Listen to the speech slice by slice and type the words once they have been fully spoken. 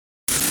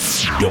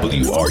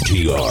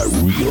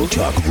WRTR Real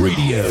Talk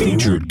Radio.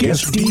 Featured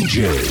guest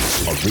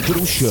DJs.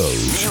 Original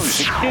shows.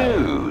 Music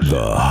news.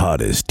 The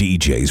hottest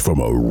DJs from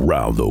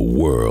around the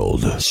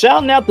world.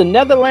 Shouting out the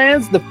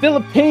Netherlands, the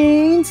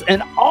Philippines,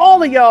 and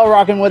all of y'all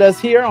rocking with us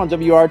here on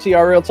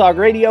WRTR Real Talk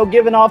Radio,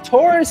 giving off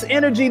Taurus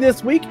energy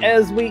this week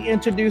as we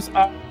introduce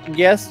our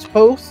guest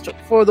host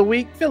for the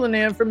week, filling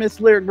in for Miss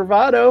Lyric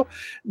Bravado,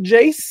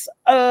 Jace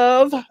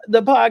of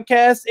the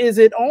podcast Is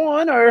It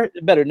On, or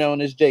better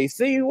known as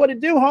JC. What it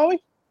do, homie?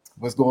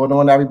 What's going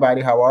on,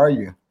 everybody? How are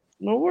you?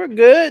 Well, we're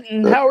good.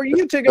 And how are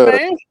you, Ticket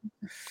Man?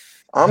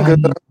 I'm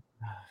good.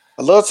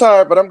 A little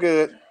tired, but I'm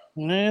good.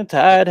 Yeah,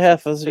 tired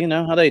heifers, you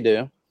know how they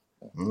do.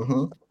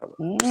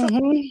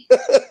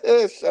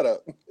 Shut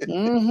up.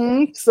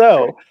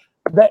 So,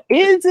 the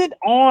Is It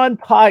On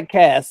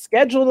podcast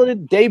scheduled to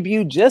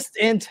debut just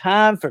in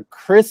time for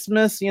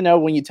Christmas. You know,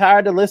 when you're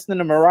tired of listening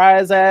to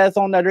Mariah's ass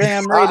on the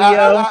damn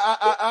radio.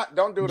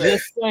 Don't do that.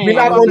 Just saying. We're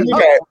not going to do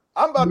that.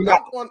 I'm about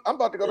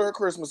to go to her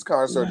Christmas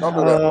concert. Don't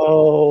do that.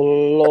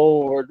 Oh,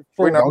 Lord.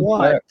 For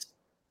what?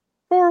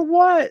 For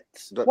what?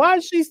 Why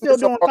is she still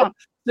doing something?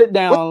 Sit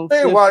down.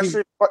 What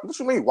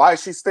you mean? Why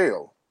is she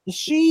still?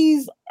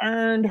 She's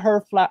earned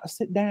her flat.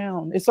 Sit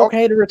down. It's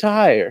okay to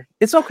retire.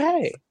 It's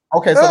okay.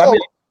 Okay, so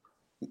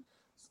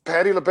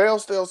Patti LaBelle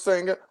still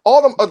singing. A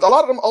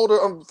lot of them older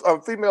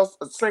female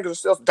singers are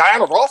still.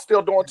 Diana Ross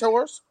still doing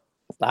tours.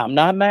 I'm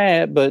not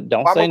mad, but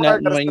don't say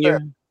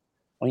nothing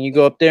when you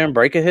go up there and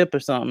break a hip or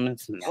something.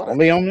 It's not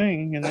only on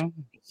me, you know.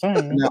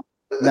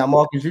 Now,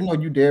 Marcus, you know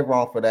you did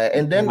wrong for that.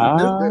 And then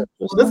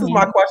this is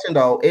my question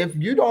though: if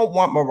you don't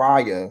want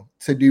Mariah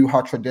to do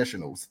her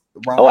traditionals,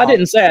 I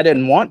didn't say I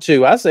didn't want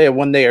to. I said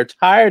when they are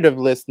tired of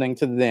listening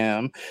to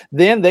them,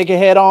 then they can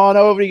head on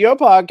over to your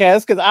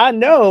podcast, because I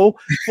know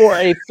for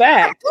a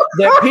fact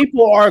that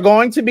people are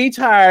going to be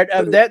tired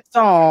of that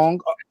song,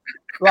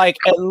 like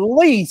at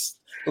least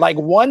like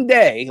one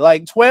day,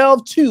 like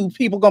 12-2,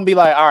 people gonna be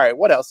like, all right,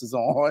 what else is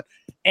on?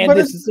 And but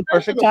this is the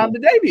perfect time to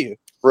debut.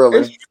 Really?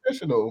 It's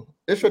traditional.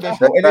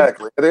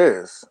 Exactly. It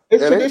is.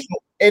 It's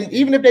traditional. And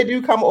even if they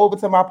do come over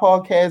to my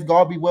podcast,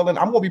 God be willing,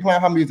 I'm gonna be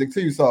playing her music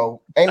too.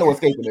 So ain't no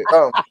escaping it.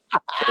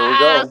 Here we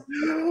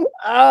go.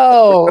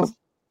 Oh,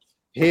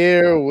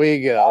 here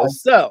we go.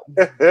 So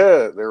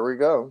there we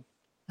go.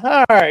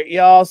 All right,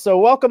 y'all. So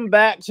welcome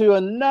back to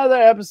another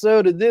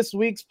episode of this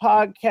week's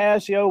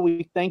podcast. Yo,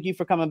 we thank you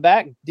for coming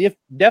back.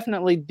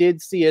 Definitely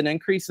did see an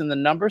increase in the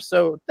number.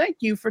 So thank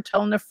you for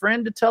telling a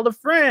friend to tell a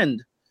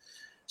friend.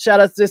 Shout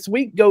outs this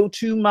week go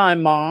to my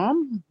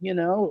mom, you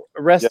know,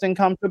 resting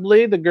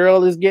comfortably. The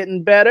girl is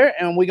getting better,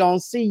 and we're going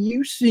to see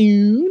you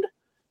soon.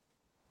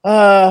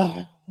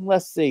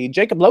 Let's see.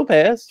 Jacob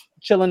Lopez,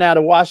 chilling out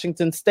of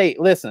Washington State.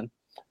 Listen,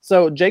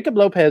 so Jacob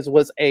Lopez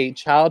was a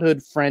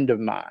childhood friend of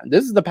mine.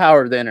 This is the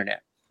power of the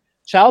internet.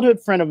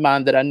 Childhood friend of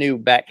mine that I knew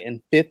back in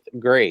 5th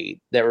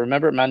grade that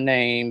remembered my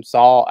name,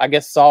 saw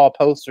a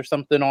post or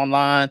something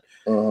online,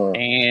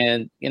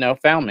 and, you know,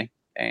 found me.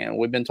 And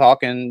we've been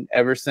talking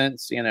ever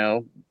since, you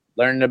know,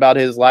 learning about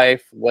his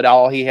life, what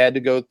all he had to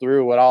go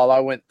through, what all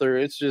I went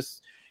through.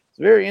 It's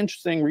very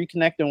interesting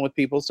reconnecting with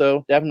people.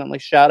 So definitely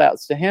shout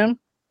outs to him.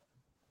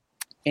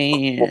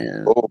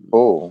 And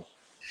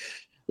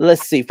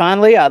let's see.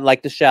 Finally, I'd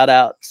like to shout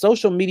out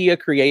social media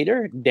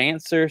creator,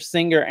 dancer,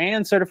 singer,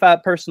 and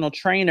certified personal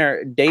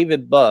trainer,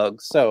 David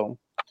Bugg. So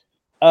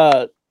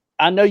I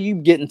know you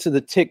get into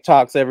the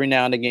TikToks every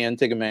now and again,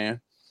 Tigger Man.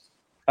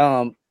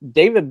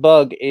 David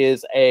Bugg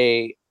is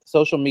a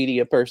social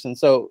media person.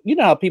 So you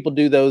know how people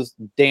do those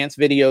dance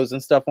videos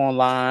and stuff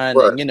online,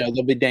 right? And you know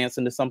they'll be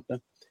dancing to something.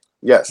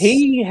 Yes.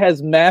 He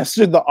has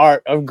mastered the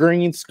art of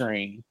green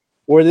screen,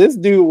 where this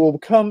dude will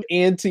come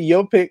into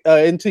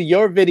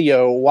your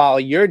video while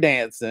you're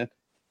dancing,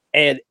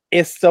 and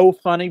it's so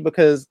funny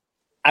because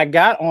I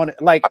got on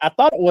it like I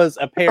thought it was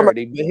a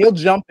parody, but he'll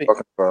jump in.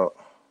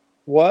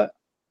 What?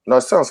 No,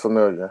 it sounds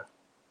familiar.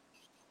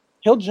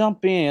 He'll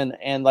jump in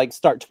and like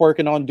start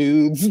twerking on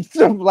dudes and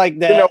stuff like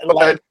that. You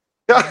know,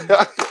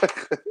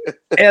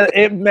 and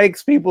it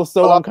makes people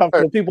so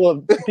uncomfortable.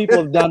 People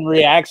have done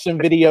reaction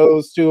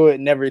videos to it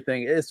and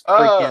everything. It's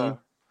freaking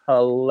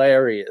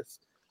hilarious.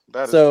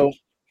 So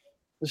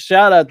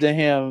shout out to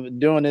him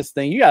doing this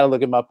thing. You got to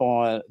look him up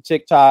on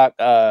TikTok,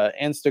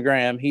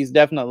 Instagram. He's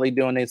definitely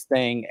doing his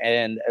thing.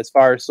 And as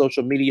far as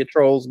social media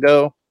trolls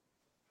go,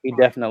 he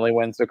definitely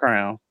wins the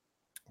crown.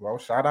 Well,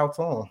 shout out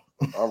to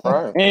him. All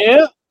right.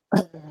 Yeah.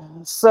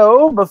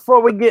 So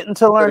before we get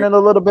into learning a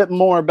little bit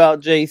more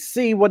about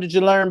JC, what did you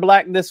learn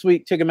black this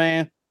week, Tigger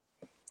Man?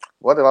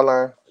 What did I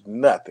learn?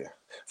 Nothing.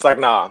 It's like,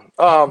 nah.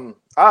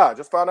 I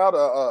just found out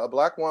a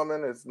black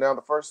woman is now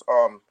the first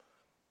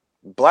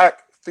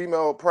black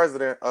female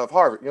president of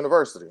Harvard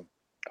University.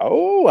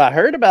 Oh, I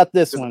heard about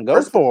this one.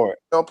 Go for it.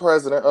 Female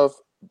president of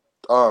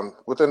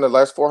within the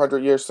last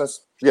 400 years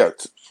since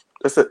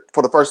it's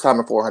for the first time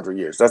in 400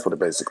 years. That's what it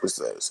basically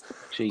says.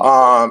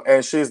 Jeez.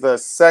 And she's the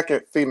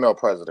second female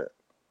president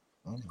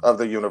of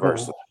the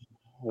university.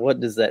 What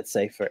does that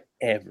say for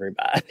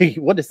everybody?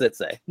 What does that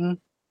say?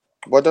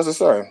 What does it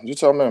say? You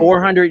tell me.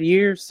 400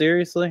 years?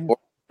 Seriously?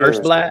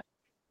 First black?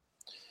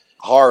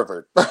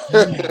 Harvard.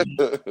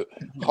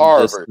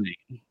 Harvard.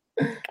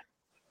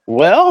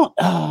 Well,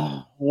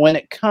 when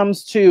it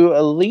comes to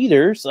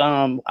leaders,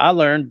 I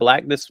learned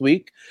Black this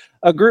week.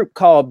 A group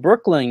called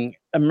Brooklyn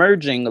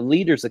Emerging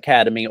Leaders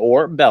Academy,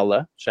 or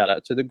Bella. Shout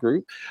out to the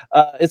group.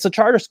 It's a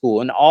charter school,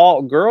 an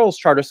all-girls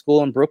charter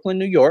school in Brooklyn,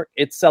 New York.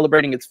 It's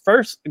celebrating its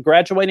first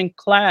graduating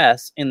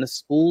class in the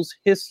school's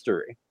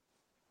history.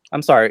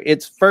 I'm sorry,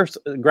 its first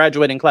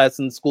graduating class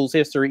in the school's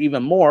history.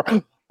 Even more,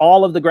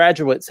 all of the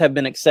graduates have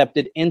been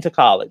accepted into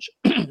college,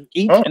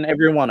 each and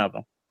every one of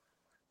them.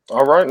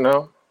 All right,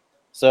 now.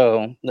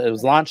 So it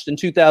was launched in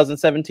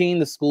 2017.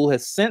 The school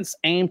has since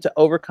aimed to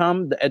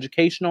overcome the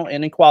educational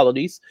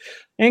inequalities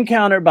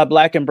encountered by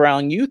Black and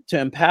brown youth to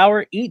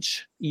empower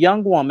each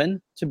young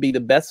woman to be the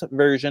best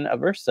version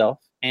of herself.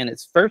 And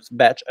its first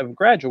batch of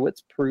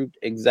graduates proved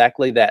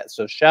exactly that.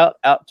 So shout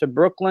out to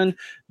Brooklyn,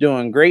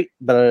 doing great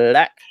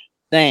Black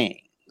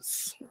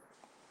things.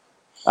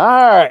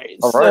 All right.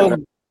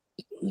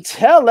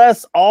 Tell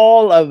us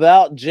all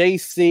about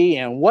JC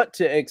and what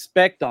to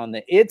expect on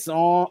the Is It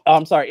On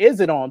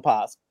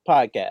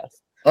podcast.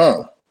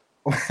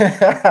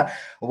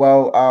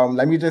 Well,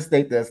 let me just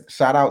state this.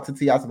 Shout out to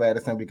T.S.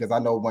 Madison, because I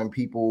know when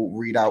people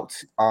read out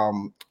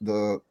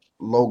the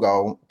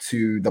logo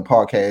to the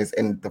podcast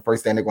and the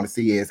first thing they're going to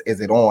see is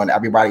It On?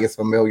 Everybody is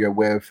familiar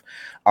with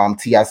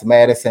T.S.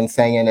 Madison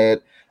saying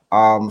it.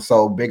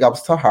 So big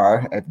ups to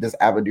her. If this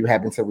avenue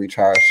happens to reach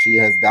her, she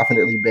has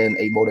definitely been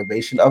a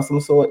motivation of some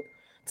sort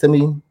to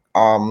me,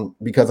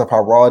 because of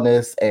her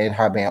rawness and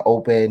her being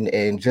open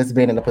and just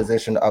being in a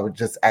position of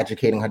just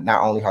educating her,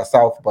 not only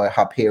herself, but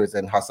her peers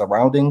and her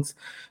surroundings.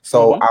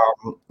 So,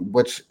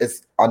 which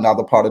is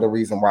another part of the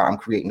reason why I'm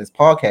creating this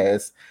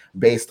podcast,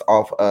 based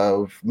off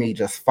of me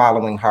just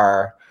following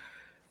her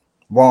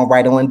wrong,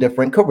 right, or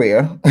indifferent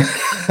career.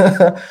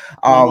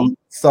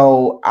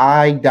 So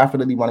I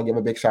definitely want to give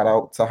a big shout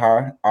out to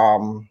her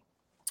on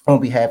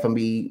behalf of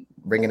me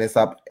bringing this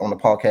up on the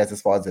podcast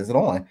as far as Is It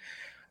On?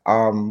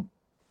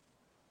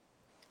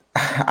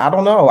 I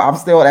don't know. I'm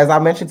still, as I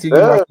mentioned to you,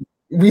 like,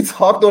 we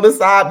talked on the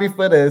side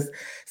before this.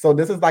 So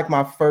this is like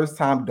my first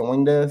time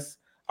doing this.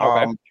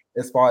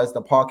 As far as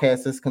the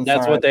podcast is concerned.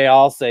 That's what they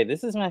all say.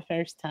 This is my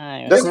first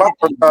time. This is my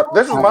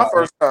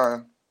first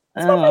time.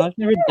 I've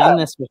never done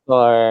this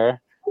before.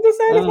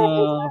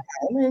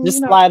 Just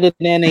slide it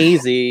in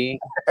easy.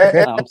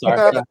 I'm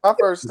sorry. My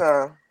first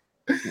time.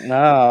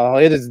 No,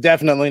 it is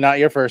definitely not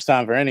your first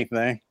time for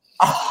anything.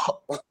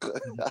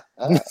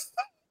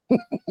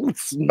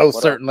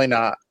 Most certainly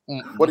not.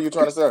 What are you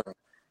trying to say?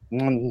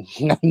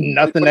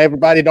 Nothing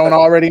everybody don't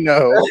already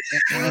know.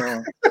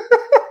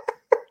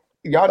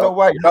 Y'all know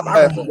what? Don't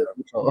laugh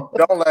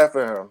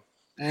at him.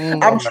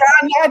 I'm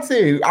trying not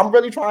to. I'm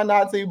really trying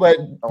not to, but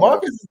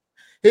Marcus,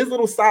 his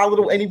little side,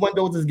 little any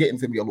windows is getting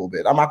to me a little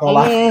bit. I'm not gonna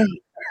lie.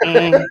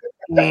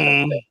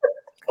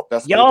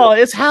 Y'all,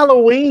 it's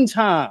Halloween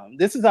time.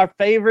 This is our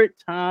favorite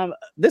time.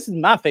 This is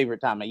my favorite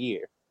time of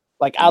year.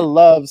 Like, I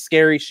love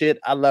scary shit.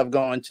 I love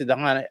going to the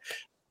haunted.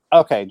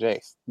 Okay,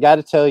 Jace, got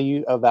to tell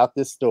you about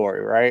this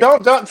story, right?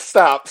 Don't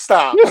stop.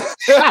 Hold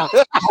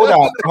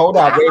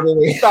on.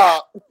 Wait.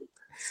 Stop.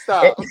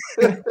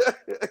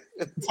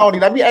 Tony,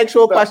 let me ask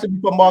you a question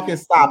before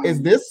Marcus stop.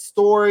 Is this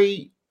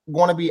story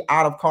going to be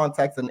out of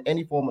context in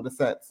any form of the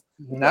sense?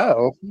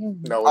 No.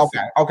 Okay.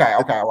 All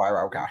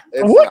right. Okay.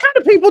 What kind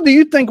of people do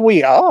you think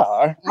we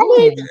are? I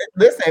mean,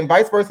 listen,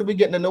 vice versa, we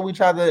getting to know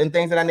each other and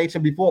things of that nature.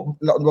 Before,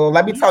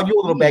 let me tell you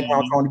a little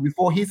background, Tony.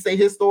 Before he say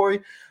his story,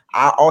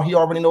 all he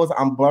already knows,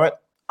 I'm Buck.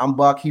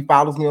 He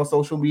follows me on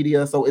social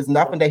media, so it's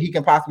nothing that he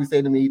can possibly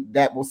say to me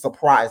that will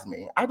surprise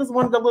me. I just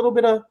wanted a little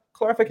bit of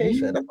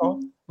clarification. That's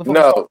all.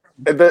 No,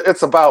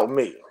 it's about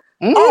me.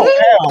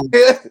 Oh,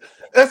 hell.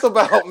 It's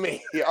about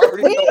me. You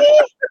already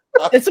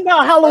know. It's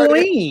about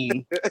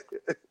Halloween.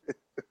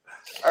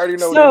 I already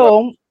know.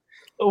 So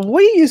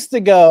we used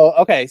to go.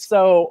 Okay,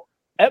 so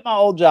at my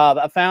old job,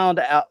 I found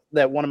out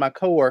that one of my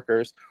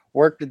coworkers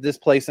worked at this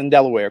place in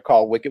Delaware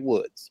called Wicked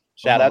Woods.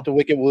 Shout out to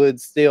Wicked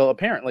Woods, still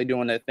apparently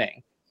doing their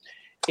thing.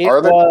 It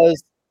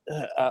was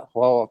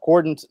well,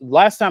 according to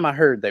last time I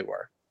heard, they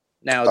were.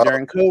 Now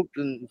during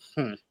COVID,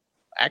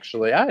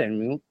 actually, I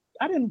don't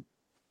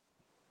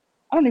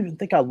even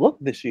think I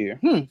looked this year.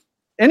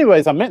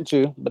 Anyways, I meant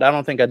to, but I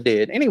don't think I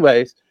did.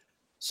 Anyways,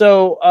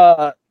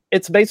 so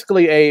it's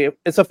basically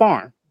it's a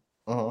farm.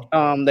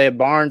 They have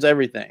barns,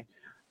 everything.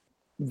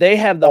 They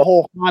have the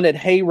whole haunted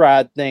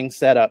hayride thing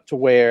set up to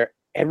where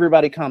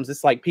everybody comes.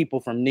 It's like people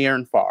from near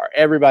and far.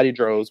 Everybody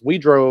drove. We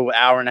drove an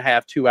hour and a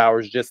half, 2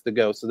 hours just to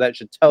go. So that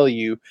should tell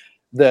you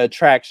the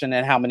attraction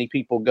and how many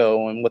people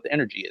go and what the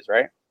energy is,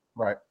 right?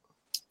 Right.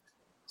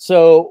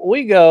 So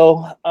we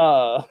go.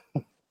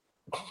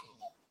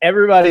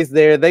 Everybody's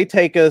there. They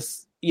take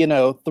us,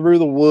 through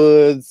the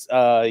woods.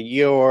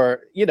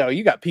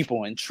 You got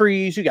people in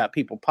trees. You got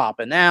people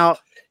popping out.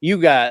 You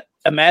got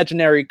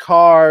imaginary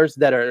cars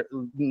that are,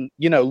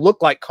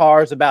 look like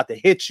cars about to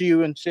hit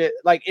you and shit.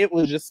 Like, it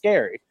was just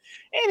scary.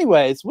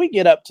 Anyways, we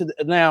get up to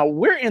now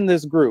we're in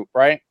this group,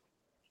 right?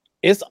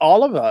 It's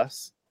all of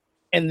us.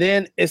 And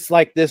then it's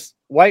like this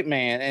white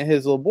man and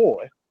his little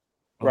boy,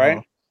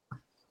 right?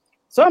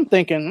 So I'm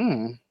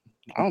thinking,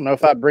 I don't know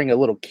if I bring a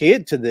little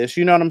kid to this.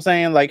 You know what I'm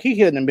saying? Like he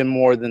couldn't have been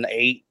more than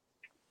 8,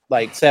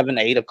 like 7,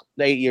 8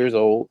 years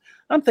old.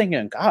 I'm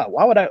thinking, God,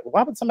 why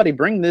would somebody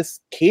bring this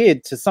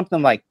kid to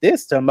something like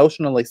this to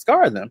emotionally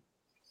scar them?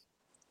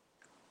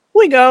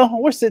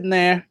 We're sitting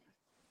there,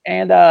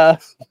 and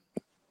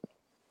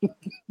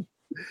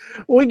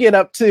we get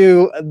up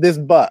to this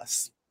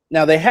bus.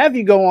 Now they have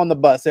you go on the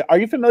bus. Are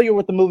you familiar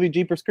with the movie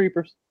Jeepers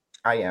Creepers?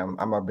 I am.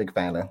 I'm a big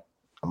fan.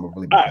 I'm a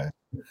really big fan.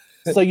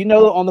 So you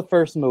know on the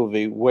first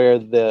movie where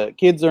the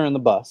kids are in the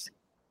bus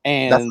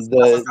and that's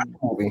the second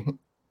movie.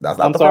 That's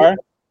not I'm sorry.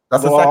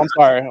 That's I'm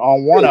sorry.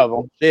 On one of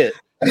them, shit.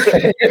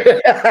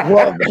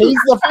 Well, he's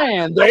the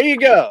fan. There you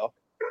go.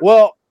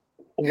 Well,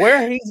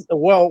 where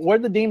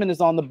the demon is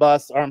on the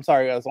bus, or I'm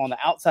sorry, it's on the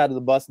outside of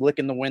the bus,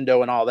 licking the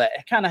window and all that.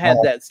 It kind of had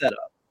that set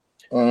up.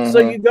 So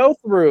you go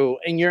through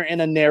and you're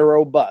in a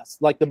narrow bus.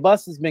 Like the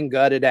bus has been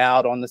gutted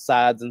out on the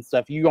sides and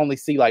stuff. You only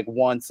see like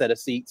one set of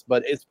seats,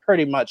 but it's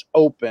pretty much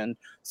open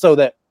so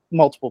that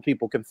multiple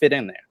people can fit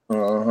in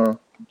there.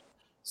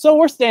 So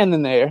we're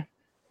standing there,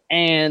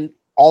 and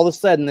all of a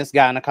sudden this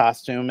guy in a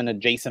costume and a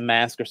Jason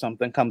mask or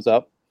something comes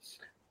up.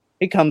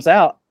 He comes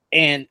out,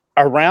 and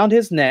around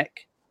his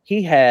neck,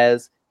 he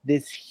has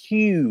this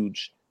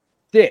huge,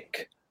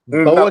 thick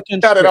boa constrictor.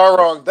 Got it all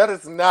wrong. That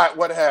is not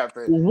what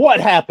happened. What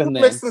happened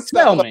then?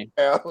 Tell me.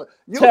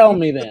 Tell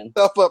me then.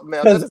 Stuff up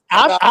now. Because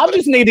I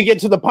just need to get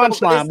to the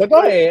punchline. But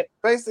go ahead.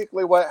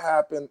 Basically, what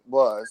happened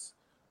was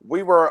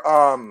we were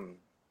on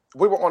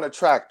a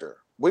tractor.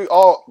 We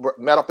all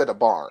met up at a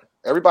barn.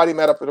 Everybody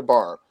met up at a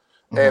barn,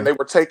 and they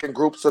were taking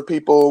groups of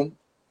people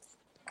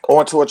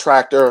onto a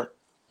tractor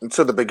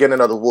to the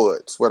beginning of the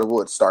woods, where the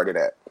woods started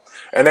at.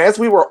 And as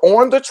we were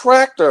on the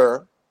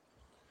tractor,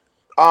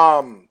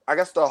 I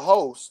guess the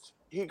host,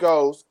 he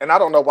goes, and I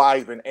don't know why I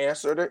even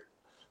answered it,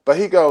 but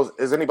he goes,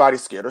 "Is anybody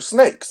scared of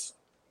snakes?"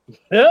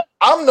 Yeah.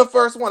 I'm the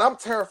first one. I'm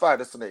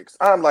terrified of snakes.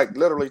 I'm like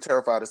literally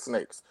terrified of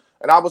snakes.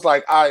 And I was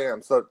like, I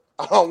am. So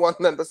I don't want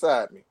nothing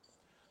beside me.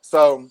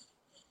 So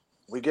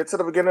we get to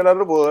the beginning of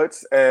the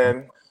woods,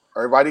 and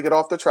everybody get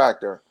off the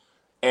tractor.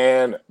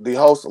 And the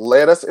host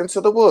led us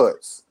into the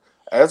woods.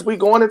 As we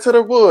going into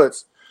the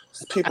woods,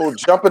 people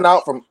jumping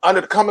out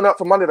coming up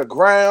from under the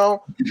ground,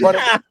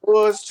 running through the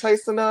woods,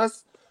 chasing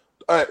us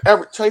and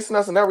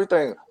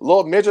everything.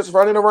 Little midgets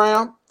running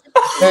around.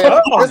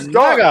 And it's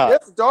dark.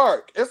 It's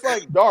dark. It's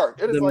like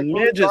dark. It is the like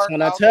midgets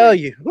when I tell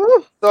you.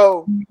 Woo.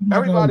 So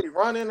everybody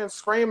running and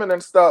screaming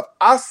and stuff.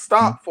 I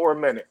stopped for a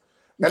minute,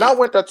 and I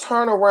went to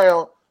turn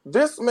around.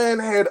 This man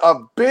had a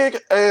big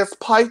ass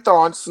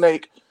python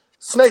snake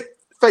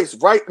face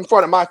right in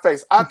front of my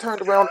face. I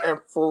turned around and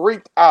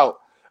freaked out.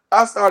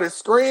 I started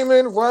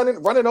screaming,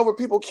 running over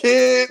people's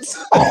kids.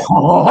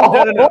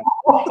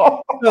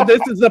 No. So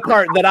this is the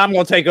part that I'm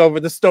going to take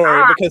over the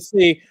story because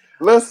see,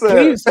 listen,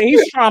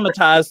 he's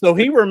traumatized, so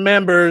he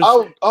remembers.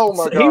 Oh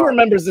my God, he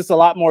remembers this a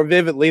lot more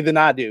vividly than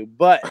I do.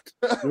 But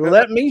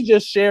let me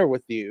just share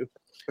with you,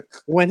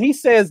 when he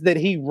says that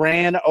he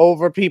ran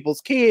over people's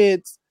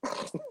kids,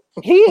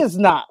 he is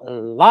not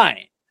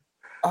lying.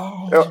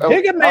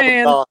 Bigger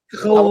man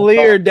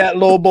cleared that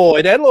little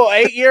boy. That little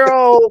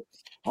 8-year-old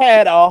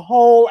had a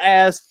whole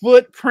ass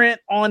footprint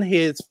on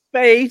his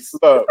face.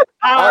 Look,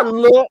 I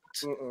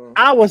looked.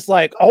 I was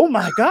like, "Oh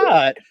my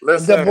God!"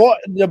 Listen,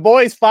 the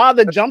boy's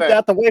father jumped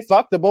out the way.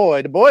 Fuck the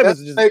boy. The boy was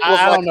just.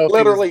 I don't know.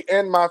 Literally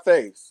in my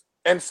face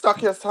and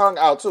stuck his tongue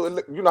out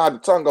too. You know how the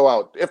tongue go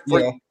out. It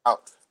freaked me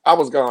out. I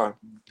was gone.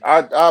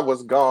 I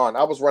was gone.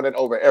 I was running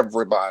over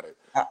everybody.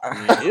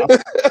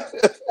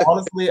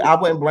 Honestly, I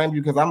wouldn't blame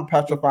you because I'm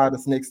petrified of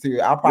snakes too.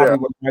 I probably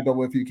would have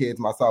over a few kids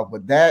myself,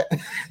 but that.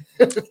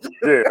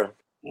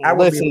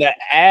 Listen, to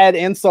add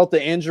insult to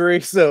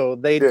injury,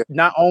 so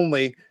not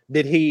only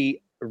did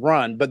he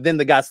run, but then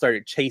the guy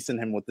started chasing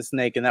him with the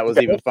snake, and that was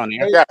even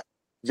funnier.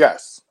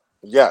 Yes,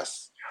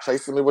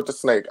 chasing me with the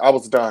snake. I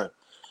was done.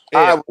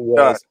 I was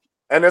done.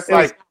 And it's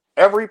like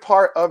every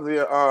part of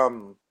the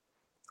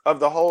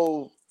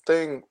whole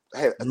thing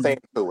had a thing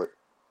to it.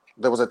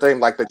 There was a thing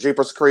like the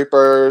Jeepers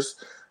Creepers.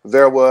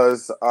 There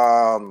was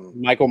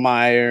Michael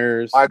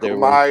Myers,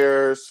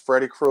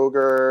 Freddy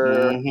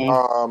Krueger,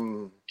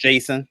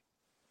 Jason.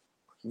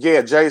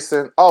 Yeah,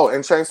 Jason. Oh,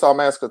 and Chainsaw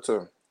Massacre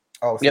too.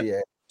 Oh, so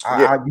you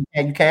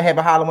can't have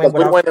a Halloween.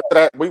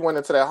 We went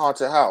into that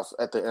haunted house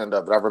at the end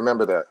of it. I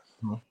remember that.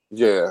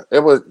 Yeah, it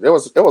was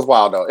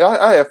wild though.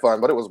 I had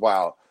fun, but it was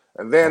wild.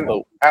 And then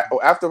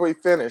after we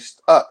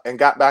finished up and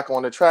got back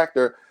on the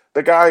tractor,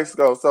 the guys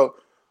go, "So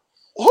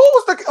who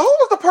was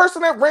the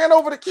person that ran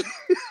over the kid?"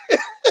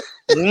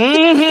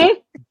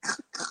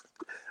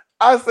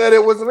 I said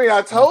it was me.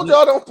 I told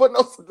y'all don't bring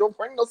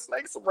no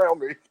snakes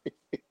around me.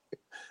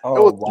 It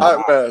was a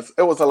hot mess.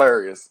 It was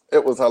hilarious.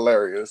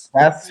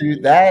 That's true.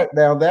 That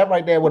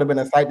right there would have been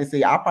a sight to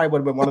see. I probably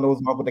would have been one of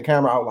those ones with the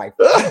camera out like.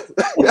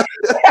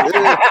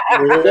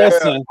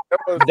 Listen,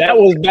 that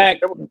was back.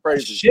 That was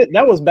crazy. Shit,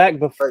 that was back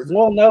before. Crazy.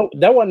 Well, no,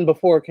 that wasn't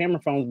before camera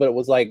phones, but it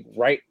was like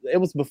it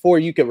was before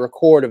you could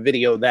record a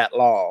video that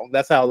long.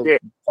 That's how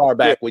far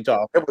back we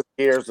talk. It was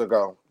years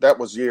ago. That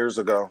was years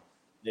ago.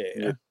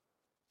 Yeah.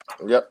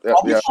 Yep.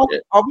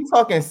 Are we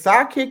talking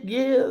sidekick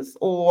years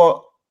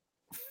or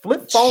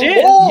flip phone? Shit,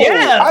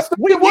 yes,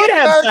 we did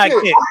have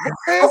sidekicks.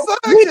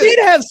 We did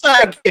have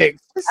sidekicks.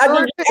 I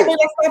mean, let's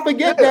not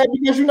forget that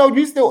because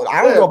you still.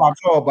 I don't know about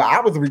y'all, but I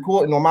was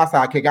recording on my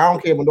sidekick. I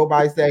don't care when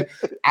nobody say.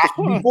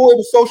 Before it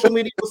was social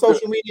media,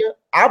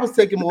 I was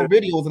taking more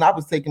videos and I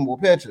was taking more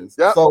pictures.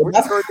 Yeah, so we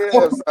sure did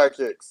have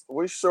sidekicks.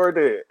 We sure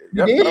did.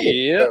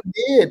 Yep.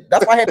 Did.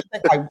 That's why I had to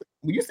think. Like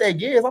when you say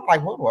years, I'm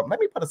like, hold on, let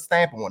me put a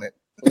stamp on it.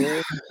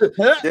 Yeah,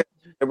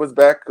 it was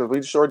back because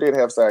we sure did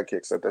have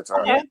sidekicks at that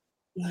time. Okay.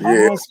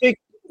 Yeah.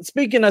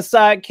 Speaking of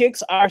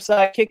sidekicks, our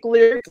sidekick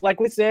lyric,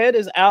 like we said,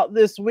 is out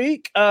this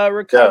week,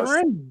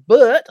 recovering,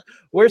 but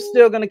we're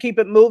still going to keep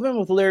it moving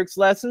with lyrics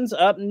lessons.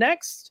 Up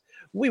next,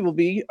 we will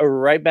be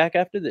right back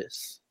after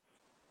this.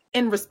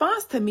 In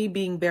response to me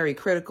being very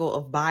critical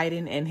of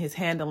Biden and his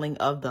handling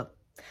of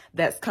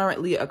that's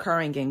currently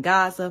occurring in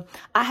Gaza,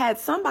 I had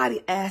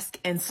somebody ask,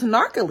 and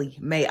snarkily,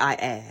 may I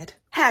add,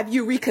 have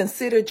you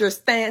reconsidered your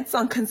stance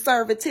on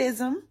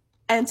conservatism?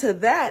 And to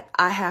that,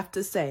 I have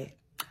to say,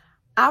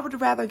 I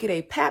would rather get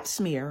a pap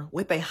smear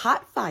with a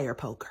hot fire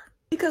poker.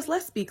 Because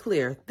let's be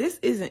clear, this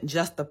isn't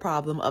just the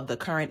problem of the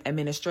current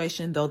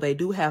administration, though they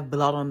do have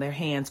blood on their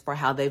hands for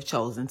how they've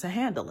chosen to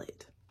handle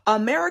it.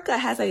 America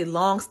has a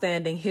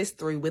long-standing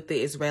history with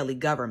the Israeli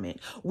government.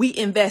 We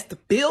invest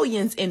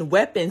billions in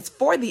weapons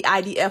for the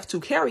IDF to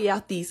carry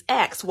out these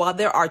acts while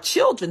there are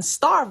children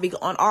starving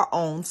on our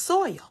own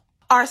soil.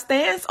 Our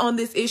stance on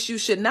this issue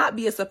should not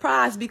be a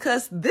surprise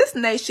because this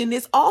nation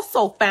is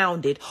also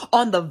founded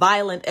on the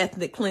violent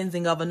ethnic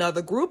cleansing of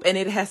another group, and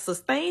it has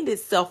sustained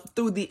itself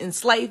through the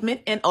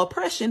enslavement and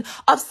oppression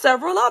of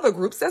several other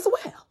groups as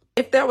well.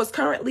 If there was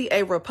currently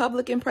a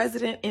Republican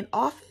president in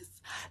office,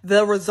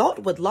 the result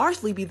would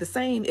largely be the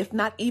same, if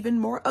not even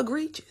more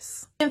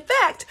egregious. In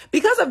fact,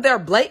 because of their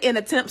blatant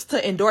attempts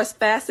to endorse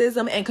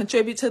fascism and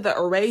contribute to the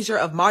erasure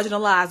of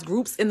marginalized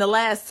groups in the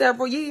last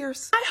several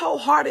years, I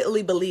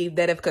wholeheartedly believe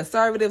that if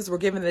conservatives were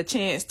given the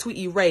chance to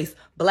erase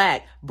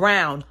Black,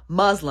 brown,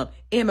 Muslim,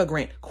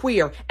 immigrant,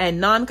 queer,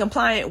 and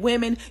non-compliant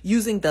women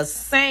using the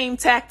same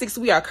tactics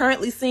we are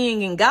currently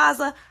seeing in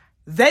Gaza,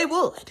 they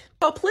would.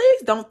 So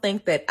please don't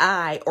think that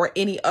I or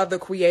any other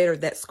creator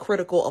that's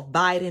critical of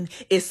Biden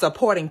is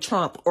supporting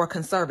Trump or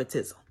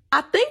conservatism.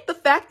 I think the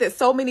fact that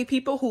so many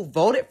people who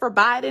voted for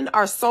Biden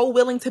are so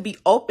willing to be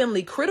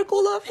openly critical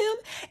of him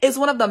is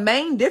one of the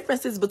main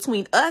differences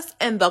between us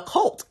and the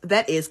cult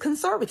that is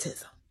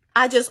conservatism.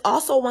 I just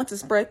also want to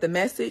spread the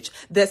message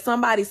that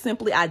somebody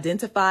simply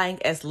identifying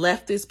as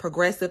leftist,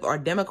 progressive, or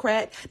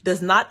Democrat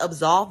does not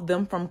absolve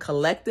them from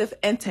collective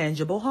and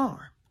tangible harm.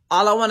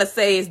 All I want to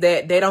say is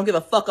that they don't give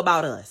a fuck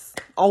about us,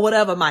 or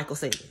whatever Michael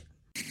said.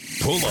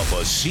 Pull up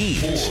a seat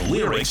for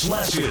Lyrics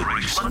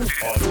Lessons on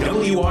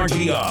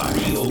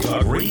WRTI, Real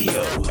Talk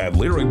Radio, and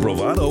Lyric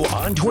Bravado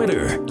on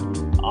Twitter.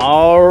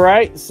 All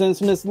right,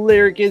 since Miss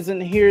Lyric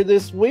isn't here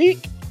this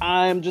week,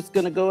 I'm just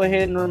going to go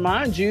ahead and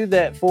remind you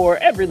that for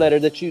every letter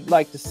that you'd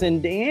like to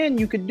send in,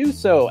 you could do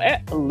so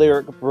at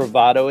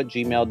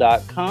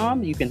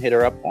lyricbravado@gmail.com. You can hit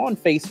her up on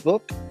Facebook,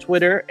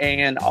 Twitter,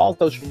 and all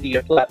social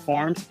media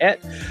platforms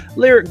at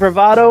Lyric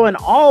Bravado, and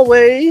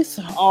always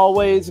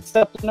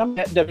accepting them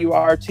at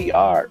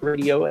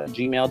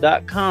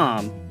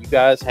WRTRradio@gmail.com. You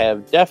guys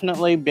have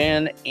definitely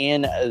been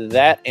in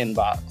that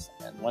inbox.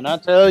 And when I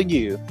tell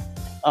you,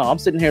 I'm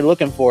sitting here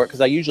looking for it because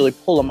I usually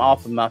pull them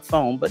off of my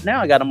phone, but now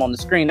I got them on the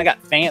screen. I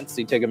got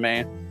fancy, Tigger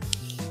Man.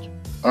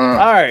 All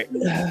right.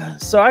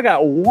 So I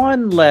got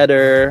one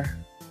letter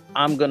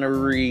I'm going to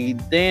read.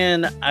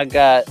 Then I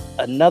got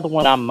another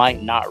one I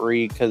might not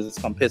read because it's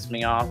going to piss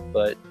me off,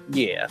 but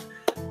yeah.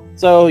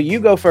 So you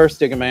go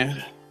first, Tigger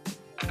Man.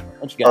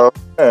 What you got?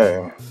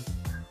 Okay.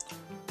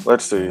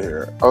 Let's see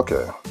here.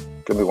 Okay.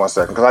 Give me 1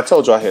 second because I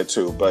told you I had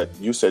two, but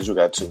you said you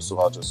got two, so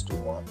I'll just do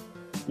one.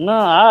 No,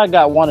 I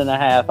got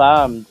 1.5.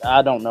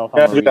 I don't know if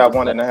I'm you got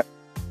 1.5.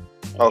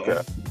 Okay.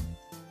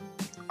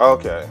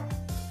 Okay.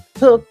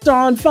 Hooked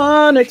on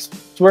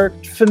phonics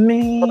worked for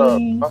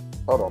me.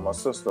 Hold on, my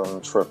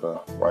system tripping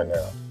right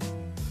now.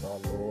 Oh,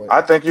 Lord.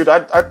 I think you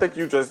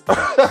just.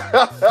 There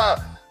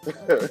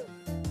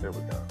we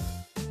go.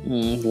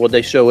 Would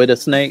they show it a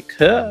snake?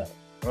 Shut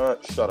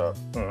up.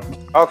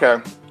 Okay.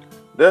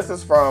 This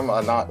is from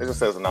it just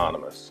says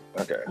anonymous.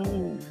 Okay.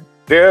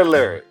 Dear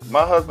Lyric,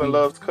 my husband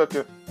loves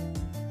cooking.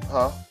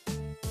 Huh?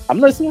 I'm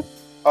listening.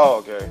 Oh,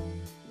 okay.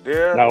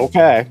 Dear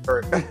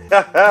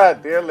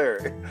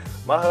Larry,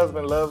 my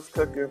husband loves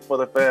cooking for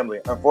the family.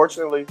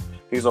 Unfortunately,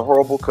 he's a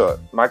horrible cook.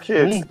 My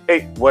kids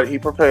hate what he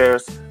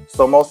prepares,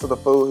 so most of the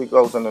food he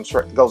goes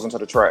into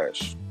the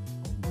trash.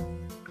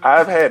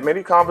 I've had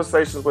many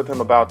conversations with him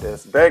about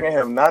this, begging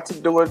him not to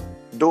do it,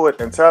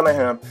 and telling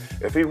him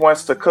if he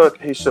wants to cook,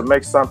 he should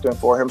make something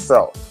for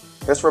himself.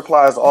 His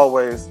reply is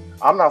always,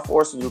 "I'm not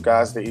forcing you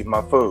guys to eat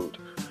my food.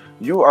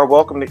 you are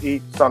welcome to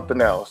eat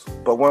something else.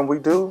 But when we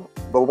do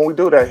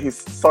that, he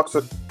sucks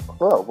it.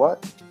 Oh,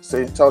 what?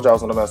 See, told you I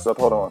was gonna mess up.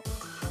 Hold on.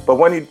 But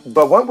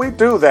when we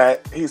do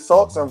that, he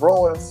sulks and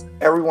ruins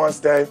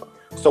everyone's day.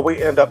 So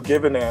we end up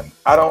giving in.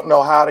 I don't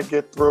know how to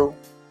get through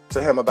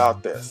to him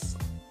about this.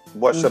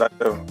 What should I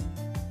do?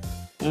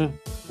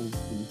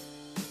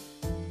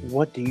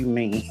 What do you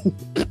mean?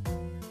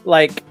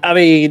 Like, I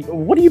mean,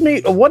 what do you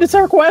mean? What is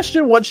her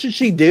question? What should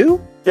she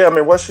do? Yeah, I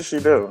mean, what should she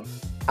do?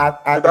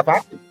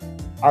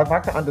 If I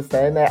can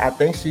understand that, I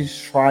think she's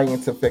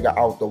trying to figure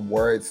out the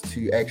words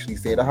to actually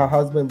say to her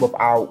husband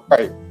without,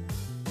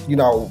 you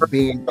know,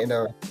 being in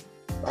a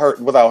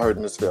without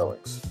hurting his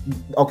feelings.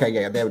 Okay,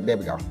 yeah, there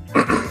we go.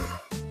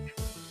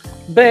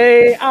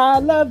 Babe, I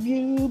love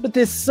you, but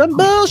this is some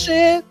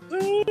bullshit.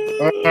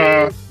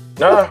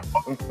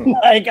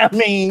 Like, I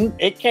mean,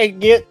 it can't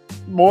get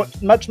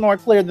much more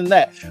clear than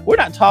that. We're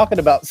not talking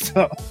about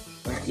something.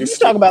 You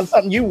talk about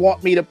something you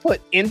want me to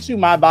put into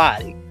my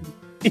body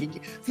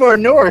for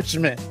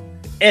nourishment,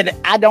 and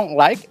I don't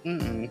like.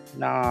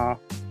 Nah,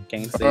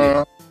 can't see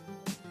it.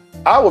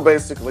 I would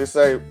basically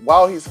say,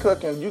 while he's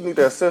cooking, you need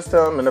to assist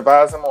him and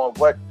advise him on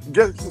what.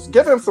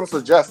 Give him some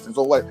suggestions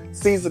on what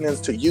seasonings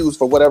to use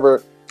for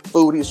whatever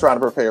food he's trying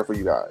to prepare for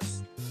you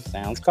guys.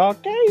 Sounds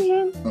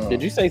Caucasian.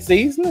 Did you say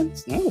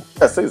seasonings? No.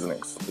 Yeah,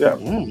 seasonings. Yeah.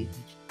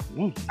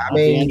 I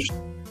mean,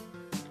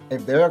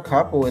 if they're a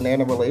couple and they're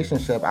in a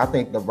relationship, I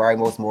think the very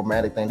most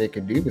romantic thing they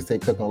could do is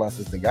take cooking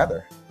lessons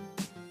together.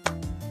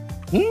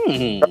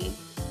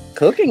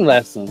 Cooking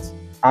lessons.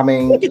 I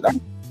mean,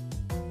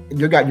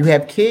 you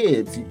have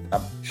kids.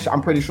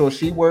 I'm pretty sure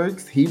she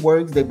works, he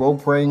works. They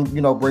both bring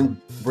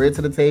bread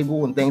to the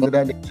table and things of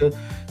that nature.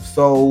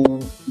 So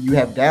you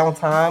have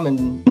downtime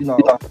and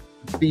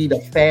feed a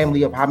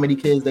family of how many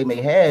kids they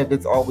may have.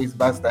 It's always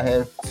best to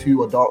have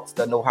two adults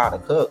that know how to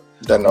cook.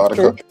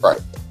 Right.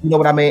 You know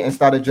what I mean?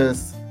 Instead of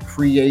just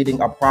creating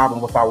a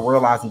problem without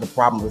realizing the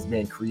problem is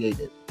being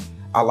created.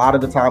 A lot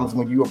of the times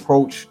when you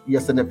approach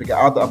your significant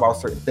other about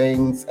certain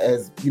things,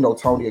 as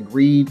Tony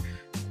agreed,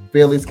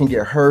 feelings can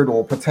get hurt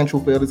or potential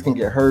feelings can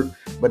get hurt,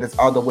 but there's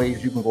other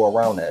ways you can go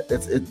around that.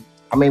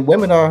 I mean,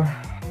 women are,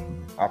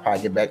 I'll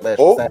probably get backlash.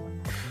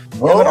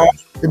 Women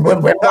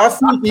are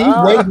sneaky.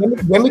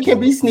 Women can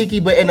be sneaky,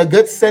 but in a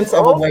good sense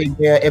of a way.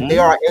 Where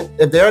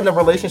if they're in a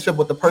relationship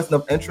with the person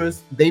of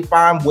interest, they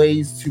find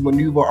ways to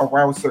maneuver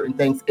around certain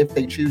things if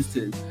they choose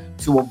to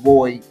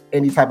avoid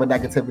any type of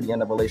negativity in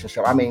the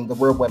relationship. I mean, the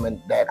real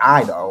women that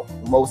I know,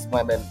 most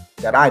women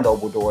that I know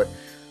will do it,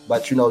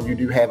 but you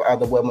do have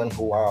other women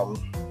who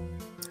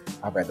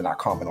I'd rather not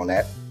comment on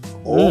that.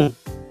 Well,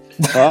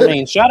 I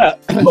mean, shout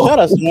out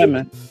to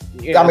women.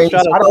 Yeah, I mean,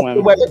 shout out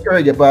to women,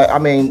 period. But I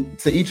mean,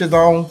 to each his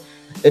own.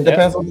 It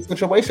depends on the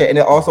situation, and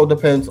it also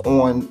depends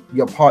on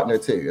your partner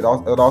too. It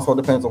also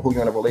depends on who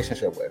you're in a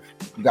relationship with.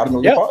 You got to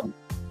know your partner.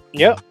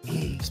 Yep,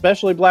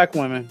 especially black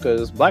women,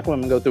 because black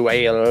women go through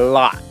a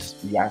lot.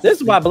 Yes. This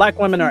is why black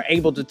women are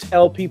able to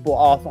tell people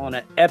off on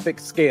an epic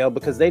scale,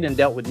 because they done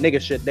dealt with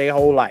nigga shit their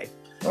whole life.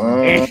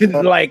 And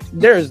like,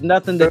 there's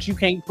nothing that you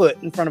can't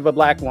put in front of a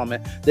black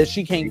woman that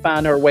she can't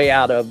find her way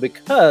out of,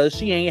 because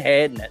she ain't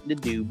had nothing to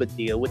do but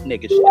deal with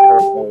nigga shit her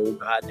whole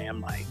goddamn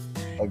life.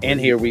 Okay.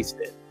 And here we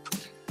sit.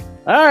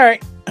 All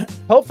right.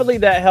 Hopefully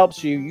that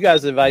helps you. You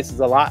guys' advice is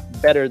a lot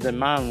better than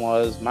mine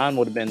was. Mine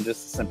would have been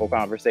just a simple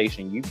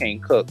conversation. You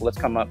can't cook. Let's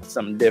come up with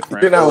something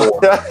different.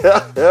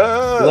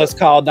 Let's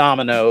call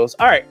Domino's.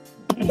 All right.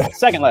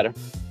 Second letter.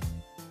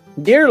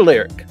 Dear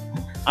Lyric,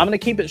 I'm going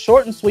to keep it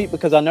short and sweet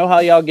because I know how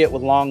y'all get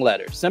with long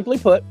letters. Simply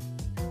put,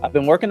 I've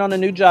been working on a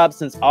new job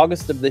since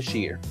August of this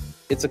year.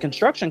 It's a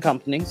construction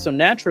company, so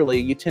naturally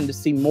you tend to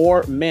see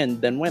more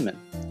men than women.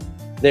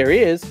 There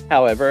is,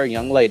 however, a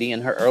young lady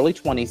in her early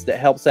 20s that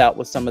helps out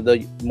with some of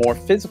the more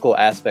physical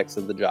aspects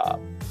of the job.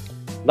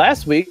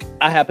 Last week,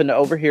 I happened to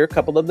overhear a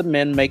couple of the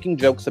men making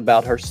jokes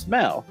about her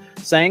smell,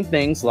 saying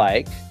things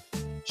like,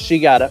 "She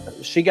got a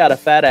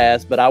fat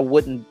ass, but I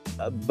wouldn't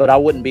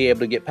be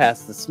able to get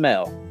past the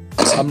smell."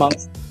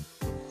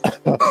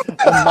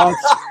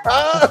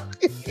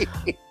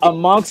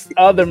 Amongst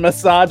other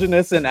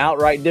misogynist and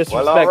outright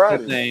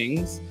disrespectful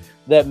things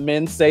that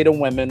men say to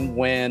women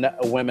when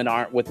women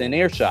aren't within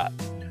earshot.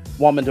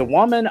 Woman to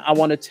woman, I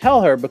want to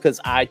tell her, because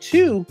I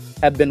too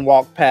have been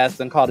walked past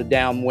and caught a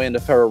downwind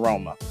of her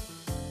aroma.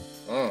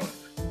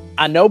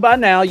 I know by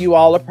now you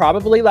all are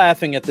probably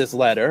laughing at this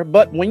letter,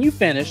 but when you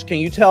finish, can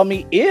you tell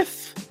me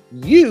if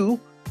you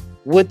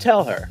would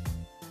tell her?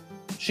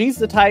 She's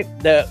the type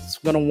that's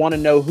going to want to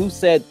know who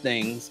said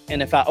things,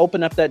 and if I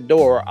open up that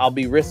door, I'll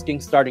be risking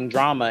starting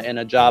drama in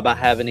a job I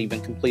haven't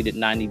even completed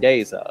 90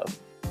 days of.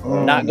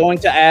 Not going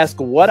to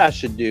ask what I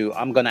should do.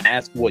 I'm going to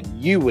ask what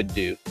you would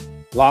do.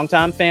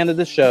 Longtime fan of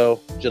the show,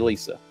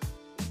 Jaleesa.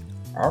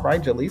 All right,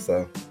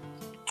 Jaleesa.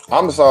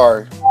 I'm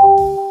sorry.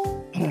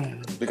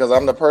 Because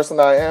I'm the person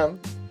I am.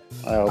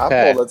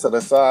 Okay. I pull it to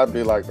the side and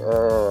be like,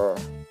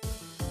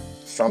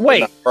 something Wait,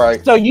 not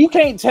right. So you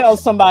can't tell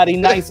somebody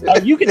nice,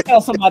 you can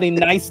tell somebody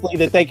nicely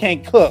that they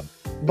can't cook,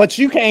 But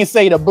you can't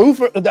say the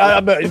boofer.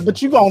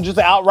 But you gonna just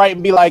outright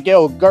and be like,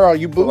 "Yo, girl,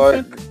 you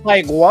boofing?"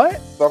 Like what?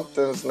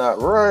 Something's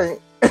not right.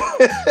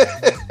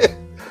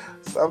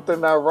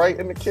 Something not right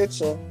in the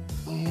kitchen.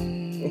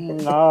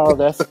 No,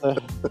 that's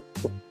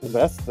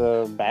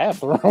the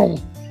bathroom.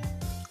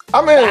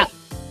 I mean,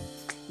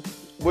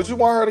 would you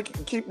want her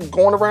to keep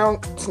going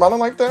around smelling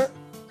like that?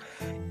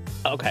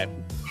 Okay.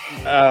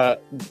 Go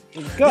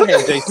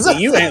ahead, JC.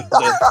 You answer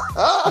this.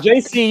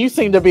 JC, you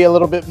seem to be a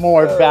little bit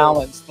more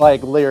balanced,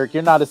 like Lyric.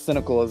 You're not as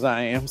cynical as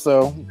I am,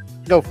 so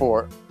go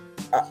for it.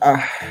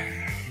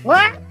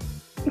 What?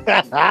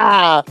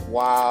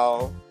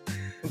 Wow.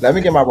 Let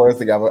me get my words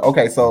together.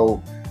 Okay,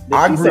 so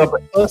I grew up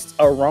plus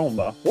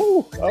aroma.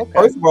 Woo, okay.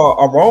 First of all,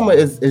 aroma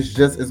is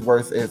just as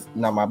worse as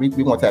no. We're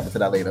gonna tap into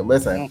that later.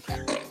 Listen,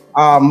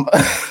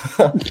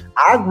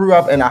 I grew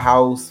up in a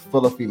house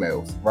full of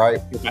females, right?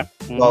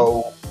 Mm-hmm.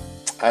 So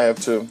I have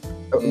too.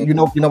 You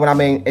know what I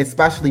mean?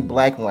 Especially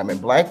black women.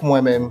 Black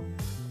women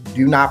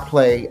do not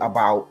play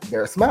about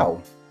their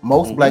smell.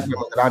 Most black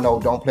women that I know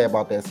don't play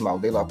about their smell.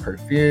 They love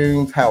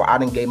perfumes. Hell, I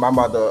done gave my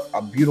mother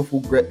a beautiful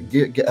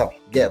gift.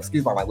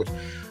 Excuse my language.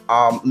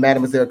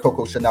 Mademoiselle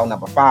Coco Chanel No.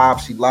 5.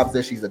 She loves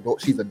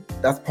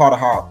it. That's part of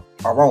her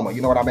aroma.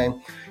 You know what I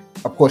mean?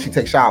 Of course, she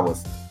takes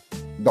showers.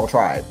 Don't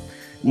try it.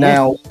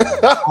 Now,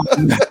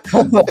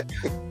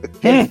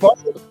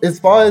 as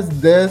far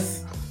as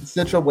this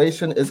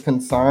situation is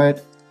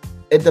concerned,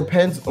 it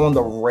depends on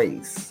the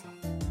race.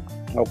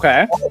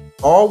 Okay.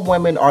 All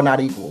women are not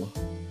equal.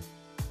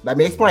 Let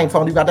me explain,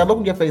 Tony. You got that look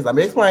in your face. Let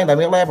me explain. Let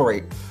me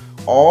elaborate.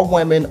 All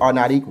women are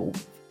not equal.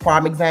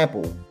 Prime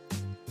example.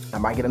 I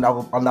might get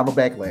another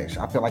backlash.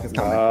 I feel like it's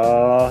coming.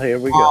 Oh, here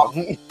we go.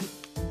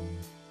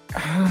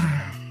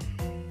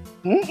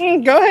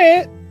 Go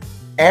ahead.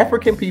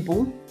 African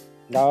people.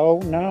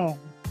 No.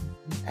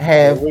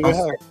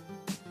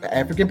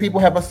 African people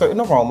have a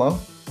certain aroma.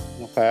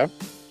 Okay.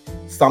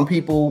 Some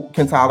people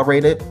can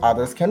tolerate it.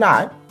 Others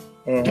cannot.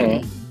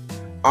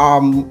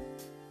 Mm-hmm.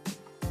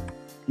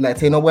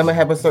 Latino women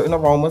have a certain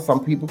aroma.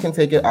 Some people can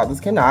take it,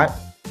 others cannot.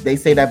 They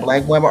say that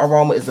black women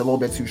aroma is a little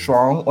bit too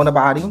strong on the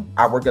body.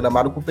 I work in the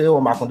medical field.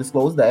 I'm not going to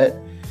disclose that.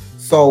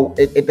 So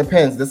it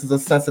depends. This is a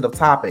sensitive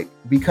topic.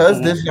 Because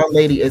this young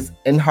lady is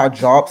in her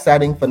job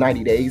setting for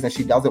 90 days and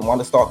she doesn't want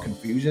to start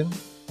confusion.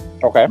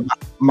 Okay.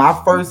 My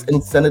first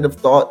incentive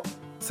thought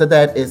to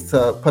that is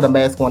to put a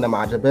mask on and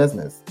mind your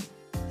business.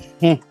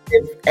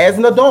 As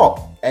an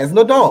adult,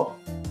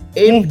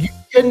 if you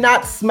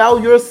cannot smell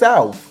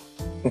yourself,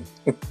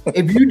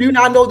 if you do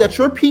not know that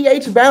your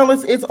pH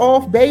balance is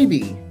off,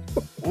 baby,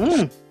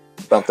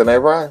 something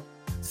ain't right.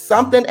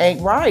 Something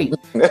ain't right.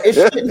 It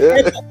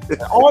shouldn't.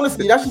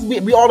 Honestly, that's just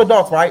we all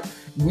adults, right?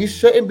 We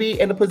shouldn't be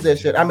in a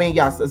position. I mean,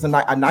 yes, it's a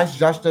nice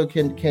gesture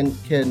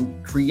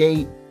can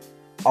create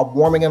a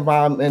warming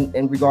environment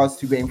in regards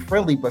to being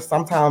friendly, but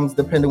sometimes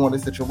depending on the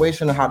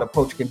situation and how the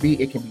approach can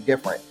be, it can be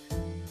different.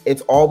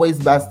 It's always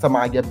best to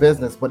mind your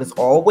business, but it's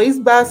always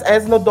best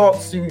as an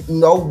adult to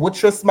know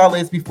what your smell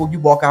is before you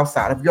walk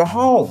outside of your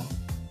home.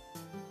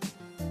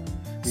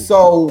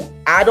 So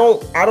I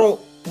don't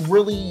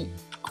really.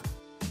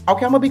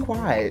 Okay, I'm gonna be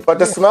quiet. But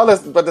the smell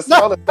is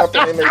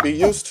something they may be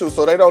used to,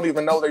 so they don't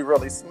even know they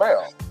really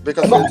smell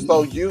because they're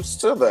so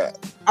used to that.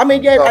 I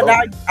mean, yeah, so, and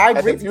I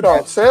agree. If you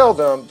don't tell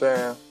them,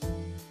 then.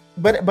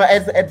 But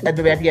at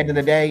the end of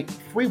the day,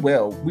 free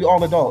will. We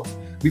all adults.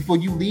 Before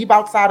you leave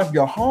outside of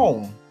your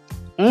home.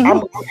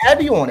 I'm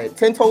heavy on it,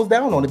 10 toes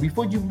down on it.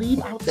 Before you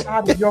leave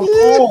outside of your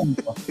home.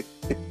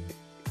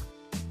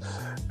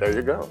 There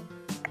you go.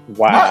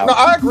 Wow. No,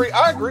 I agree.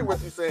 I agree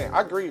with you saying.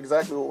 I agree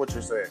exactly with what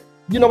you're saying.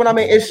 You know what I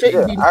mean? It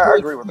shouldn't be. I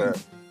agree with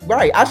that.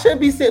 Right. I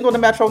shouldn't be sitting on the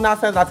metro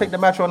nonsense. I take the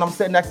metro and I'm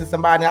sitting next to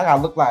somebody and I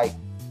gotta look like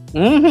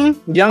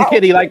young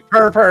kitty, like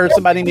purr.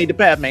 Somebody need to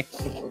pat me.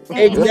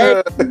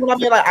 Exactly. You know what I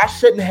mean? Like I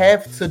shouldn't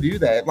have to do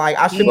that. Like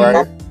I should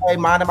be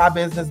minding my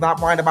business,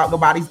 not worrying about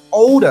nobody's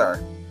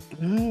older.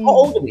 How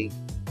old are we?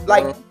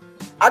 Like,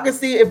 I could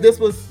see if this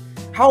was,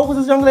 how old was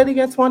this young lady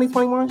again? 20,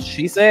 21?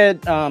 She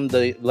said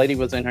the lady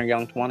was in her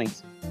young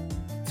 20s.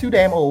 Too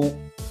damn old.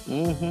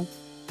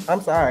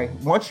 I'm sorry.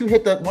 Once you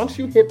hit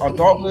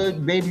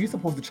adulthood, baby, you're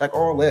supposed to check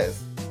all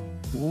this.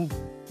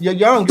 You're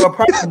young, you're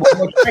approachable,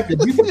 you're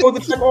attractive. You're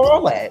supposed to check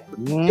all that.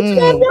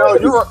 No,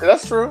 you're right.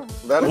 That's true.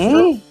 That is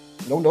true.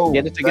 No.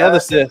 Get it together,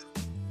 sis.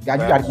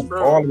 God, you gotta get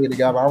all the way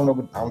together. I don't know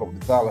what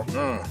to tell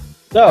her.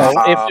 So,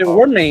 if it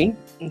were me,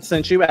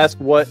 since you asked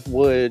what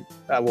would,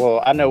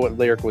 I know what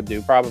Lyric would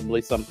do.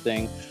 Probably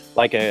something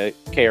like a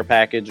care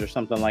package or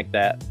something like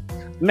that.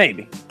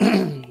 Maybe.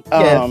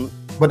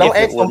 But don't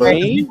ask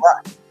me.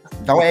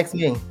 Don't ask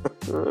me.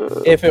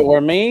 If it were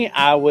me,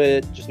 I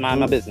would just mind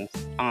my business,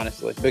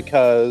 honestly.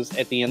 Because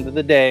at the end of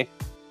the day,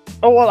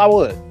 I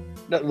would.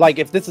 Like,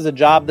 if this is a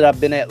job that I've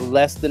been at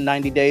less than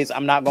 90 days,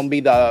 I'm not going to be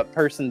the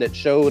person that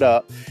showed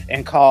up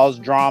and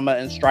caused drama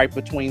and strife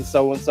between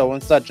so-and-so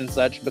and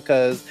such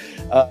because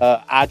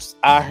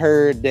I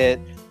heard that,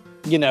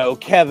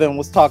 Kevin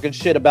was talking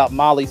shit about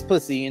Molly's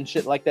pussy and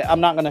shit like that. I'm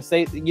not going to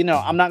say,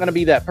 I'm not going to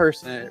be that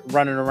person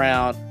running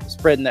around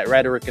spreading that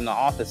rhetoric in the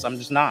office. I'm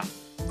just not.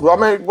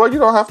 Well, I mean, you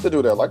don't have to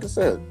do that. Like I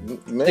said,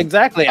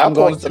 exactly. I'm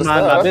going to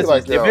mind my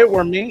business. Like, if it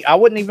were me, I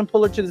wouldn't even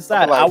pull her to the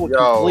side. Like, I would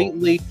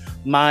completely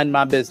mind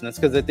my business,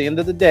 because at the end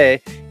of the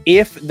day,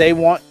 if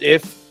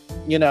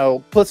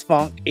puss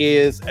funk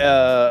is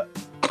a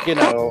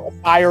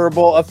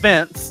fireable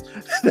offense,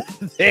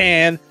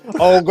 then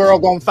old girl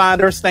gonna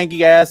find her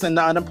stanky ass in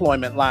the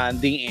unemployment line.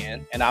 The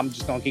end. And I'm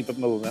just gonna keep it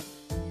moving.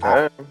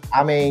 I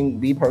mean,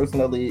 me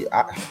personally,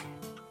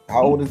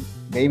 how old is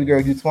baby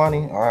girl? You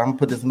 20? Or I'm gonna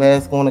put this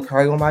mask on and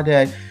carry on my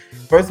day.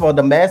 First of all,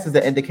 the mask is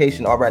an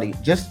indication already.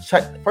 Just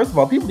check. First of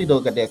all, people need to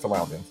look at their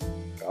surroundings.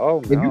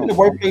 Oh, if you're in the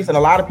workplace and a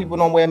lot of people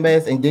don't wear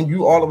masks, and then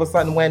you all of a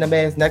sudden wearing a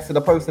mask next to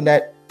the person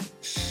that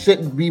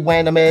shouldn't be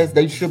wearing a mask,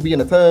 they should be in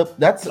the tub.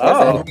 That's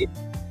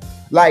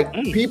like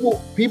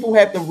people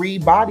have to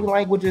read body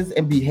languages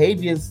and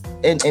behaviors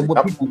and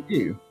what people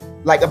do.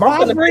 Like if I'm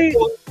putting a mask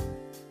on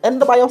and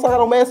nobody else got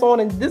no mask on,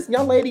 and this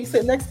young lady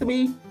sitting next to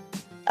me,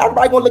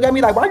 everybody gonna look at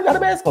me like, why you got a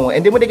mask on?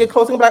 And then when they get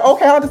closer, I'm like,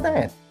 okay, I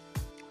understand.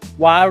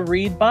 Why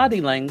read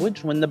body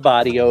language when the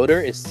body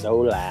odor is so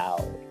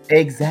loud?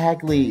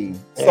 Exactly.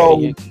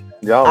 So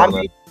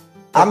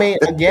I mean,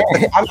 again,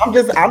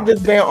 I'm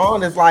just being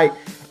honest. Like,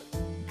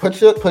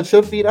 put your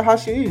feet in her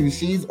shoes.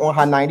 She's on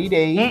her 90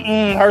 days.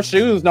 Her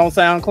shoes don't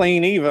sound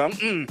clean either.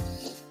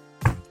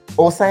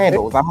 Or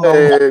sandals.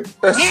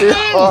 She's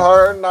on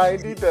her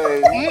 90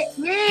 days.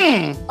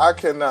 I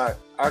cannot.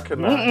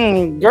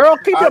 Girl,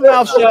 keep your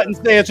mouth shut and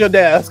stay at your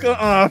desk.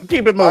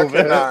 Keep it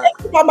moving.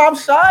 Keep my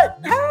mouth shut?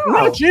 How?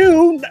 Not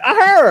you,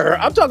 her.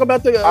 I'm talking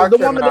about the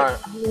woman that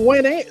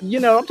went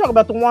in. I'm talking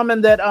about the woman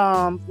that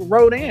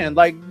wrote in.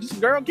 Like, just,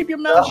 girl, keep your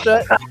mouth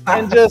shut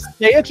and just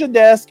stay at your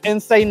desk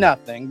and say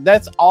nothing.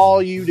 That's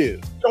all you do.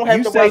 You don't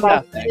have to say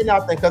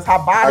nothing because her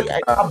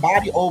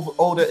body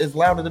odor is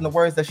louder than the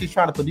words that she's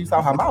trying to produce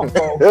out her mouth.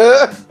 So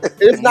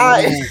it's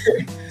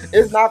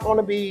not going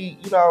to be,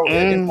 it's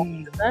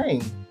the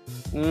same.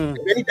 If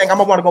anything, I'm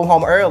gonna want to go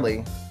home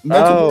early.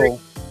 Mental break.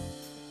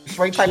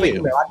 Straight type of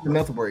email. I need a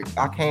mental break.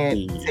 I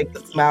can't take the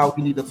smile.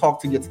 You need to talk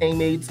to your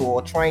teammates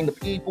or train the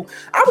people.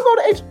 I would go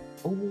to HR.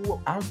 Ooh,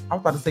 I was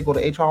about to say go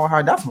to HR on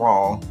her. That's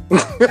wrong.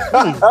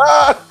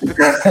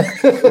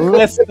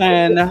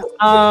 Listen,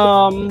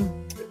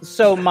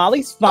 so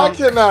Molly's funk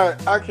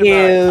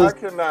is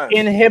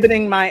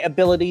inhibiting my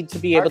ability to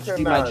be able to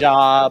do my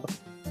job.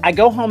 I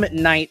go home at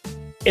night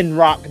and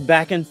rock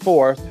back and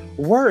forth,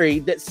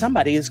 worried that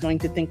somebody is going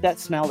to think that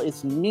smell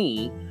is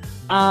me.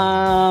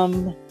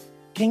 Can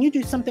you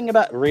do something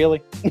about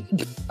really?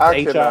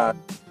 I cannot.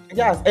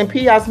 Yes, and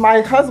P.S. my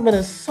husband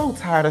is so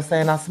tired of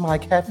saying I smell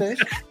like catfish.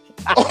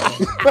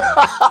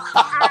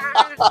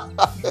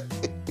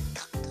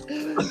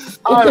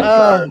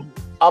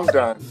 I'm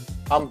done.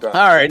 All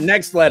right,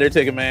 next letter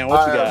ticket, man.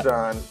 What you got?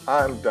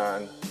 I'm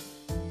done.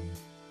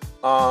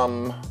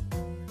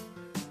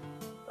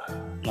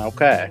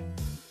 Okay.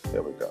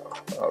 Here we go.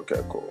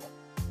 Okay, cool.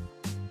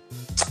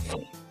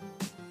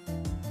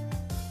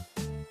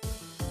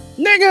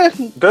 Nigga,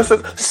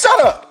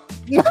 shut up.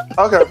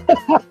 Okay.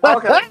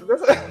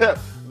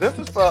 This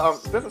is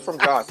from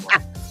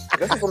Jocelyn.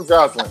 This is from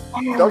Jocelyn.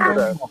 Don't do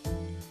that.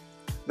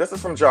 This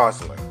is from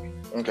Jocelyn.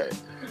 Okay.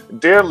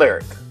 Dear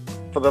Lyric,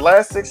 for the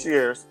last 6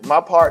 years, my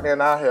partner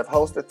and I have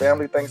hosted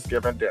family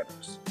Thanksgiving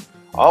dinners.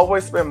 I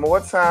always spend more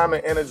time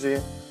and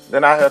energy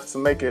than I have to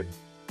make it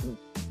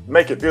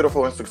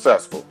beautiful and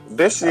successful.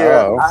 This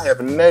year, I have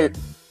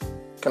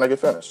Can I get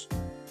finished?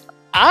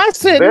 I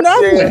said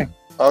nothing.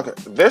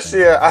 This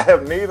year, I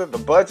have neither the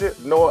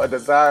budget nor a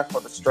desire for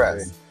the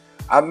stress.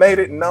 I made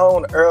it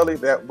known early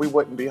that we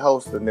wouldn't be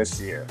hosting this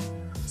year.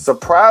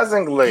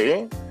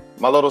 Surprisingly,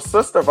 my little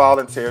sister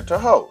volunteered to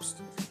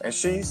host, and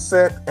she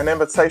sent an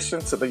invitation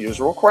to the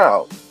usual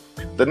crowd.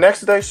 The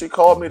next day, she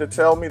called me to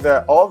tell me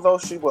that although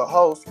she would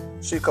host,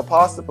 she could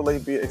possibly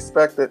be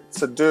expected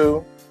to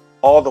do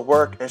all the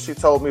work, and she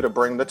told me to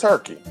bring the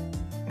turkey.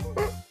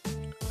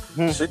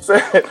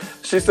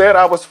 She said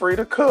I was free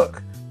to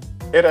cook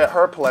it at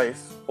her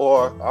place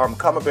or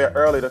come a bit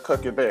early to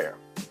cook it there.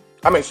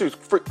 I mean, she was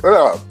free.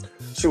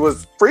 She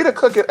was free to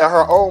cook it at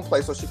her own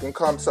place, so she can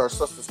come to her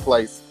sister's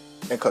place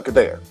and cook it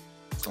there.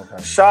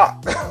 Okay.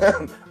 Shocked.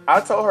 I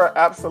told her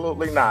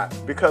absolutely not,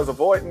 because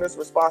avoiding this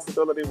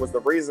responsibility was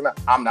the reason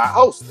I'm not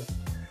hosting.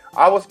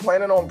 I was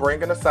planning on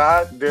bringing a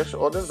side dish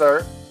or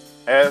dessert,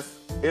 as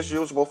is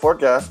usual for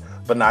guests,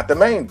 but not the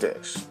main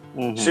dish.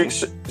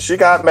 Mm-hmm. She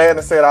got mad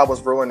and said I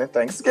was ruining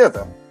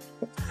Thanksgiving.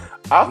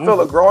 I feel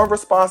a growing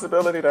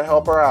responsibility to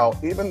help her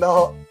out, even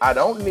though I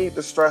don't need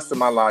the stress in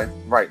my life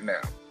right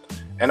now.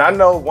 And I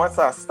know once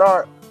I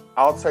start,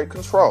 I'll take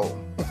control.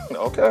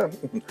 Okay.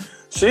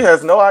 She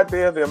has no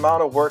idea the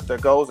amount of work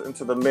that goes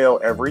into the meal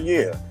every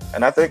year.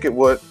 And I think it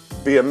would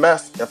be a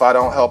mess if I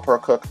don't help her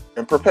cook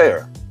and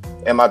prepare.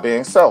 Am I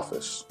being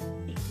selfish?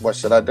 What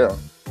should I do?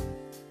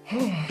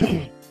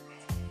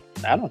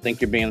 I don't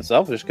think you're being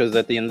selfish, because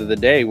at the end of the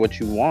day, what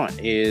you want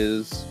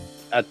is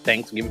a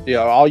Thanksgiving.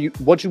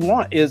 What you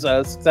want is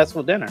a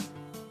successful dinner.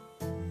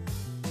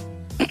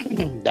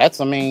 that's,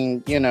 I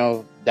mean, you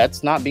know,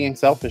 that's not being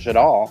selfish at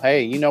all.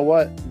 Hey, you know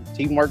what?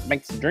 Teamwork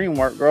makes the dream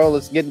work, girl.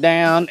 Let's get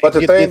down. But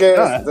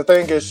the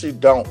thing is, she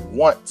don't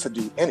want to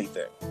do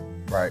anything.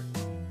 Right.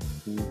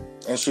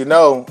 And she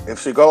know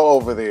if she go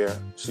over there,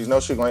 she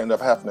knows she's gonna end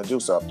up having to do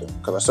something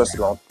because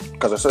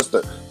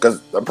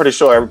I'm pretty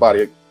sure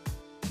everybody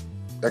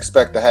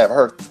expect to have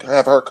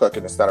her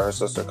cooking instead of her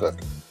sister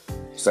cooking,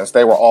 since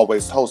they were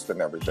always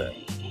hosting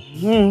everything.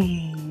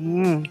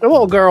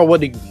 Well, girl,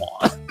 what do you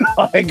want?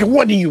 Like,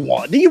 what do you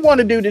want? Do you want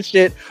to do this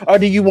shit, or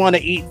do you want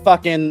to eat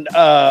fucking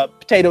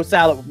potato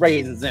salad with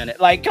raisins in it?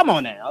 Like, come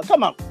on now,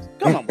 come on.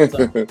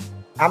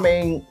 I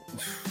mean,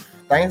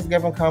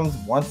 Thanksgiving comes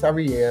once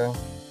every year.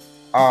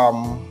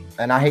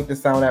 And I hate to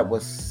sound that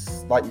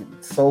was like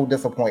so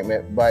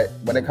disappointment, but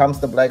when it comes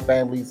to Black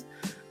families,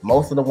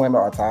 most of the women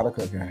are tired of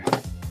cooking.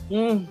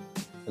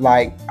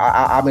 Like,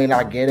 I mean,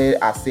 I get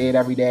it. I see it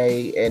every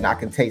day, and I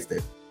can taste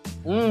it.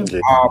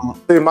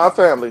 See, my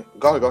family.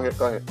 Go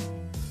ahead.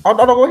 Oh,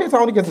 no, go ahead,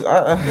 Tony. Because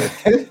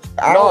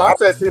I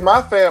said, see,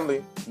 my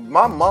family.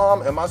 My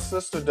mom and my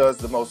sister does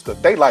the most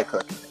cook. They like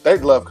cooking. They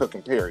love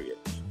cooking. Period.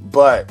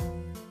 But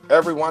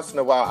every once in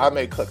a while, I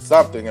may cook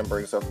something and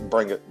bring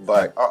it.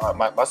 But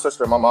my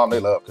sister and my mom, they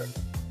love cooking.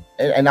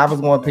 And I was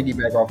going to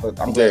piggyback off of.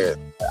 I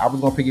was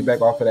going to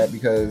piggyback off of that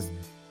because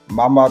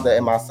my mother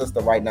and my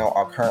sister right now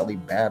are currently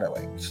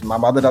battling. My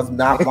mother does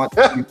not want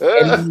to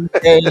do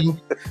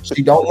anything.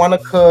 She don't want to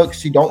cook.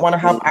 She don't want to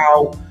help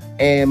out.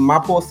 And my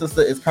poor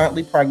sister is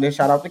currently pregnant.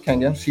 Shout out to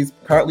Kenya. She's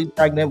currently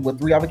pregnant with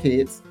 3 other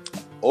kids.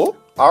 Oh,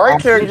 all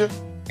right, Kenya.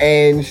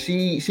 And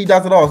she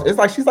does it all. It's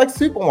like she's like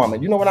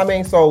Superwoman. You know what I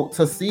mean? So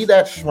to see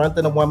that strength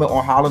in a woman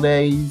on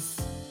holidays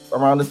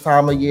around this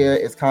time of year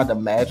is kind of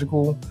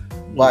magical.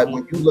 But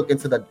when you look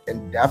into the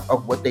in depth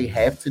of what they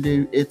have to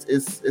do,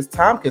 it's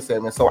time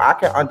consuming. So I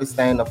can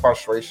understand the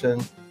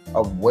frustration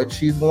of what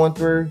she's going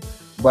through,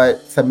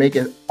 but to make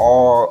it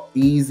all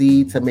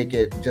easy, to make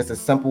it just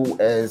as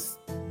simple as,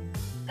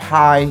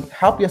 hi,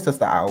 help your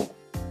sister out.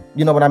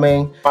 You know what I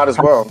mean? Might as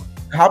well.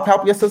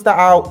 Help your sister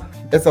out.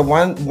 It's a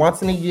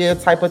once in a year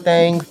type of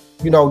thing.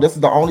 You know, this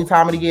is the only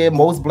time of the year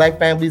most Black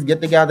families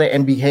get together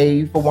and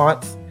behave for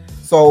once.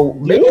 So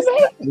make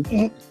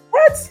it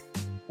what?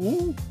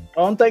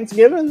 On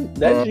Thanksgiving,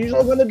 that's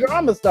usually when the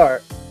drama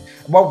starts.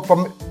 Well,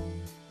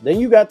 then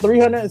you got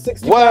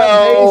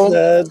 365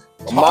 days.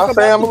 My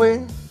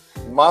family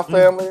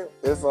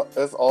is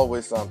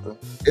always something.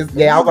 I was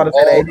gonna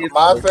say that.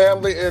 My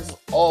family is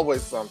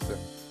always something.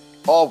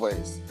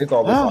 Always. It's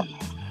always something.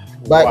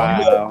 But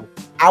wow.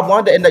 I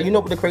wonder, and you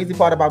know what the crazy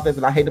part about this,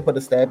 and I hate to put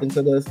a stab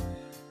into this,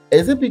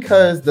 is it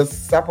because the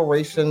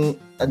separation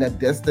and the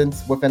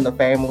distance within the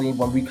family,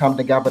 when we come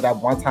together that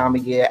one time a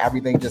year,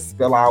 everything just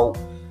spill out?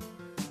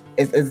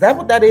 Is that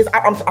what that is?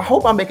 I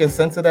hope I'm making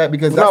sense of that,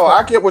 because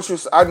I get what you're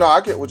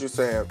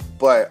saying,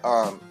 but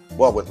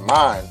well, with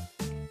mine,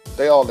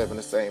 they all live in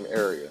the same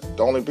area.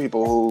 The only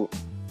people who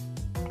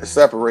are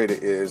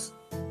separated is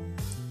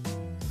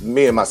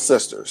me and my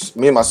sisters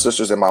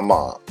and my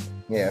mom.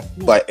 Yeah.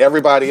 But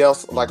everybody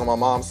else, like on my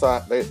mom's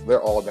side,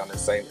 they're all down in the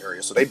same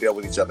area, so they deal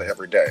with each other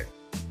every day.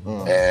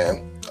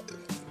 And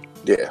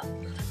yeah,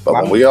 but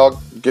when we all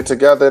get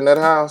together in that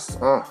house,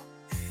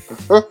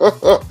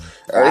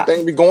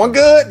 everything be going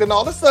good. Then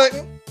all of a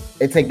sudden,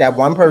 it take that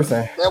one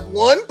person.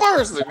 One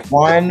person. It's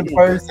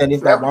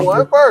that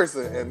one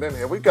person, and then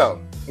here we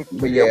go.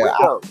 But yeah,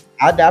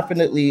 I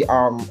definitely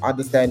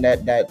understand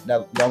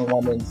that young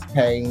woman's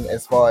pain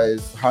as far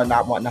as her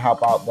not wanting to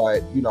help out.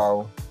 But you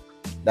know,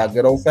 that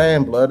good old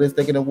saying, blood is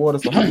thicker than water.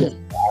 So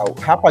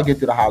help I get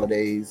through the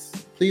holidays.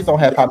 Please don't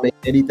have her make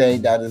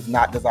anything that is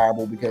not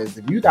desirable, because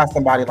if you got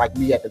somebody like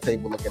me at the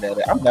table looking at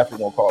it, I'm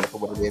definitely gonna call it for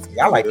what it is.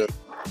 I like it.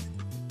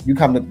 You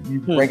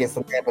bring in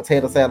some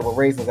potato salad with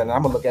raisins, and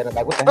I'm gonna look at it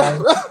like, what the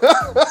hell?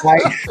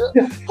 Like,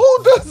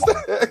 who does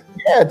that?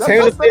 Yeah,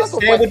 tuna fish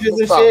sandwiches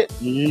and shit.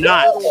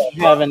 Not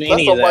having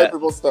any of that.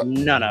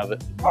 None of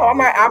it. Oh,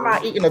 I'm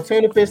not eating a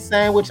tuna fish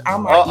sandwich.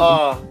 I'm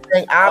not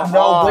eating. I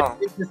know what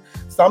it is.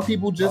 Some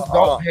people just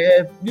don't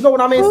have. You know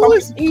what I mean?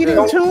 Who's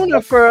eating tuna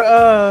for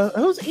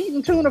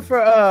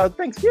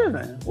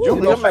Thanksgiving? Your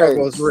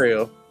miracle is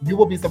real. You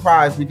will be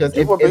surprised, because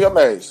you will be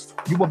amazed.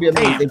 You will be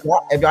amazed. If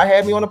y'all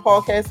have me on the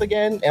podcast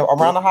again and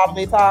around the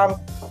holiday time,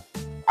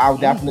 I'll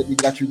definitely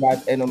let you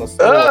guys in on the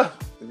story.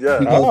 Yeah.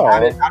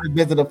 Because I did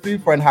visit a few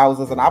friend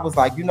houses, and I was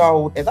like, you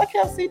know, is that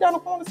KFC down the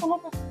corner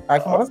somewhere? All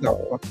right, come on, let's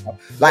go.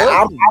 Like,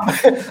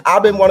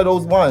 I've been one of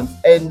those ones,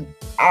 and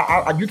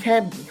you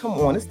can't come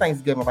on. It's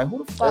Thanksgiving. Like,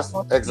 who the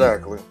fuck?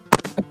 Exactly.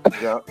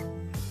 Yeah.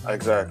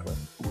 Exactly.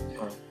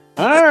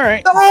 All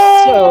right.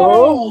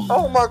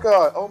 Oh my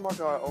god.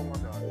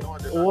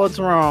 What's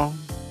wrong?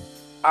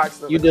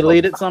 You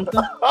deleted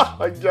something?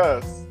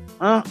 Yes.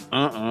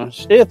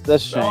 It's a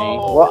shame.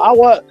 No.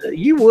 Well,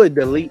 you would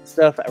delete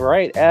stuff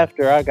right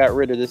after I got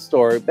rid of this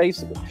story.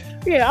 Basically,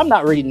 yeah, I'm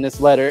not reading this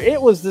letter.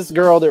 It was this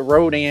girl that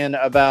wrote in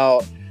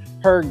about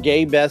her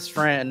gay best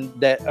friend,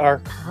 that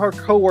her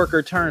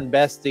coworker turned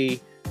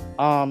bestie.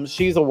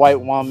 She's a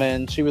white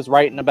woman. She was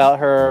writing about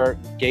her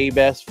gay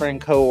best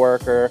friend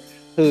coworker,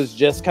 who's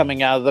just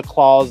coming out of the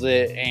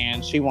closet,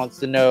 and she wants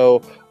to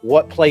know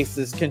what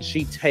places can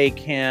she take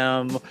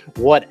him,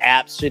 what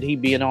apps should he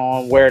be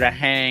on, where to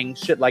hang,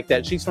 shit like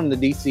that. She's from the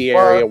DC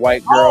area,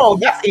 white girl. Oh,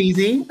 that's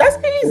easy. That's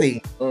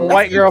easy.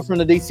 White girl from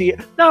the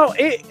DC. No,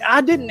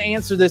 I didn't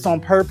answer this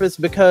on purpose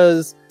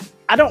because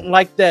I don't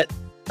like that.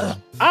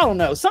 I don't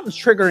know. Something's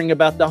triggering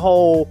about the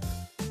whole.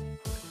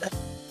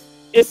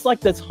 It's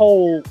like this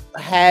whole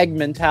hag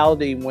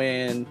mentality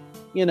when,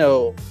 you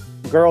know,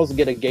 girls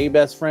get a gay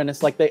best friend.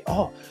 It's like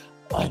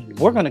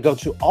we're going to go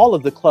to all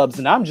of the clubs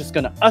and I'm just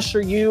going to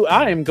usher you.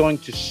 I am going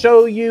to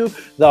show you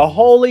the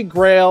holy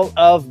grail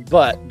of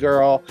butt,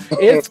 girl.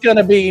 It's going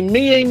to be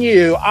me and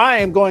you. I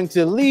am going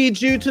to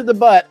lead you to the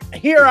butt.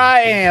 Here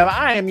I am.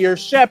 I am your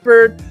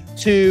shepherd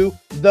to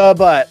the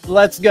butt.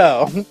 Let's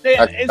go.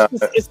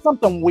 It's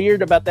something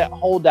weird about that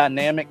whole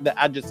dynamic that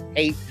I just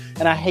hate.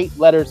 And I hate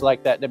letters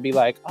like that to be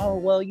like, oh,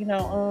 well, you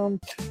know,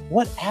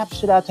 what app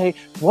should I take?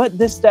 What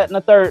this, that, and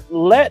the third?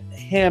 Let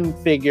him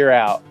figure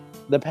out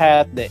the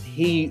path that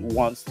he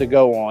wants to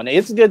go on.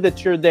 It's good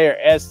that you're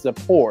there as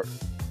support,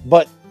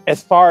 but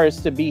as far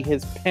as to be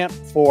his pimp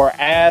for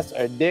ass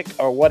or dick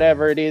or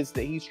whatever it is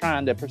that he's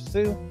trying to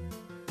pursue,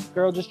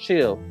 girl, just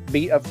chill.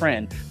 Be a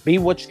friend. Be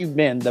what you've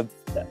been. The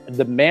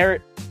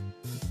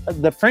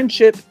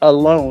friendship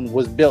alone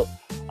was built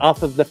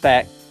off of the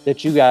fact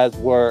that you guys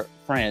were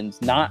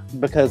friends, not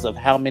because of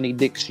how many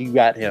dicks you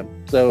got him.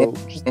 So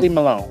just leave him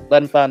alone.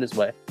 Let him find his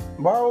way.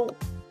 Well,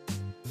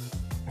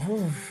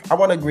 I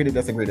want to agree to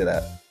disagree to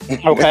that.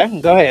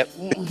 Okay, go ahead.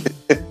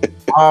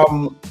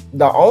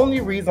 The only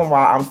reason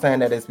why I'm saying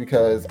that is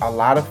because a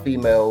lot of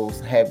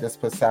females have this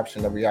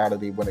perception of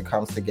reality when it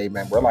comes to gay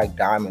men. We're like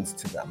diamonds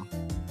to them.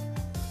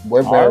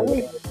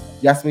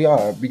 Yes, we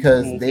are,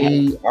 because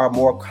they are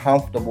more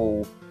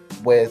comfortable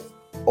with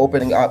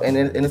opening up, and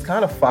it's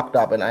kind of fucked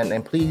up,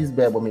 and please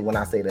bear with me when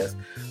I say this,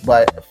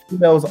 but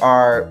females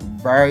are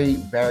very,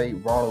 very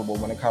vulnerable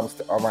when it comes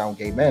to around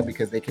gay men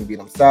because they can be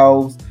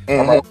themselves,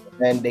 and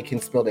they can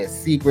spill their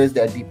secrets,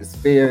 their deepest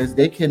fears.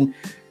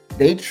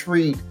 They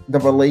treat the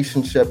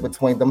relationship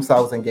between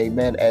themselves and gay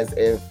men as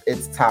if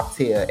it's top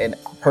tier, and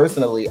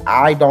personally,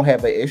 I don't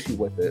have an issue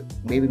with it.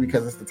 Maybe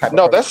because it's the type.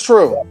 No, that's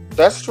true.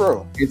 That's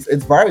true.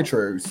 It's very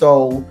true.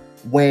 So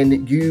when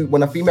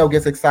a female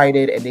gets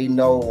excited and they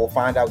know or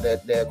find out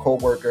that their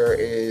coworker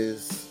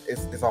is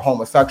a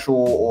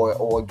homosexual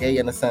or gay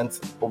in a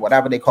sense, or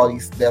whatever they call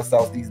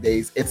themselves these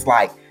days, it's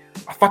like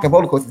a fucking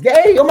roller coaster.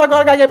 Yay! Oh my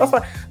god, I got gay best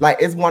friend. Like,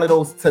 it's one of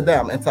those to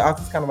them, and to us,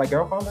 it's kind of like,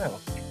 girl, calm down.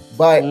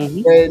 But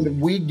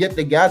when we get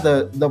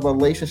together, the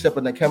relationship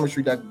and the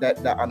chemistry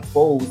that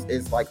unfolds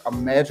is like a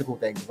magical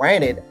thing.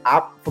 Granted,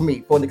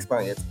 for an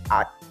experience,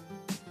 I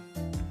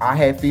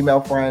have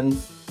female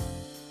friends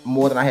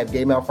more than I have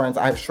gay male friends.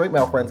 I have straight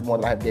male friends more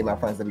than I have gay male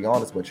friends, to be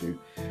honest with you.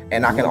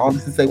 And I can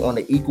honestly say on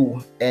the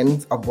equal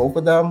ends of both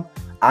of them,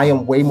 I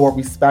am way more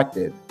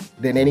respected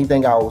than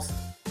anything else.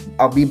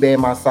 I'll be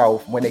being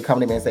myself when they come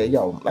to me and say,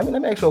 yo, let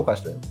me ask you a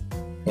question.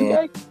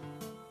 Okay?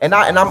 And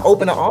I'm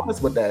open and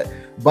honest with that.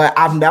 But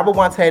I've never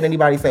once had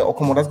anybody say, oh,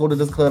 come on, let's go to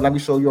this club. Let me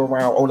show you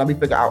around. Oh, let me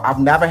figure out. I've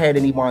never had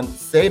anyone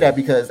say that,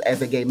 because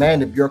as a gay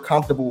man, if you're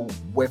comfortable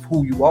with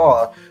who you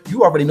are,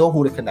 you already know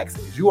who the connect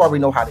is. You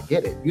already know how to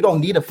get it. You don't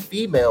need a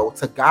female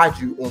to guide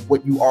you on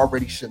what you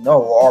already should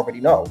know or already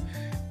know.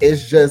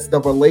 It's just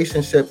the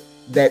relationship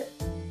that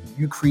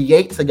you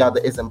create together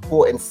is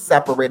important,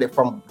 separated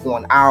from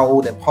going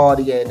out and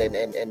partying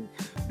and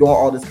doing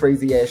all this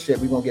crazy ass shit.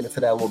 We're going to get into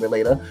that a little bit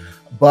later.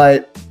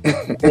 But I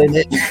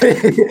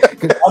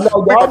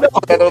know y'all know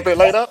a little bit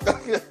later.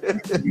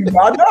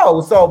 Y'all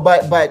know. So,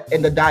 but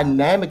in the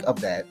dynamic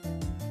of that,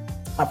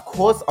 of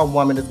course, a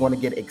woman is going to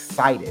get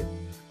excited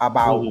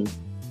about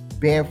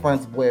being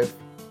friends with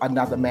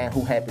another man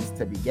who happens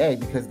to be gay,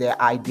 because their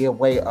ideal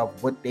way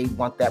of what they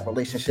want that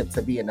relationship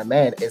to be in a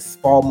man is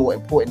far more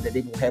important than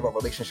they will have a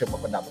relationship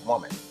with another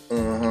woman.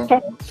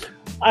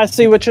 I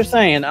see what you're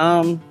saying.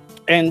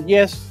 And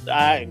yes,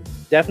 I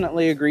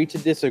definitely agree to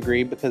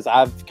disagree, because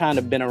I've kind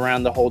of been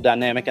around the whole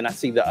dynamic and I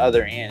see the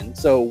other end.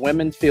 So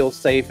women feel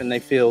safe and they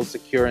feel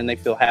secure and they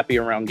feel happy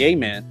around gay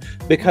men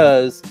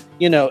because,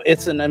 you know,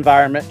 it's an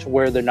environment to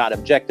where they're not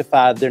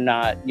objectified. They're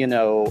not, you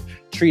know,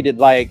 treated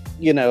like,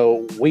 you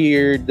know,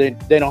 weird. They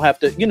don't have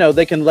to, you know,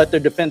 they can let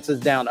their defenses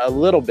down a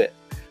little bit.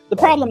 The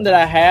problem that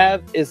I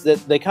have is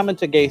that they come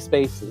into gay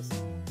spaces,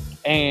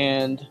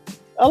 and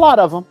a lot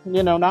of them,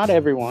 you know, not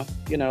everyone,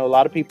 you know, a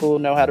lot of people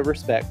know how to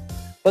respect,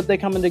 but they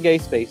come into gay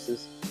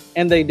spaces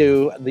and they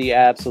do the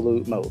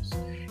absolute most.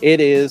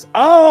 It is,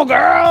 oh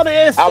girl,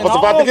 this. I was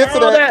about to get to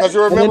that, because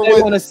you remember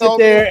they want to sit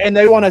there and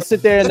they want to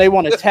sit there and they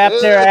want to tap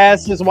their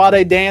asses while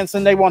they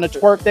dancing. They want to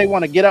twerk. They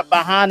want to get up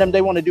behind them.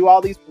 They want to do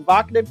all these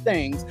provocative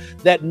things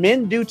that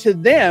men do to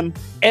them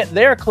at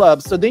their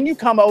clubs. So then you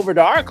come over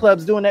to our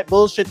clubs doing that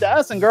bullshit to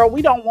us, and girl,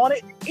 we don't want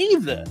it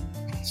either.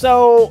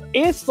 So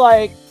it's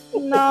like,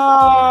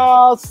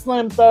 no,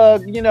 Slim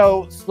Thug, you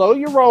know, slow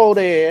your roll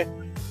there.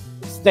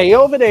 Stay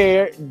over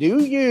there,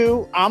 do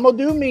you, I'm gonna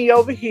do me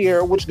over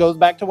here, which goes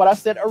back to what I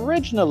said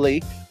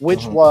originally,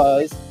 which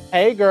was,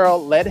 hey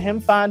girl, let him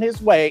find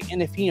his way,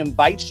 and if he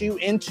invites you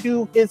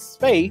into his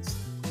space,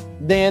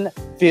 then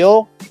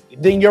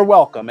you're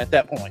welcome at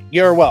that point.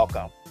 You're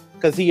welcome.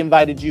 Because he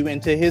invited you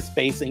into his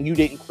space and you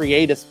didn't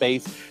create a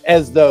space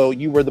as though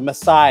you were the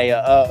messiah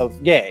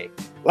of gay.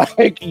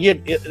 Like,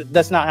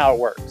 that's not how it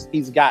works.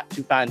 He's got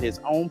to find his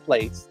own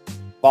place,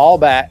 fall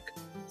back,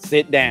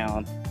 sit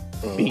down,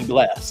 be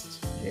blessed.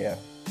 Yeah,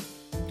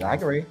 I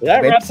agree.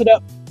 That wraps it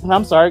up.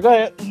 I'm sorry, go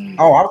ahead.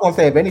 Oh, I was going to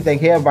say, if anything,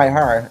 he'll invite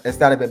her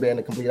instead of it being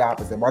the complete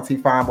opposite. Once he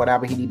find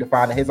whatever he need to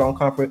find in his own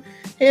comfort,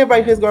 he'll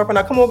invite his girlfriend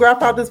out. Come on, girl,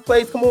 out this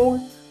place. Come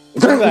on.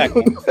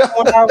 Exactly.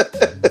 Right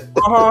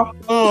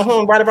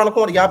around the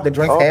corner. Y'all, the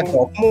drinks half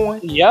off. Come on.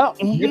 Yeah.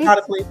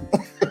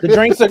 The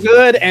drinks are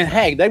good, and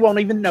hey, they won't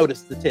even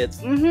notice the tits.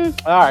 All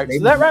right,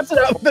 so that wraps it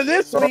up for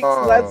this week's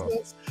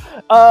lessons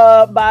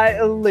by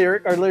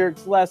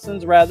lyrics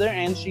lessons rather.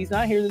 And she's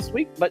not here this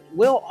week, but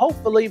will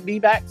hopefully be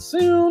back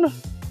soon.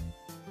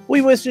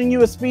 We wishing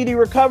you a speedy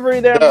recovery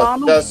there,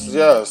 Mama.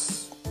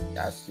 Yes.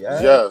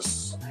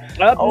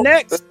 Up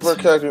next,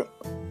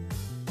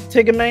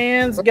 Tigger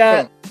Man's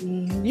got.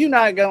 You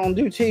not gonna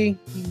do tea.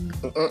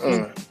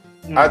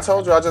 I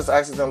told you I just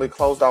accidentally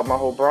closed out my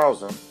whole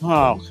browser.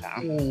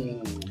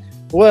 Okay.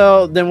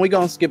 Well, then we're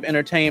gonna skip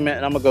entertainment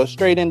and I'm gonna go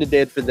straight into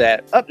dead for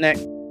that. Up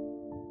next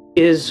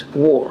is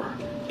war.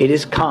 It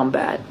is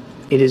combat.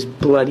 It is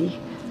bloody.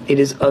 It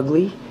is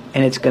ugly,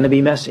 and it's going to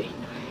be messy.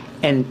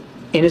 And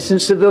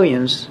innocent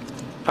civilians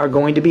are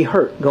going to be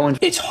hurt.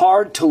 It's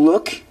hard to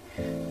look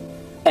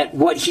at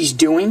what he's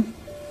doing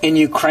in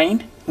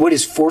Ukraine, what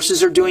his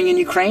forces are doing in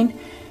Ukraine,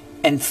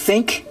 and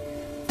think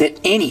that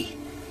any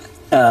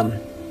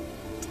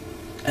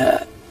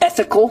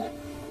ethical,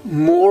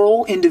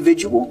 moral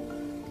individual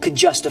could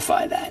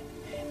justify that.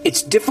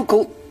 It's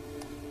difficult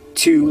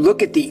to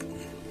look at the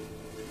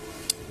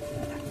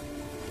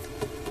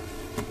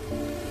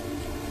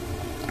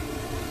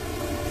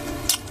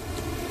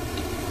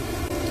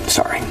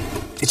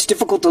It's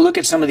difficult to look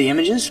at some of the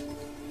images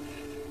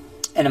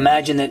and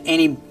imagine that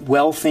any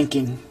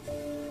well-thinking,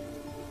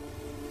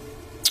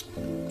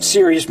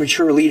 serious,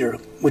 mature leader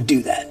would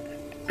do that.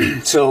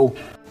 So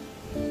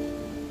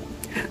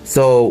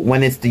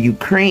when it's the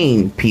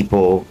Ukraine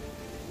people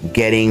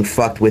getting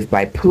fucked with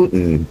by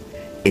Putin,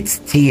 it's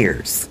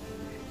tears.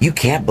 You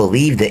can't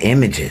believe the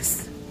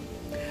images.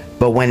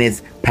 But when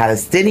it's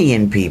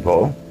Palestinian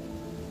people,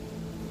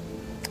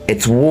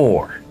 it's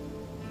war.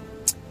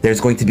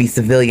 There's going to be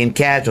civilian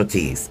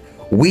casualties.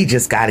 We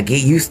just got to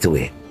get used to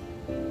it.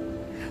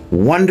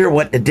 Wonder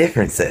what the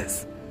difference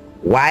is.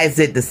 Why is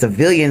it the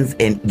civilians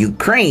in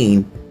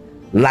Ukraine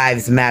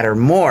lives matter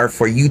more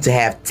for you to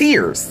have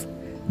tears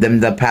than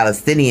the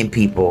Palestinian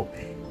people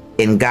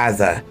in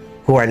Gaza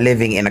who are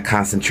living in a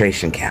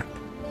concentration camp,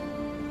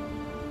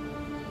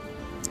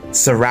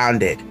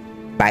 surrounded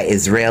by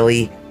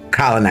Israeli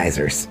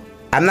colonizers?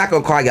 I'm not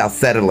going to call y'all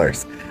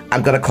settlers.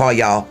 I'm going to call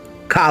y'all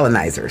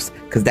colonizers,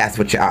 because that's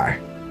what you are.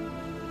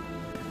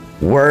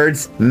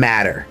 Words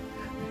matter.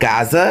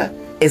 Gaza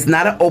is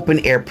not an open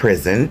air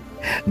prison.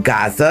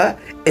 Gaza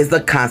is a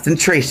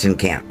concentration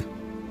camp.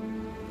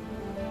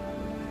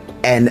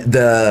 And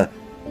the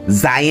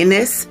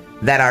Zionists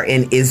that are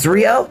in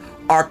Israel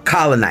are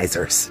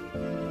colonizers.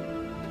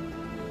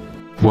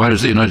 Why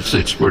does the United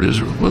States support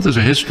Israel? Well, there's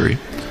a history,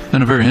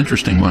 and a very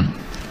interesting one.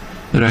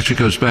 It actually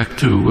goes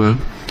back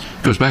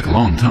a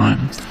long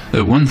time.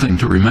 One thing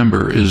to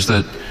remember is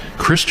that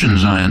Christian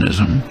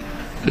Zionism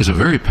is a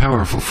very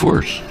powerful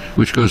force,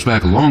 which goes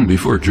back long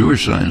before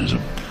Jewish Zionism.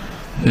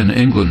 In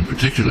England,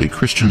 particularly,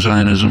 Christian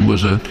Zionism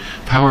was a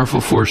powerful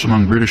force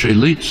among British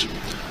elites.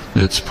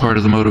 It's part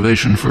of the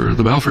motivation for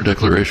the Balfour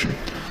Declaration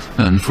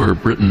and for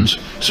Britain's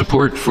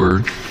support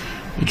for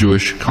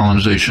Jewish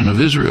colonization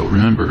of Israel.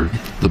 Remember,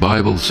 the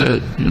Bible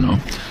said,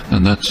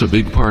 and that's a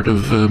big part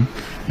of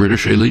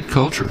British elite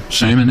culture.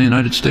 Same in the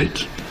United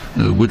States.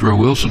 Woodrow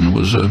Wilson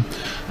was a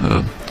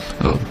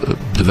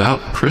devout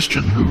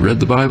Christian who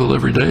read the Bible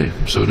every day.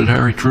 So did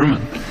Harry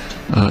Truman.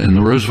 In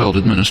the Roosevelt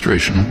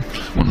administration,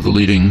 one of the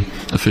leading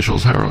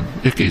officials, Harold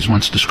Ickes,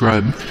 once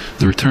described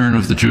the return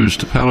of the Jews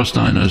to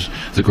Palestine as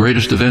the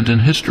greatest event in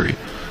history.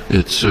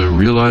 It's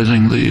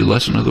realizing the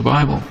lesson of the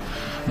Bible.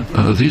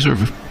 These are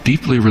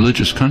deeply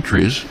religious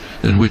countries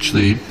in which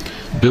the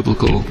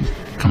biblical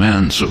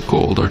commands,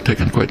 so-called, are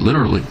taken quite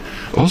literally.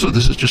 Also,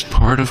 this is just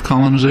part of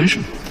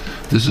colonization.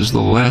 This is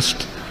the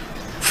last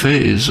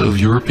phase of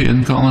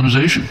European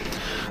colonization.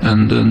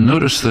 And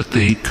notice that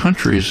the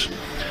countries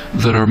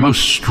that are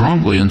most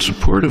strongly in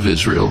support of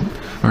Israel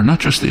are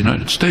not just the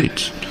United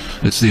States.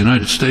 It's the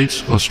United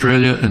States,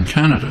 Australia, and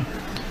Canada,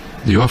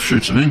 the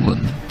offshoots of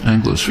England,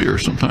 Anglosphere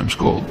sometimes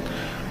called,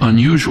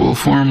 unusual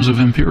forms of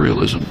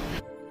imperialism.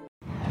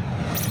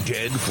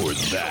 Dead for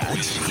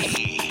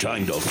that.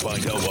 Time to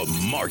find out what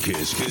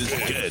Marcus is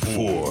dead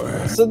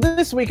for. So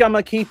this week I'm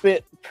going to keep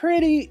it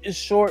pretty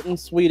short and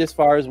sweet as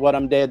far as what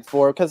I'm dead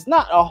for, because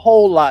not a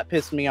whole lot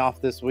pissed me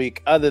off this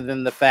week other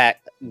than the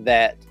fact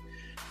that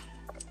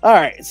All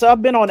right, so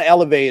I've been on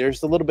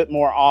elevators a little bit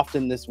more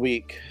often this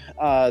week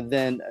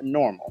than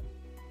normal.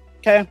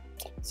 Okay,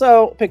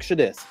 so picture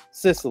this: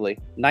 Sicily,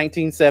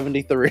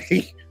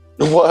 1973.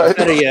 What?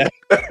 Yeah.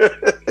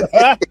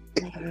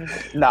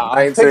 Nah,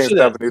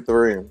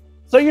 1973.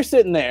 So you're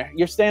sitting there,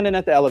 you're standing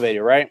at the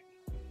elevator, right?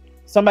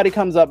 Somebody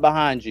comes up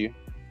behind you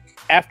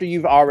after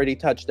you've already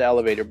touched the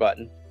elevator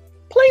button.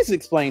 Please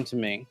explain to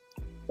me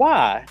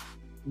why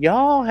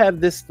y'all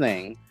have this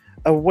thing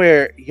of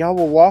where y'all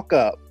will walk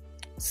up,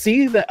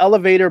 see the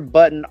elevator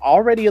button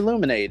already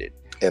illuminated,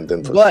 and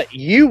then push. But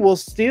you will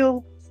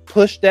still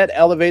push that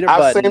elevator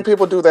button. I've seen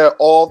people do that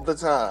all the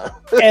time.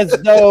 As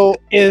though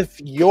if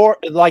your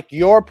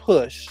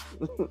push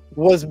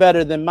was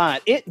better than mine.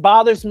 It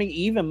bothers me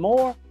even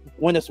more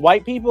when it's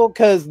white people,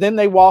 because then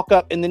they walk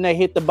up and then they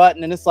hit the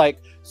button and it's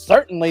like,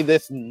 certainly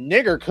this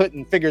nigger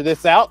couldn't figure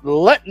this out.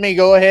 Let me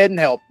go ahead and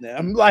help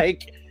them.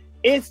 Like,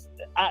 it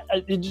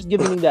just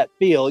gives me that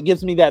feel. It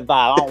gives me that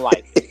vibe. I don't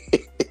like it.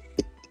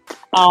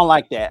 I don't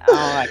like that. I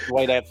don't like the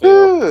way that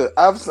feels.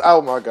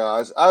 Oh my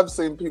gosh. I've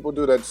seen people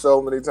do that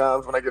so many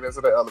times when I get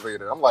into the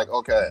elevator. I'm like,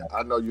 okay,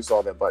 I know you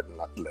saw that button.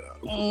 Yep.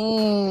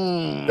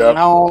 I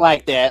don't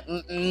like that.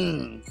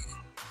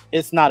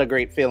 It's not a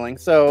great feeling.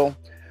 So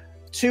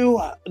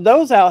to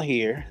those out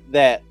here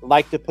that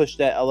like to push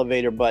that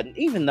elevator button,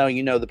 even though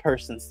you know the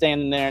person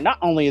standing there, not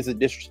only is it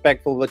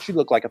disrespectful, but you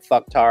look like a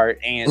fucktard.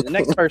 And the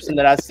next person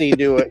that I see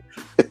do it,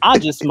 I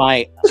just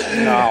might,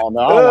 I don't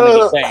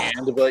want to get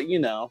banned, but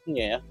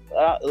yeah.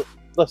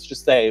 Let's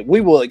just say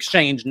we will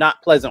exchange not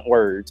pleasant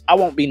words. I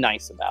won't be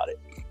nice about it.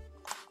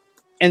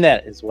 And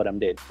that is what I'm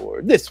dead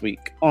for this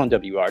week on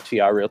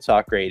WRTR Real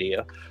Talk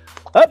Radio.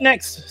 Up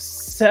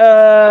next, we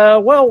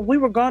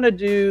were going to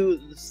do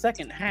the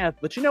second half,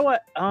 but you know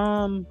what?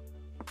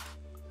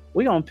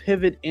 We're going to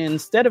pivot.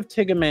 Instead of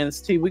Tigger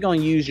Man's Tea, we're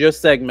going to use your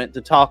segment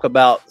to talk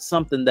about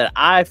something that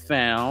I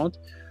found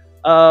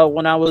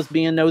when I was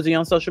being nosy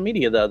on social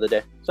media the other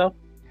day. So,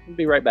 we'll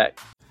be right back.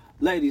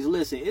 Ladies,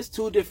 listen, it's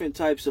two different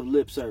types of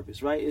lip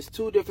service, right? It's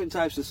two different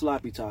types of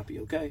sloppy toppy,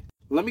 okay?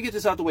 Let me get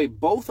this out the way.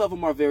 Both of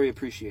them are very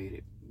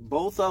appreciated.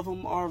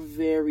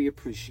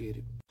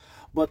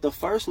 But the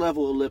first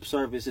level of lip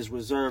service is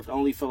reserved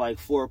only for like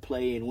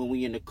foreplay and when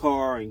we in the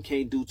car and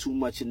can't do too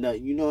much of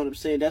nothing. You know what I'm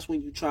saying? That's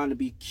when you're trying to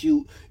be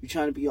cute. You're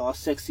trying to be all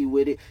sexy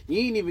with it. You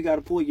ain't even got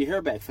to pull your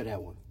hair back for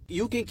that one.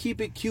 You can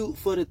keep it cute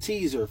for the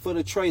teaser, for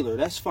the trailer.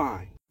 That's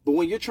fine. But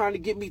when you're trying to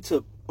get me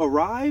to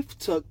arrive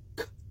to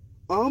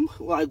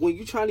like when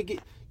you're trying to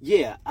get,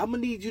 I'm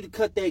going to need you to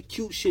cut that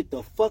cute shit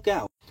the fuck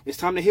out. It's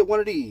time to hit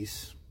one of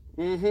these.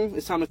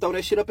 It's time to throw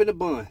that shit up in the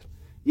bun.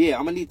 Yeah,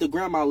 I'm gonna need the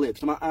grandma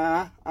lips. I'm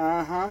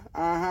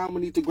gonna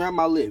need the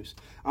grandma lips.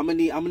 I'm gonna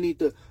need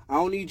the. I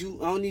don't need you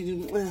all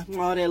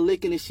that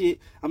licking and shit.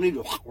 I'm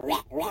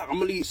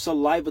gonna need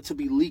saliva to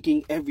be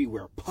leaking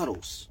everywhere,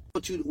 puddles.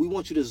 We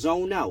want you to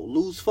zone out,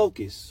 lose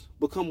focus,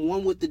 become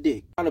one with the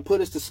dick. Trying to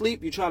put us to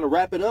sleep. You trying to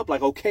wrap it up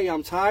like, okay,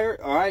 I'm tired.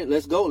 All right,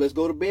 let's go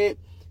to bed.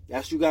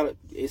 That's you gotta.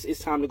 It's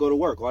time to go to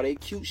work. All that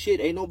cute shit,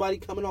 ain't nobody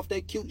coming off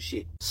that cute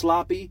shit.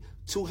 Sloppy,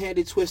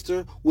 two-handed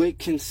twister with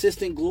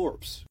consistent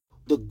glorps.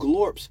 The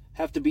glorps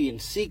have to be in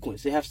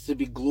sequence. It has to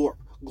be glorp,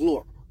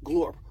 glorp,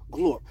 glorp,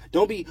 glorp.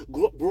 Don't be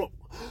glorp, glorp,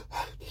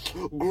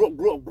 glorp,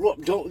 glorp,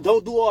 glorp.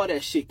 Don't do all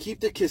that shit.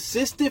 Keep the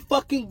consistent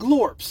fucking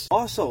glorps.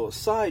 Also, a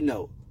side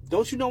note,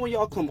 don't you know when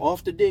y'all come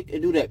off the dick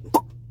and do that?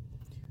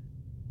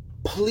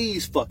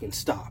 Please fucking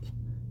stop.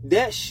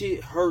 That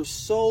shit hurts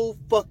so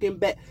fucking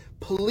bad.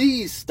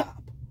 Please stop.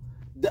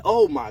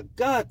 Oh my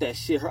God, that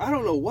shit hurt. I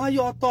don't know why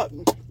y'all thought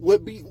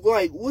would be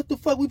like, what the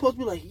fuck? We supposed to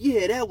be like,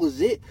 yeah, that was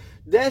it.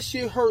 That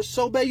shit hurt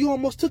so bad you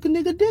almost took a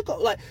nigga dick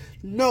off. Like,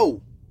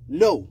 no.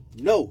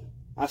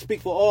 I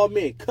speak for all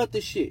men. Cut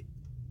the shit.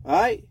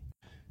 Alright?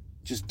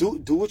 Just do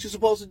what you're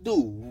supposed to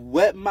do.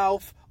 Wet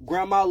mouth,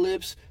 grandma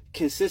lips,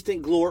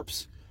 consistent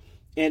glorps,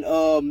 and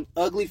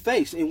ugly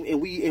face.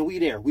 And we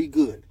there. We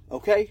good.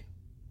 Okay?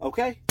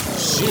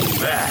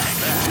 Sit back,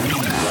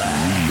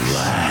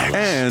 relax,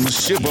 and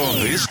sip on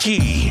this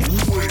tea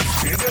with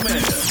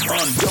Jiggaman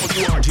on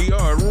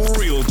WRTR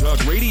Real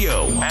Talk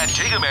Radio at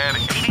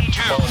Jiggaman82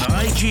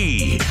 on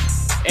IG.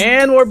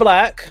 And we're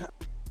back.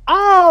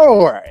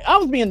 All right. I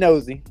was being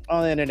nosy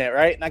on the internet,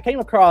 right? And I came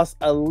across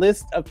a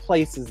list of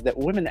places that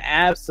women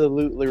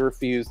absolutely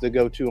refuse to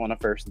go to on a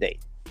first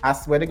date. I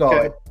swear to God.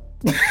 Okay.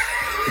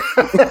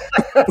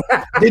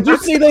 Did you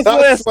see this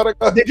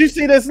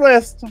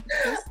list?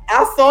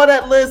 I saw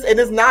that list, and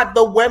it's not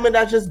the women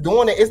that's just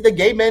doing it. It's the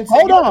gay men.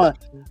 Hold on.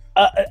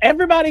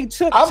 Everybody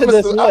took to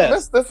this list. I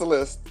missed this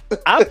list.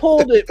 I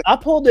pulled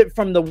it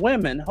from the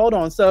women. Hold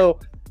on. So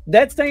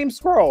that same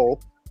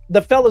scroll,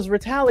 the fellas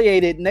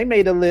retaliated, and they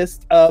made a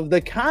list of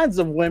the kinds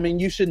of women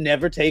you should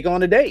never take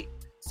on a date.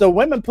 So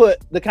women put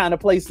the kind of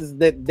places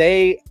that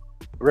they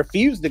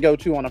refused to go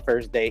to on a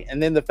first date,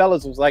 and then the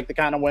fellas was like the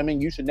kind of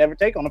women you should never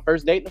take on a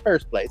first date in the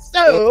first place.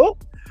 So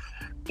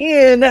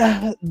in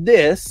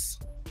this,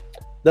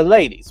 the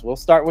ladies, we'll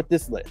start with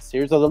this list.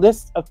 Here's a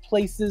list of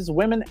places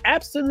women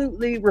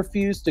absolutely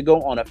refuse to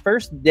go on a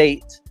first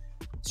date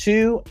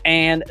 2,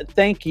 and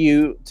thank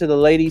you to the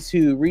ladies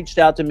who reached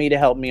out to me to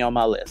help me on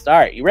my list. All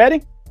right, you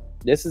ready?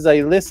 This is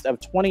a list of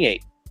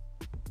 28.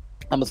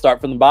 I'm gonna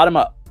start from the bottom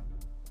up.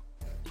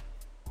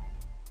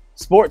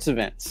 Sports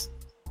events,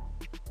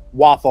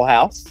 Waffle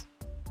House,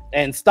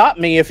 and stop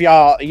me if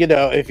y'all,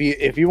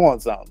 if you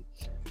want something.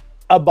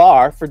 A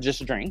bar for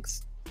just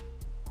drinks,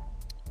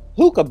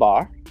 hookah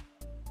bar,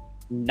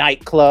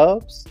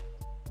 nightclubs,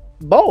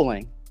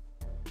 bowling,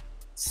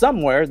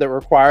 somewhere that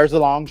requires a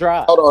long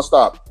drive. Hold on,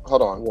 stop.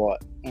 Hold on.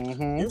 What?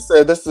 Mm-hmm. You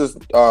said this is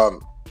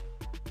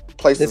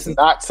places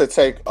not to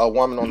take a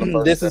woman on the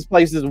first This date. is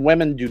places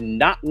women do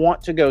not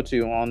want to go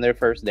to on their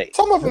first date.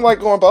 Some of them like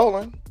going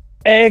bowling.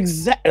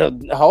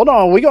 Exactly. Hold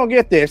on, we're gonna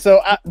get there.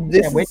 So I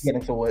can't wait to get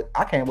into it.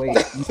 I can't wait.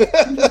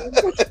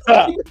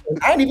 I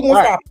ain't even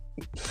gonna stop.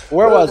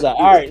 Where was I?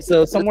 All right,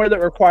 so somewhere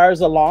that requires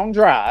a long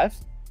drive,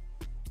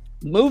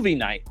 movie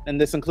night,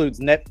 and this includes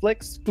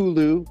Netflix,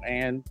 Hulu,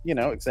 and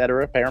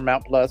etc.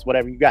 Paramount Plus,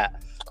 whatever you got.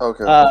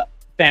 Okay.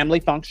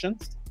 Family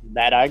functions,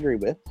 that I agree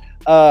with.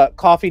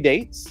 Coffee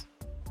dates,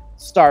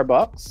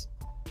 Starbucks,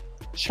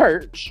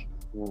 church.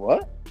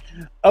 What?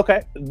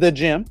 Okay, the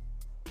gym,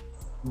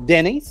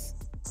 Denny's,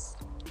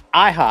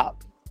 IHOP.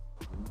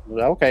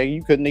 Okay,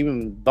 you couldn't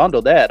even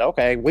bundle that.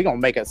 Okay, we're gonna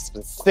make it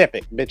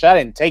specific, bitch. I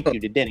didn't take you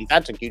to Denny's.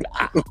 I took you to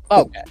IHOP.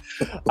 Okay.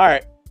 All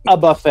right. A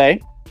buffet,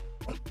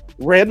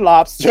 Red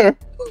Lobster,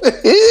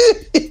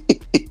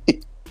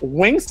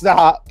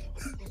 Wingstop.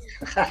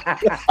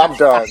 I'm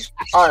done.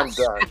 I'm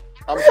done.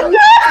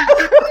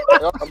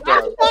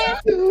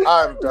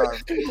 I'm done.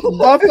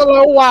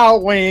 Buffalo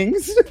Wild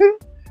Wings.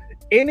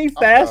 Any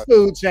fast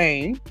food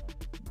chain.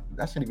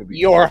 That shouldn't even be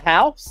your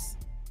house.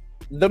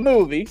 The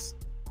movies.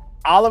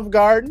 Olive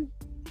Garden,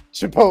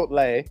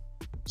 Chipotle,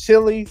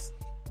 Chili's,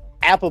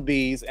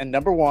 Applebee's, and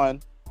number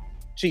 1,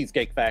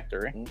 Cheesecake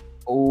Factory.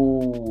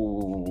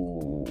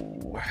 Ooh.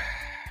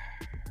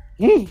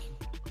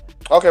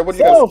 Okay, what do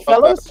you So, guys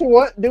fellas,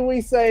 what do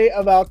we say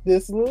about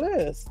this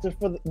list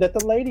that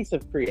the ladies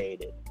have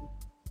created?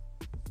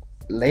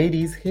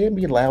 Ladies, hear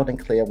me loud and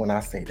clear when I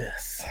say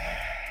this.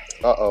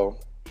 Uh-oh.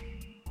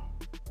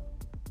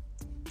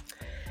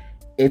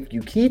 If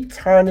you keep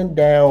turning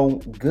down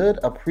good,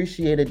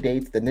 appreciated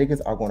dates, the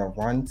niggas are gonna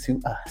run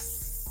to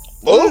us.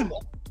 Ooh.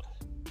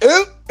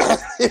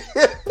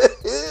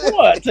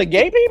 What, to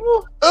gay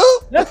people?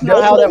 That's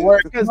not how that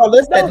works. No,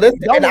 listen.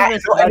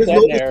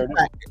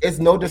 It's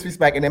no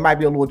disrespect, and it might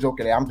be a little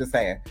joke in there. I'm just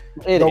saying.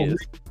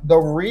 The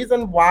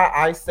reason why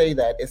I say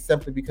that is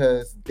simply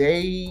because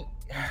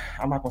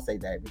I'm not gonna say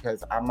that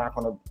because I'm not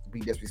gonna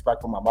be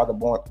disrespectful. My mother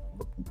born.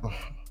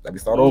 Let me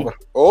start over.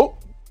 Oh.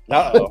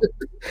 Uh-oh.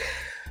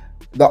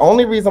 The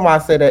only reason why I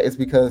say that is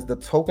because the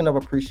token of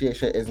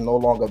appreciation is no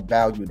longer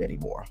valued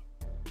anymore.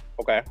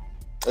 Okay.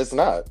 It's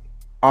not.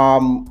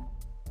 I'm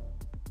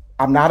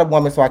not a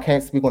woman, so I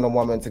can't speak on a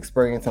woman's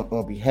experience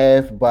on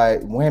behalf,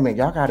 but women,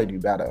 y'all got to do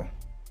better.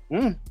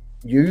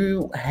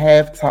 You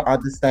have to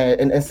understand,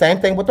 and same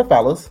thing with the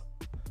fellas.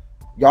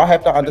 Y'all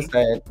have to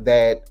understand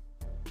that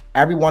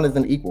everyone is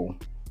an equal.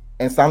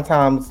 And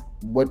sometimes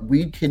what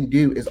we can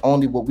do is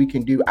only what we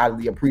can do out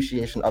of the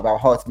appreciation of our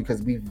hearts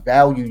because we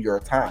value your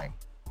time.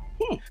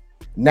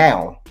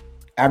 Now,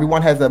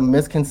 everyone has a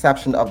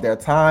misconception of their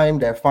time,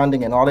 their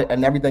funding, and all that,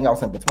 and everything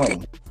else in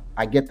between.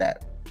 I get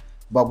that.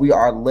 But we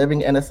are living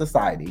in a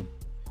society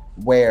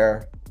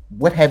where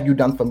what have you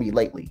done for me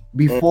lately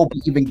before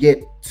we even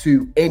get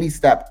to any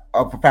step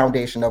of the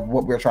foundation of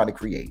what we're trying to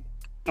create?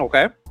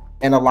 Okay.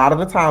 And a lot of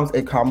the times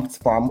it comes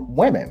from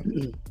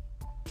women.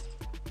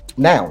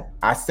 Now,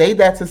 I say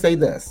that to say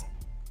this.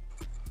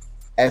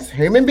 As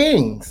human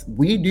beings,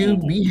 we do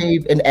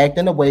behave and act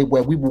in a way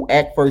where we will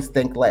act first,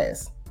 think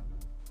last.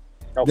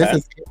 Okay. This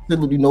is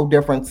absolutely no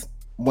difference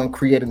when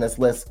creating this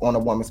list on a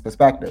woman's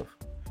perspective.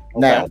 Okay.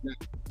 Now,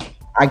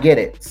 I get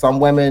it. Some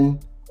women,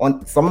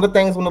 on some of the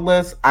things on the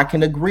list, I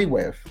can agree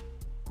with.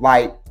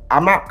 Like,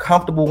 I'm not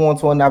comfortable going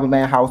to another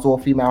man's house or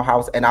a female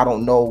house, and I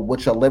don't know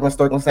what your living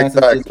circumstances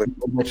is,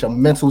 what your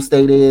mental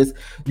state is.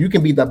 You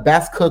can be the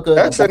best cooker.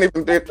 That shouldn't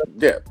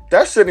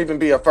even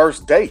be a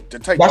first date to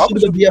take that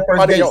shouldn't be a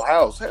first date. Your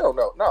house. Hell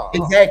no.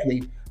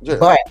 Exactly. Yeah.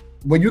 But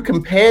when you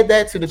compare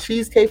that to the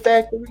Cheesecake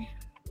Factory,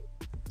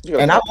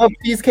 and I love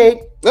cheesecake,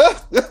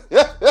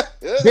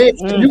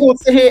 bitch, you gonna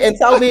sit here and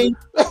tell me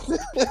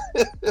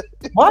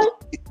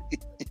what?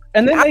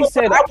 And then they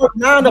said I work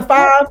 9 to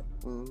 5.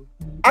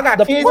 I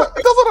got kids. What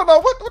the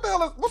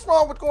hell is what's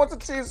wrong with going to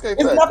Cheesecake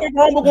Factory? There's nothing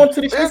wrong with going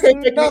to the Cheesecake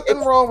Factory. Nothing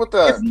wrong with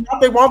that. There's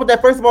nothing wrong with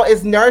that. First of all,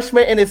 it's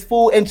nourishment and it's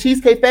food, and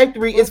Cheesecake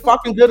Factory is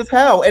fucking good as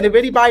hell. And if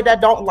anybody that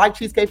don't like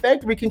Cheesecake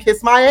Factory can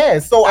kiss my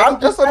ass. So I'm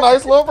just a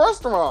nice little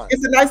restaurant.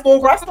 It's a nice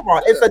little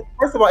restaurant. It's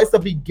first of all, it's the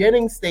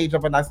beginning stage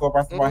of a nice little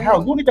restaurant. Hell,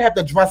 you don't even have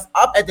to dress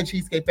up at the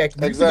Cheesecake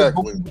Factory.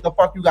 Exactly. You can just go what the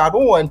fuck you got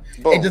on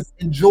and just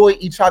enjoy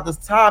each other's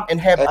time and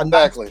have a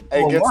nice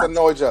and get to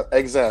know each other.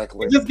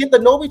 Exactly. And just get to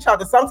know each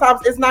other. Sometimes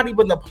it's not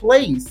even the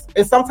place.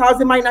 And sometimes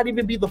it might not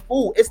even be the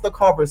food. It's the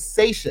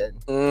conversation.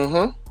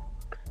 The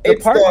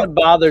part that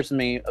bothers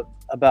me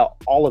about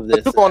all of this.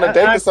 But you're going to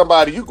date with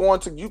somebody. You're going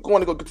to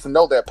go get to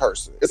know that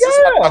person. It's just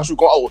not about you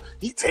going, oh,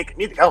 he taking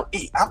me to go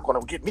eat. I'm going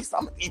to get me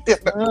something to eat this.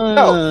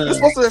 No, you're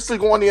supposed to actually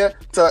go in there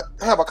to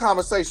have a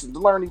conversation, to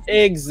learn.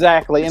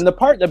 Exactly. And the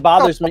part that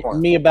bothers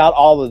me about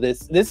all of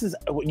this is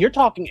you're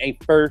talking a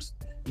first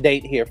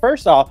date here.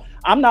 First off,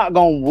 I'm not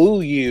going to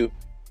woo you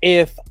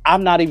if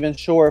I'm not even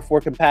sure if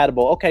we're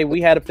compatible. Okay,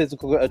 we had a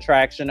physical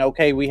attraction.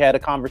 Okay, we had a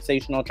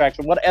conversational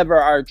attraction. Whatever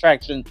our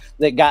attraction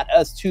that got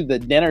us to the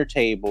dinner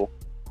table,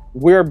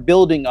 we're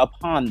building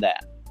upon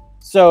that.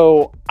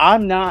 So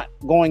I'm not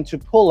going to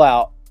pull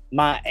out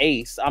my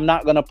ace. I'm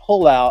not going to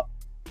pull out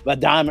a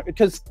diamond,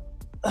 because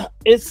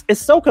it's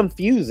so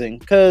confusing.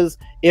 Because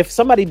if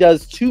somebody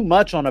does too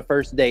much on a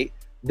first date,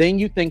 then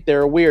you think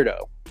they're a weirdo.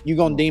 You're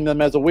going to deem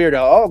them as a weirdo.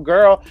 Oh,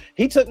 girl,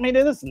 he took me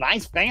to this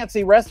nice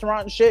fancy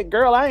restaurant and shit.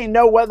 Girl, I didn't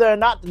know whether or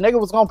not the nigga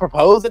was going to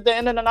propose at the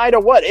end of the night or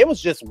what. It was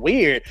just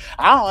weird.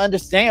 I don't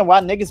understand why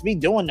niggas be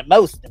doing the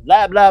most and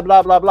blah, blah,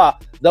 blah, blah, blah.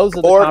 Those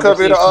are the or it could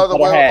be the other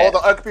way,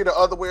 or it could be the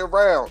other way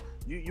around.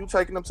 You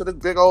taking them to the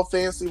big old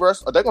fancy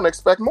restaurant, they're going to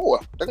expect more.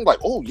 They're going to be like,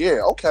 oh,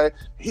 yeah, okay,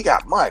 he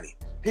got money.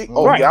 Yeah, I'm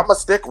going to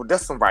stick with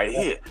this one right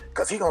here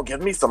because he going to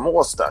give me some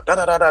more stuff.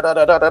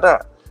 Da-da-da-da-da-da-da-da.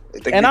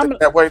 And I'm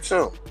that way,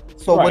 too.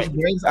 So which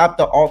brings up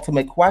the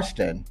ultimate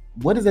question.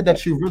 What is it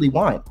that you really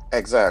want?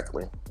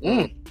 Exactly.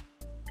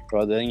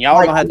 Well, then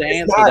y'all don't have to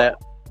answer that.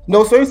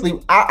 No, seriously,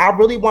 I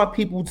really want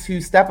people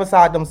to step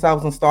aside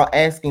themselves and start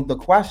asking the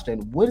question,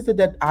 what is it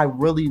that I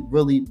really,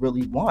 really,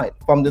 really want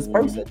from this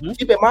person?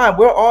 Keep in mind,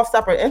 we're all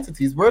separate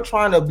entities. We're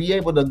trying to be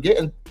able to get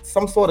in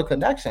some sort of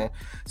connection.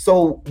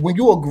 So when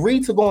you agree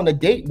to go on a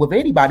date with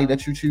anybody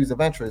that you choose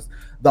of interest,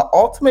 the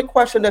ultimate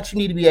question that you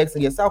need to be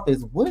asking yourself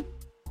is, what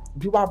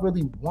do I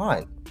really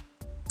want?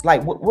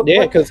 Like what?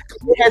 Yeah, because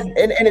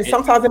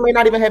sometimes it may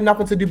not even have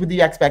nothing to do with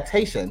the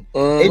expectation.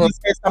 It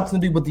just has something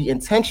to do with the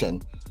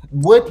intention.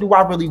 What do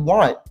I really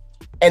want?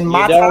 And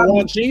my time,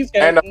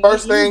 and the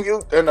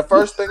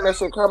first thing that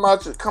should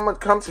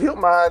come to your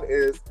mind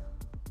is,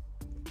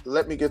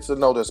 let me get to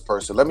know this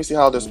person. Let me see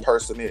how this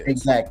person is.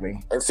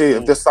 Exactly. And see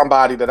if there's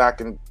somebody that I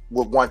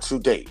would want to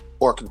date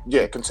or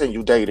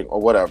continue dating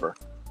or whatever.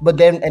 But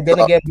then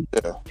again,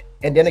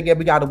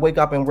 we got to wake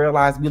up and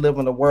realize we live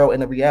in a world,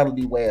 in a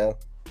reality where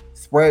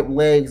spread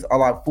legs are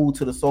like food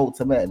to the soul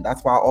to men.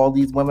 That's why all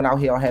these women out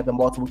here are having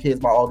multiple kids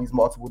by all these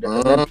multiple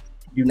different men.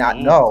 Do not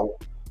know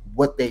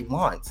what they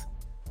want.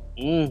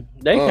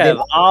 They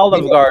have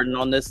Olive Garden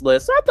on this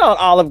list. I thought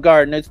Olive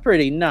Garden is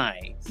pretty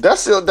nice.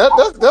 That's your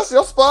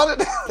spot.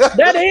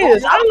 That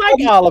is. I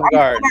like Olive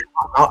Garden.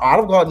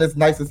 Olive Garden is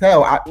nice as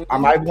hell.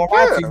 I'm not even gonna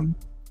lie to you.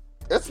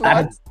 It's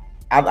nice.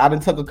 I done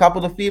took a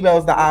couple of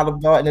females to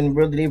Olive Garden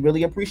and they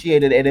really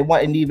appreciated it. And it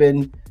wasn't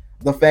even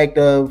the fact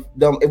of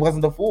them. It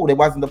wasn't the food. It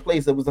wasn't the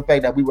place. It was the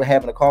fact that we were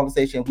having a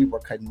conversation. We were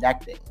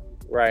connecting.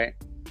 Right.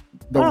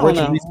 The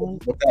ritual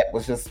with that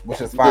was just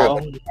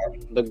fine.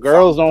 The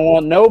girls don't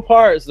want no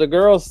parts. The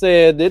girls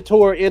said that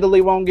tour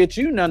Italy won't get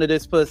you none of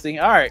this pussy.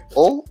 All right.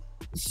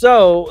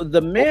 So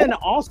the men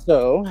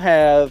also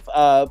have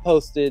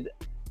posted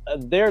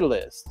their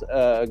list.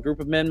 A group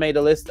of men made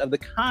a list of the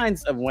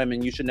kinds of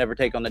women you should never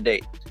take on a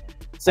date.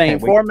 Same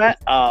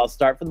format. I'll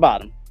start from the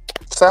bottom.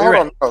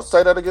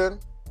 Say that again.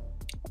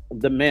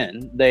 The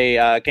men,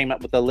 they came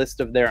up with a list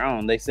of their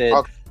own. They said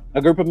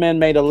a group of men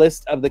made a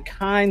list of the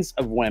kinds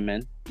of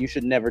women you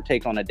should never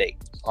take on a date.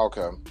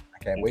 Okay. I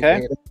can't wait to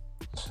hear it.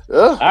 Yeah.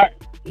 All right.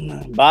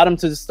 Bottom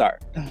to the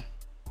start.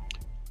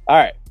 All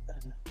right.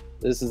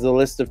 This is a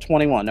list of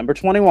 21. Number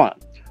 21.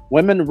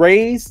 Women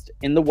raised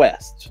in the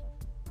West.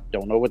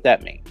 Don't know what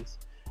that means.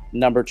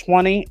 Number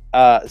 20.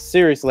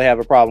 Seriously have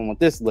a problem with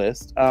this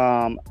list.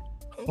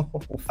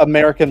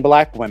 American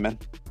black women.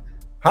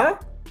 Huh?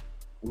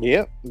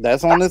 Yep,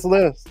 that's on this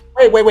list.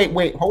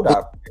 Wait. Hold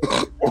up.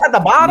 At the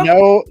bottom?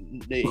 No,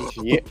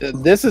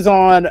 this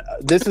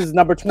is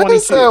number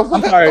 22.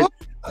 I'm sorry.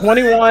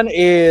 21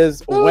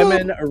 is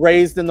women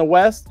raised in the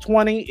West.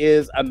 20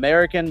 is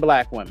American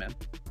black women.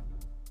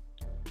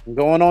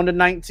 Going on to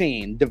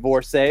 19,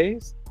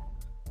 divorcees.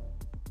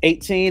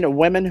 18,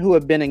 women who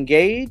have been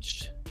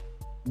engaged.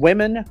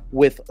 Women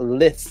with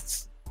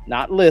lists,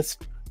 not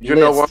lists. You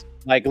know what?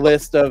 Like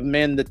list of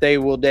men that they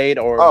will date,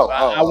 or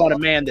I want a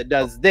man that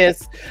does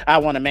this. I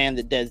want a man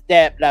that does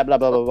that. Blah blah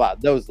blah blah blah.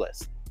 Those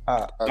lists.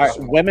 All right.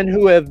 Women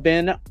who have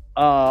been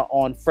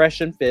on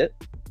Fresh and Fit.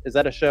 Is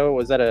that a show?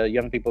 Or is that a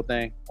young people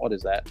thing? What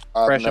is that?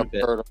 Fresh and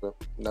Fit. Heard of it.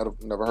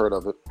 Never heard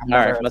of it. All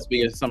right, must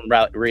be some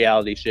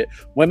reality shit.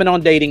 Women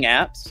on dating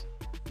apps,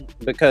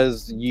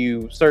 because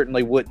you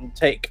certainly wouldn't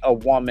take a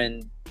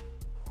woman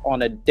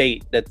on a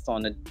date that's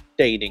on a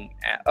dating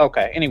app.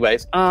 Okay.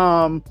 Anyways,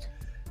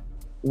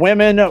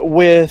 women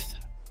with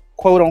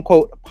quote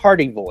unquote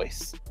party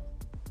voice.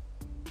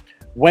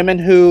 Women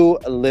who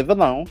live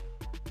alone.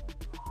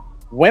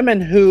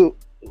 Women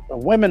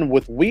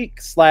with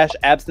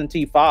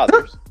weak/absentee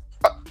fathers.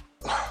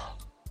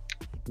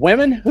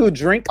 Women who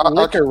drink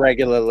liquor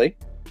regularly.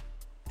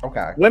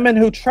 Okay. Women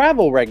who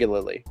travel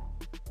regularly.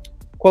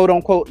 Quote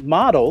unquote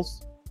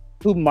models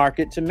who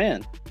market to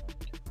men.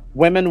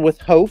 Women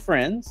with hoe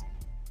friends.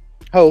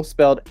 Hoe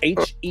spelled Heaux.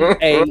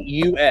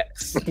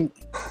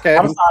 Okay.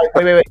 I'm sorry.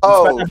 Wait.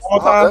 Hoes. Spell that one more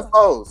time. That's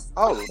hoes.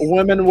 Hoes.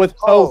 Women with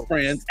Hoes. hoe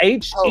friends. Heaux.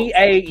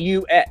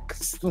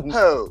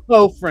 Hoe.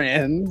 Hoe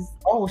friends.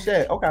 Oh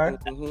shit. Okay.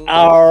 Mhm.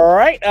 All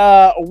right.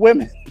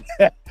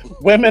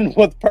 Women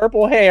with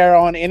purple hair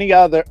on any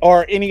other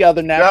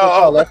natural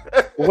color.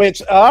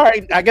 Which, all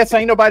right, I guess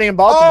ain't nobody in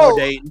Baltimore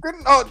dating.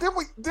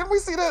 Didn't we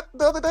see that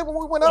the other day when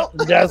we went out?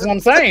 That's what I'm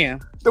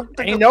saying. The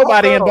Ain't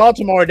nobody in homegirl-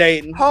 Baltimore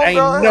dating. Ain't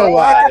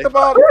Homegirl had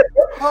nobody.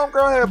 black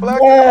homegirl had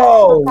black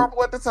Whoa. and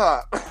purple at the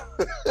top.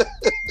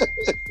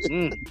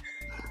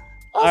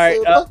 All right,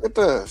 Look at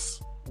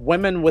this.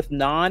 Women with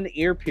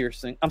non-ear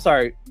piercing. I'm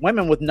sorry,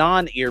 women with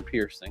non-ear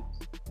piercings.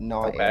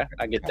 No. Okay,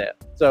 I get that.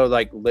 So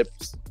like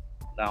lips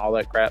and all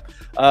that crap.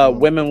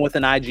 Women with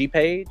an IG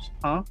page,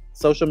 huh?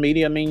 Social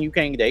media mean you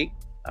can't date.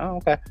 Oh,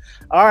 okay.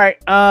 All right.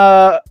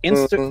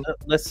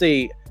 Let's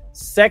see.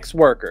 Sex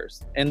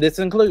workers, and this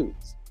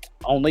includes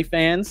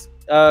OnlyFans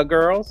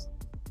girls,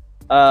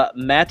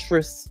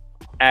 mattress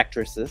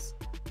actresses,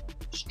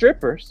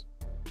 strippers,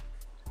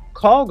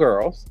 call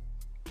girls,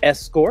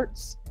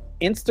 escorts,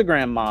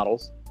 Instagram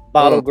models,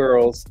 bottle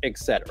girls,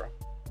 etc.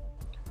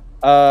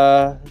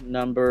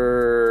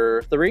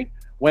 Number 3,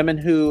 women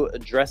who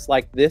dress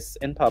like this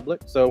in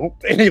public. So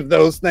any of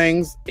those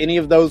things, any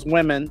of those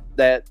women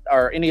that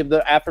are any of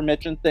the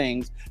aforementioned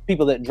things,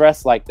 people that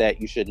dress like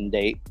that, you shouldn't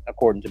date,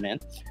 according to men.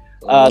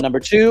 Number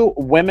 2,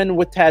 women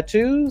with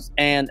tattoos.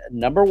 And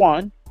number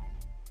 1,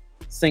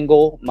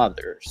 single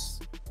mothers.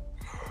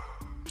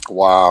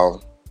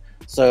 Wow.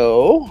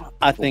 So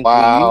I think we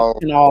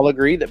can all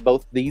agree that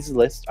both these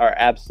lists are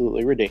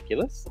absolutely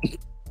ridiculous.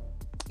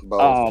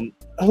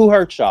 Who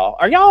hurt y'all?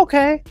 Are y'all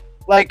okay?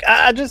 Like,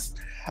 I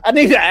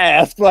need to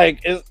ask,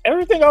 like, is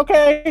everything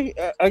okay?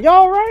 Are y'all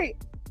all right?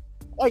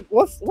 Like,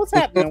 what's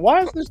happening?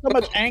 Why is there so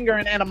much anger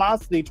and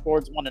animosity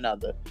towards one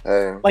another?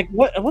 Hey. Like,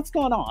 what's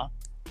going on?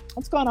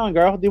 What's going on,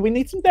 girl? Do we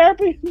need some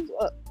therapy?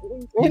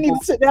 We need to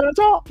sit down and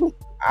talk.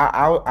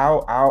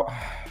 I'll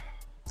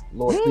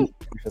Lord, please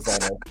for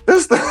saying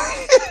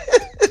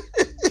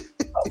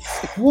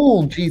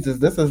oh Jesus,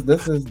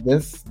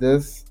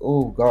 this.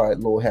 Oh God,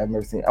 Lord have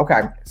mercy.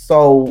 Okay,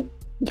 so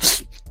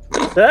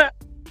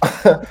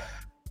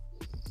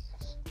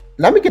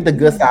let me get the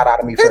good side out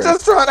of me first.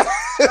 Just trying to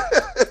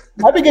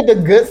let me get the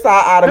good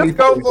side out of me.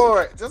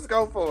 Just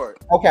go for it.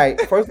 Okay,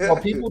 first of all,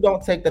 people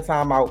don't take the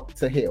time out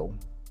to heal.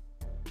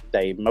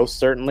 They most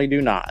certainly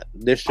do not.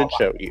 This should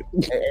show you.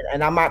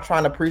 And I'm not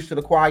trying to preach to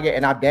the choir,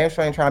 and I damn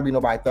sure ain't trying to be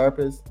nobody's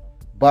therapist,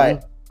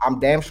 but I'm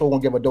damn sure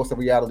gonna give a dose of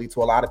reality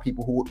to a lot of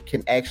people who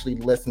can actually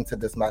listen to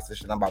this message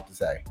that I'm about to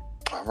say.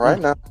 All right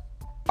now.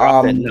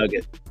 Drop that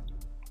nugget.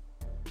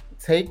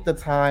 Take the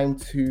time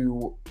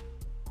to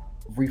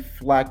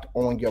reflect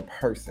on your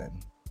person.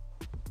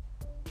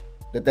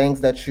 The things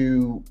that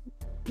you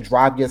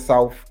drive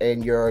yourself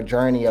in your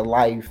journey of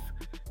life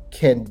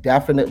can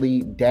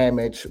definitely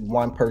damage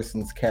one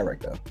person's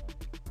character.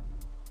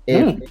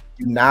 If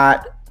you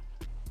not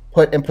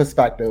put in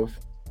perspective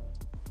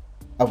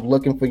of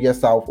looking for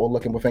yourself or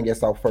looking within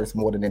yourself first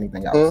more than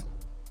anything else.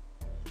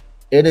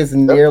 It is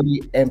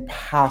nearly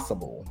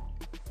impossible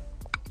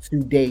to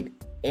date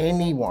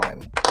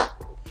anyone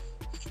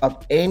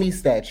of any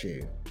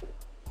stature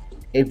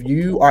if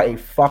you are a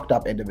fucked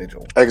up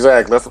individual.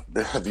 Exactly.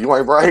 If you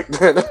ain't right,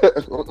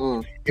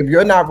 if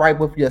you're not right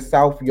with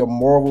yourself, your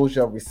morals,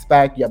 your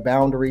respect, your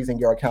boundaries, and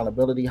your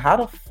accountability, how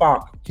the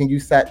fuck can you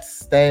set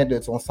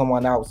standards on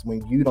someone else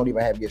when you don't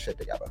even have your shit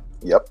together?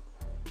 Yep.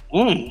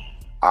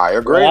 I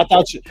agree. Well,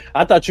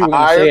 I thought you were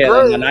going to say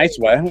it in a nice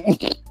way.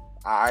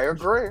 I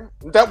agree.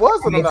 That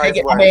wasn't a nice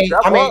way.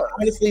 I mean,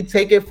 honestly,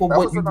 take it for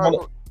what you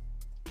want.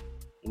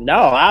 No,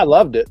 I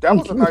loved it. That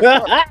was a nice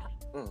way.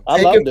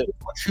 I loved it.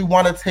 What you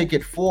want to take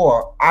it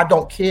for, I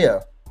don't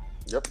care.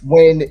 Yep.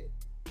 When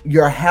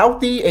you're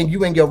healthy and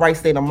you in your right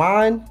state of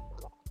mind,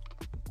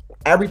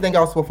 everything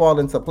else will fall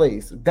into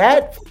place.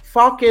 That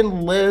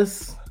fucking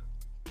list,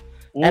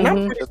 and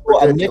I'm pretty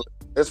sure a nigga,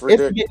 it's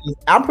ridiculous.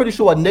 I'm pretty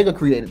sure a nigga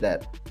created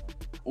that.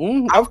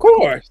 Of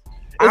course.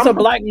 It's a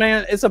black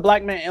man. It's a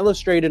black man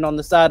illustrated on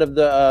the side of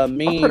the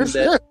meme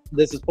that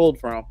this is pulled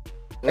from.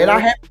 And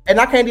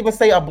I can't even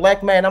say a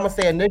black man. I'm gonna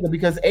say a nigga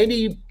because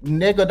any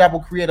nigga that will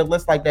create a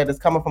list like that is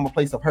coming from a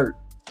place of hurt.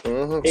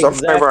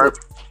 Exactly.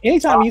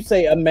 Anytime you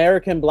say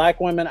American black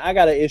women, I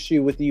got an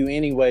issue with you,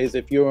 anyways.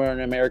 If you're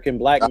an American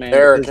black man,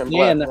 weren't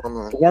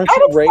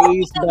you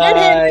raised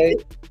by,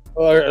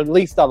 or at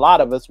least a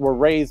lot of us were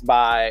raised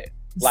by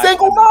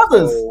single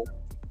mothers?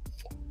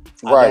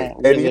 So right,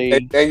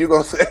 and you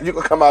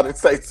gonna come out and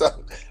say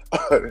something?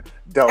 I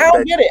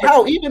don't get it.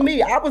 How even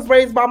me, I was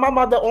raised by my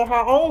mother on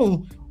her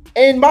own.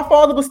 And my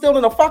father was still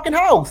in a fucking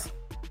house.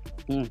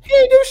 He didn't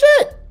do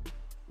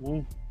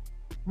shit.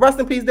 Rest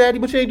in peace, Daddy,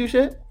 but you ain't do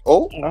shit.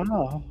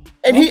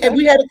 And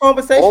we had a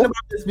conversation about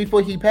this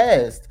before he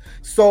passed.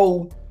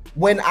 So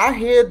when I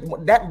hear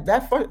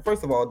that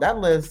first of all, that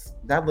list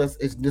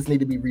is just need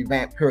to be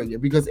revamped,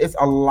 period, because it's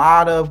a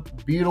lot of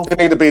beautiful. It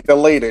need to be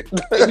deleted.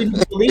 It need to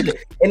be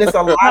deleted. And it's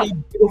a lot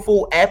of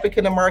beautiful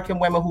African American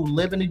women who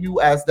live in the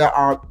U.S. that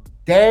are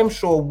damn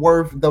sure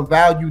worth the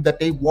value that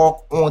they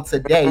walk on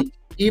today,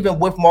 even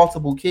with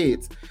multiple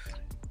kids.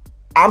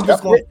 I'm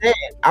just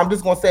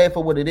gonna say it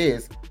for what it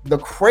is. The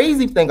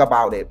crazy thing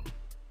about it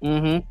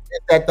is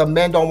that the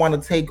men don't want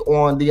to take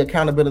on the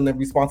accountability and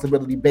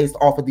responsibility based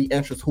off of the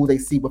interest who they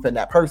see within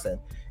that person.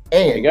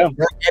 And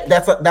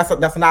that's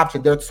an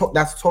option.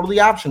 That's totally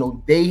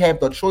optional. They have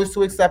the choice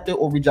to accept it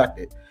or reject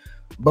it.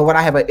 But what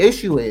I have an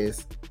issue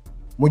is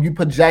when you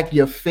project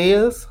your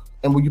fears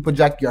and when you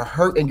project your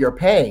hurt and your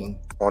pain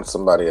on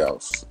somebody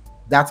else.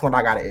 That's when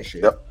I got an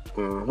issue. Yep.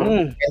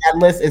 And that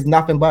list is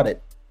nothing but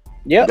it.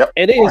 Yep,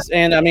 it is.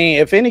 And I mean,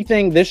 if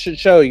anything, this should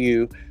show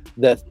you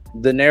that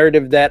the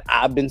narrative that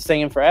I've been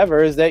saying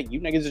forever is that you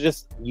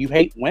niggas you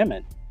hate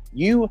women.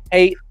 You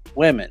hate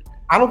women.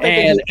 I don't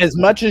think. And as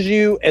much as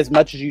you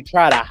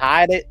try to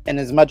hide it, and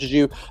as much as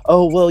you,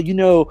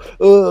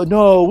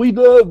 no, we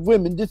love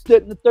women, this,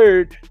 that, and the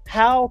third.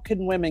 How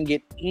can women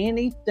get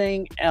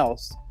anything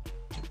else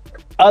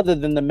other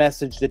than the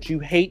message that you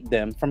hate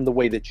them from the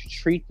way that you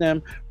treat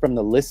them, from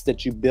the list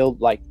that you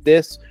build like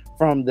this,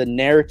 from the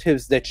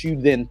narratives that you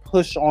then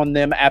push on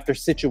them after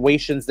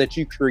situations that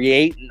you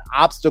create and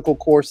obstacle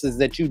courses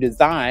that you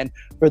design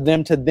for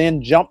them to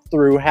then jump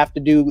through, have to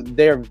do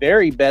their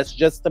very best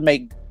just to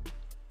make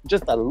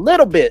just a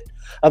little bit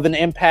of an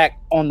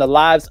impact on the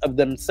lives of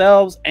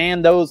themselves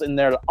and those in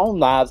their own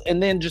lives,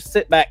 and then just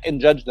sit back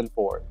and judge them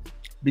for it.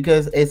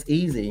 Because it's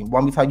easy.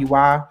 Want me to tell you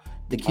why?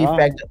 The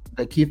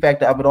key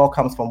factor of it all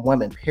comes from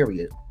women,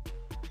 period.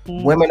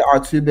 Women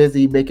are too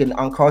busy making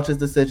unconscious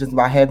decisions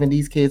by having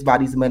these kids by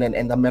these men,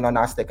 and the men are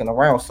not sticking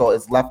around. So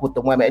it's left with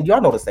the women, and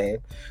y'all know the saying,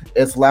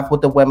 it's left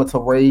with the women to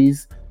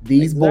raise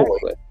these boys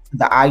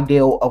the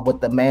ideal of what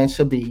the man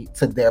should be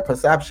to their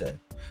perception.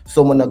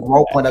 So when a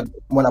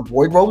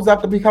boy grows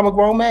up to become a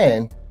grown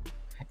man,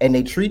 and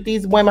they treat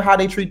these women how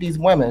they treat these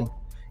women,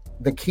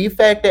 the key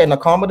factor and the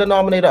common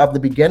denominator of the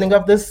beginning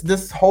of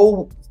this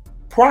whole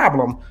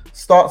problem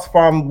starts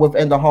from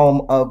within the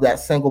home of that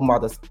single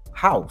mother's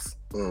house.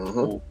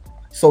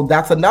 So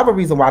that's another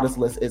reason why this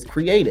list is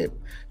created.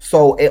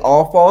 So it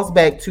all falls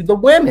back to the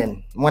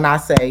women when I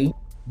say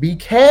be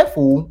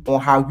careful on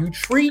how you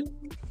treat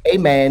a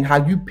man,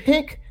 how you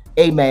pick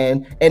a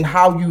man, and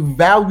how you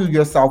value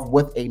yourself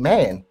with a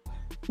man.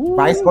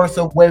 Vice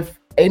versa with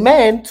a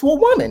man to a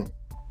woman.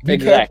 Be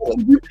careful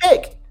who you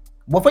pick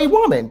with a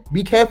woman.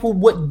 Be careful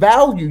what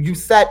value you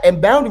set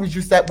and boundaries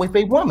you set with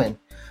a woman.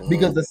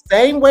 Because the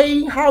same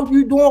way how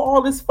you doing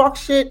all this fuck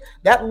shit,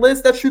 that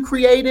list that you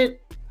created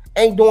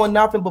ain't doing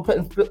nothing but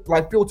putting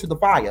like fuel to the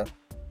fire.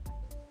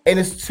 And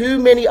it's too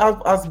many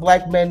of us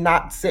black men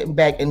not sitting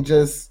back and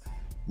just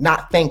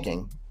not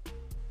thinking.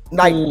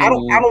 Like I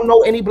don't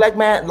know any black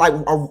man I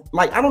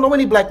don't know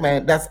any black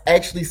man that's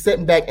actually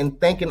sitting back and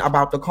thinking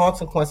about the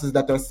consequences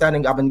that they're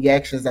setting up and the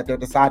actions that they're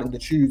deciding to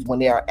choose when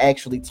they are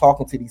actually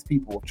talking to these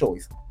people of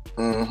choice.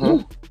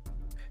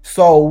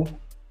 So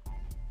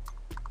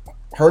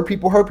hurt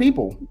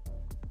people.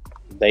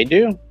 They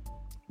do.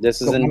 This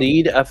is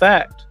indeed a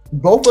fact.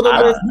 Both of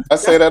them. I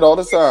say that all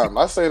the time. I'm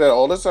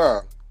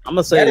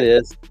gonna say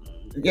this.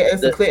 Yeah,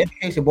 it's a clear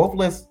indication. Both of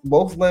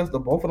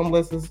them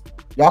lists.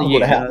 Y'all can go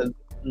to hell.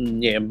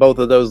 Yeah, both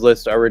of those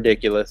lists are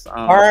ridiculous.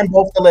 Burn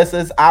both the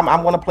lists. I'm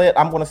gonna play it.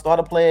 I'm gonna start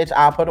a pledge.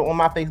 I'll put it on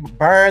my Facebook.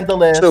 Burn the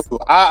list.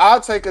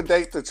 I'll take a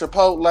date to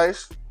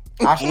Chipotle.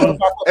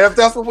 If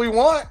that's what we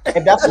want.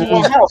 If that's what we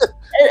want.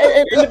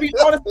 And to be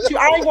honest with you,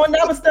 I ain't gonna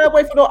never stay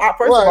away from no.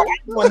 First of all, I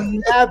ain't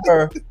gonna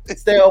never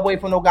stay away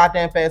from no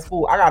goddamn fast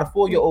food. I got a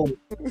 4-year-old.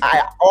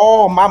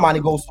 All my money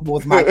goes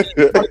towards my kids.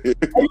 You gonna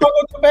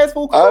go to fast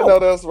food? I know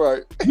that's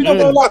right. You gonna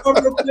go like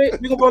real quick?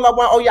 You gonna go like,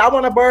 oh yeah, I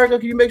want a burger.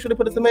 Can you make sure to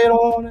put a tomato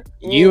on it?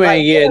 You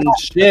ain't getting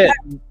shit.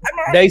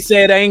 They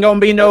said ain't gonna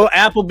be no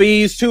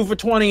Applebee's 2 for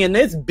 $20 in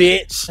this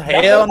bitch.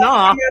 Hell no.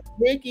 Nah.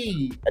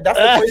 Picky. That's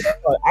the crazy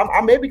part.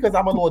 I'm maybe because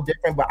I'm a little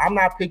different, but I'm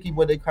not picky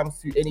when it comes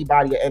to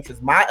anybody of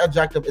interest. My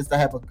objective is to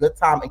have a good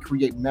time and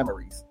create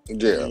memories.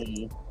 Yeah.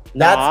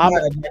 That's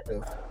my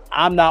objective.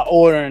 I'm not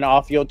ordering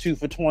off your 2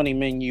 for $20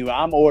 menu.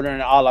 I'm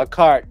ordering a la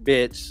carte,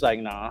 bitch. Like,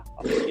 nah.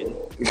 I'm kidding.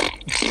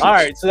 All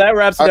right, so that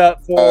wraps it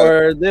up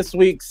for this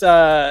week's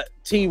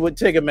Tea with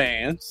Tigger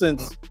Man,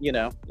 since,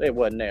 it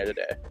wasn't there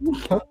today.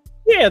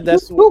 Yeah,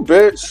 that's what,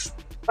 bitch.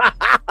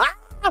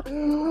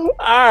 All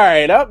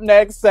right, up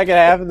next, second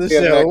half of the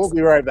show. We'll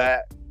be right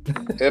back.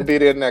 It'll be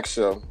there next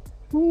show.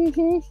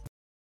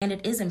 And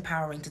it is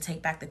empowering to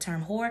take back the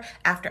term whore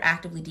after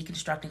actively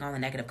deconstructing all the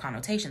negative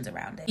connotations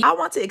around it. I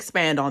want to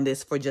expand on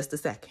this for just a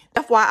second.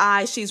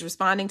 FYI, she's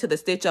responding to the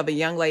stitch of a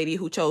young lady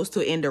who chose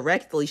to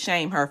indirectly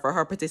shame her for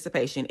her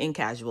participation in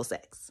casual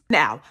sex.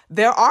 Now,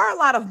 there are a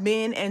lot of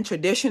men and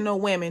traditional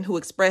women who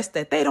express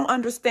that they don't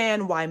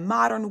understand why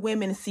modern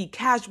women see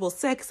casual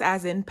sex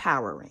as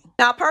empowering.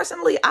 Now,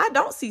 personally, I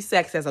don't see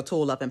sex as a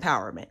tool of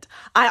empowerment.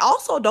 I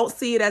also don't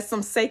see it as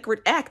some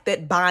sacred act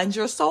that binds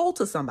your soul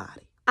to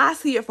somebody. I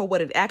see it for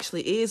what it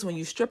actually is when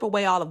you strip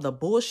away all of the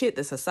bullshit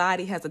that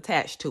society has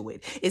attached to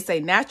it. It's a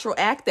natural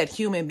act that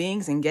human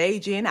beings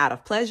engage in out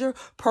of pleasure,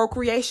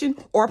 procreation,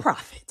 or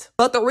profit.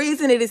 But the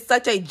reason it is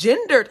such a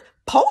gendered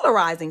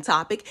polarizing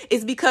topic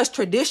is because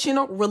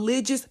traditional,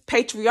 religious,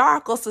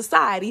 patriarchal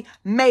society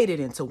made it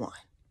into one.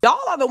 Y'all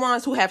are the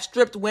ones who have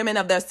stripped women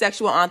of their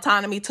sexual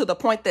autonomy to the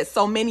point that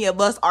so many of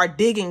us are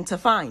digging to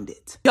find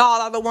it.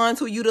 Y'all are the ones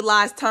who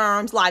utilize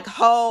terms like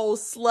hoe,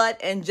 slut,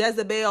 and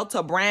Jezebel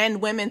to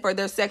brand women for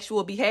their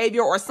sexual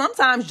behavior or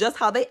sometimes just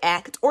how they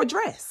act or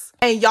dress.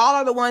 And y'all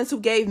are the ones who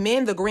gave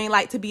men the green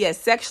light to be as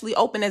sexually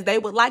open as they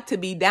would like to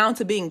be, down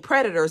to being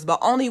predators. But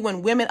only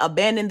when women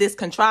abandon this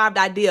contrived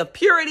idea of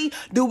purity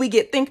do we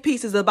get think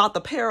pieces about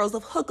the perils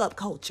of hookup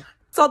culture.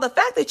 So the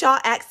fact that y'all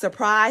act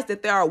surprised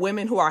that there are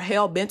women who are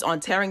hell-bent on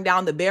tearing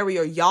down the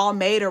barrier y'all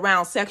made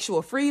around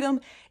sexual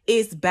freedom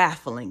is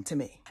baffling to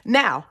me.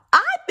 Now,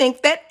 I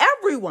think that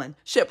everyone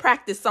should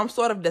practice some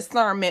sort of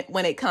discernment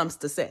when it comes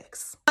to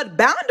sex. But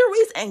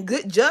boundaries and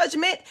good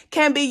judgment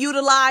can be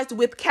utilized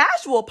with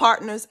casual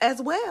partners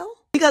as well.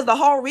 Because the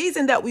whole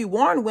reason that we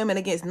warn women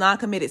against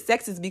non-committed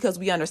sex is because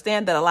we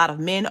understand that a lot of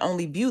men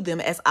only view them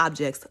as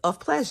objects of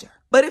pleasure.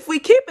 But if we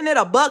keeping it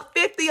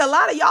 $150, a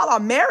lot of y'all are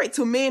married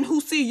to men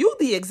who see you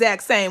the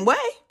exact same way.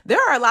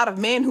 There are a lot of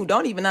men who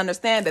don't even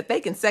understand that they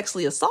can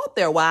sexually assault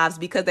their wives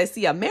because they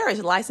see a marriage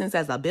license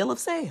as a bill of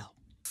sale.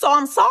 So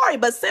I'm sorry,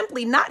 but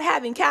simply not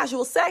having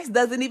casual sex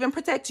doesn't even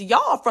protect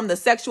y'all from the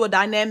sexual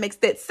dynamics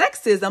that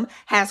sexism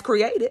has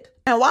created.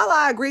 And while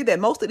I agree that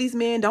most of these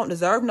men don't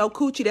deserve no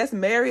coochie that's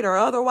married or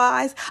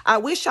otherwise, I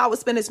wish y'all would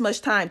spend as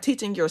much time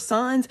teaching your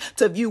sons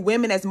to view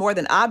women as more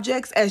than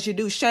objects as you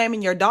do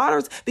shaming your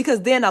daughters,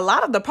 because then a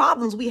lot of the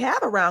problems we have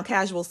around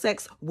casual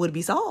sex would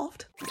be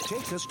solved.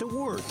 Take us to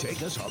work,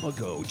 take us on the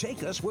go,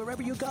 take us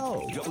wherever you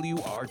go.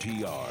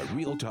 WRTR,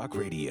 Real Talk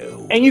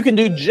Radio. And you can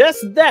do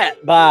just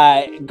that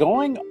by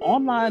going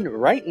online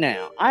right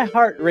now.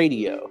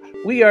 iHeartRadio.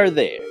 We are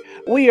there.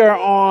 We are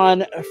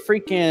on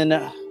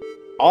freaking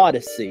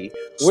Odyssey.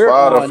 We're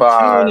Spotify.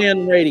 on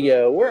TuneIn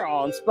Radio. We're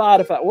on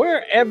Spotify.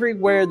 We're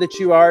everywhere that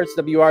you are. It's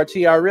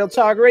WRTR Real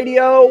Talk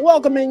Radio.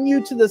 Welcoming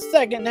you to the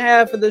second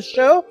half of the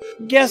show.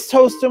 Guest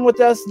hosting with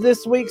us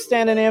this week,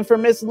 standing in for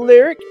Miss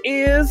Lyric,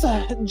 is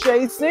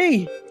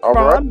JC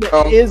from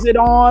the Is It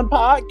On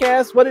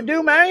podcast. What it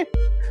do, man?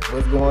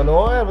 What's going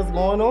on? What's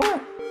going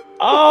on?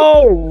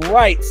 All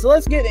right, so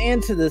let's get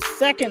into the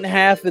second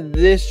half of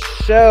this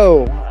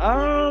show.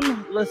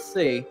 Let's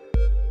see.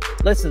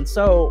 Listen,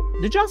 so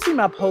did y'all see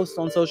my post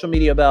on social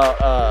media about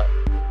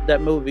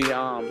that movie?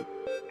 Sloths?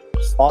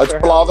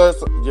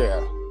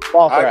 Yeah.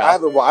 I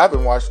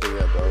haven't watched it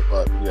yet though,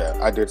 but yeah,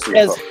 I did see it.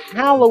 As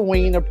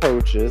Halloween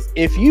approaches,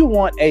 if you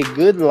want a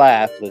good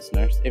laugh,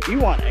 listeners, if you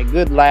want a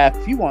good laugh,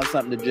 if you want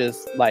something to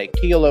just like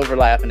keel over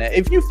laughing at,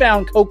 if you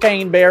found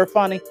Cocaine Bear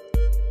funny,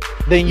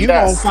 then you're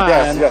gonna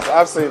find. Yes,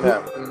 I've seen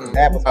that.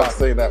 Mm-hmm. I've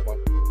seen that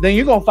one. Then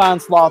you're gonna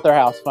find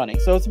Slaughterhouse funny.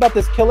 So it's about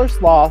this killer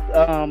sloth.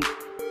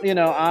 You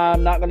know,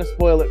 I'm not gonna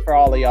spoil it for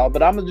all of y'all,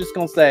 but I'm just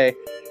gonna say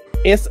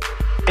it's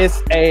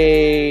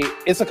a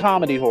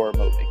comedy horror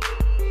movie.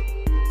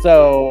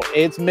 So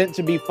it's meant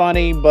to be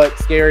funny but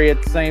scary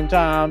at the same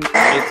time.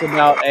 It's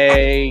about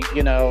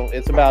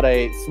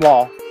a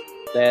sloth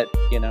that,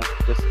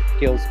 just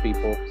kills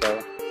people.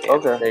 So yeah,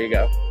 okay, there you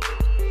go.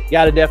 You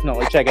gotta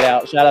definitely check it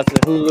out. Shout out to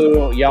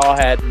Hulu. Y'all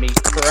had me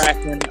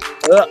cracking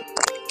up.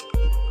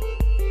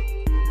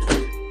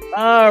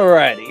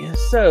 Alrighty,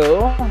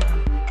 so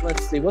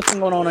let's see what's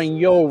going on in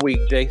your week,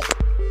 Jace.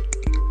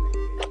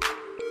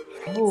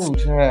 Oh,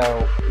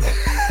 child.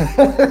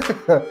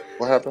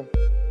 What happened?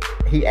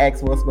 He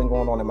asked what's been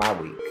going on in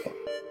my week.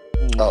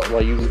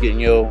 Well, you was getting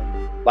your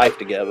life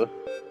together.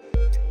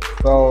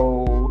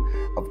 So,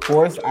 of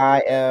course,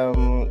 I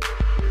am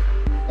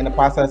in the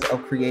process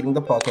of creating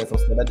the podcast. I'm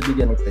still at the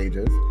beginning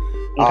stages.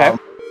 Okay.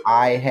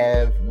 I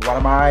have one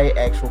of my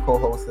actual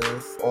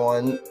co-hosts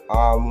on.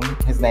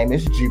 His name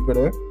is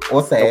Jupiter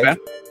or Sag.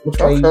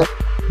 Okay.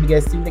 He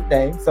gets Steve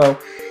nickname. So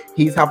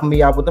he's helping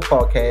me out with the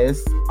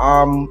podcast.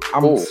 I'm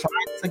trying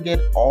to get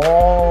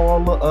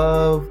all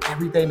of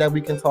everything that we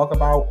can talk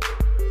about.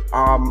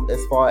 As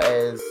far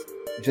as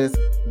just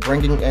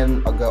bringing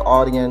in a good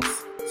audience,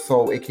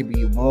 so it can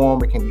be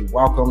warm, it can be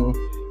welcome.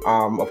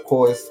 Of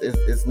course,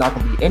 it's not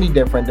going to be any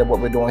different than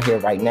what we're doing here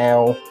right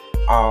now.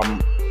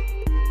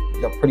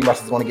 Pretty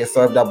much is going to get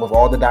served up with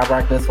all the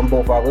directness from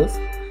both of us,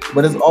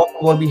 but it's also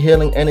going to be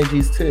healing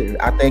energies too.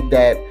 I think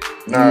that.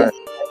 That's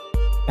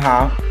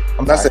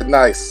it.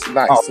 Nice.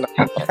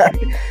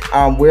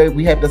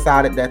 We have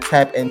decided that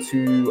tap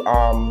into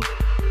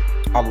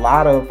a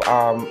lot of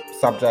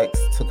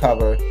subjects to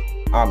cover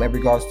in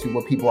regards to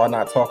what people are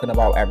not talking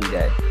about every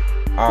day.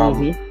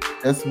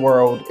 This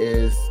world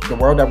is the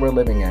world that we're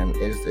living in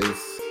is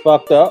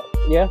fucked up.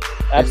 Yeah,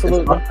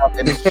 absolutely.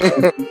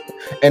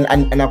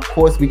 And of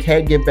course, we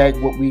can't get back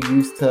what we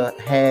used to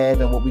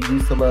have and what we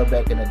used to love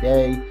back in the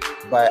day.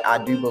 But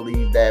I do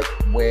believe that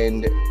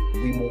when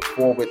we move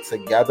forward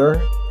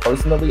together,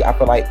 personally, I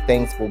feel like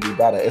things will be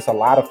better. It's a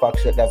lot of fuck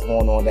shit that's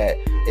going on that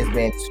is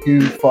being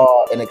too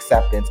far in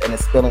acceptance and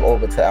it's spilling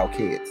over to our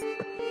kids.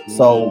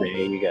 So there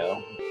you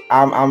go.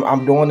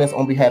 I'm doing this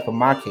on behalf of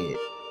my kid.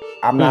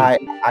 I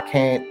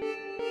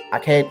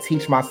can't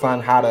teach my son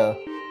how to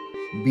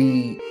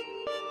be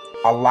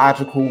a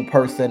logical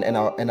person and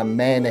a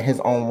man in his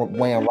own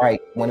way and right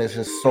when it's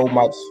just so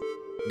much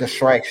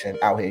distraction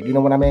out here. You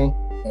know what I mean?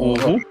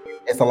 Mm-hmm.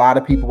 It's a lot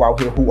of people out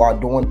here who are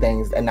doing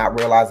things and not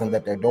realizing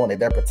that they're doing it.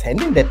 They're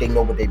pretending that they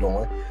know what they're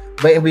doing,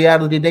 but in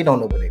reality, they don't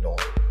know what they're doing.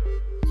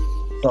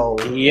 So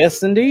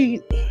yes,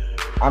 indeed.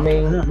 I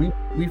mean,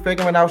 we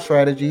figuring out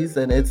strategies,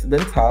 and it's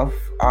been tough.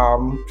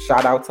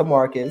 Shout out to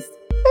Marcus.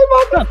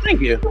 Oh,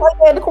 thank you. Right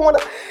there in the corner,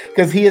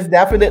 because he has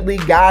definitely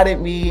guided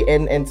me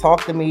and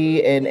talked to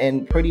me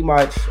and pretty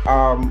much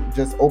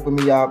just opened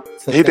me up.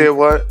 He did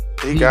what?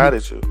 He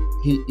guided you.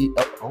 Here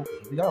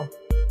we go.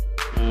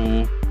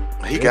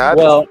 He got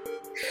you.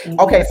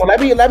 Okay, so let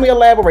me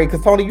elaborate,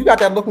 because Tony, you got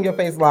that look in your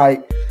face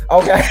like,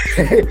 okay.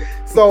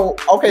 so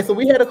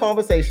we had a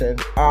conversation.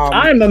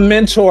 I'm a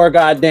mentor,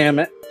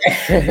 goddammit.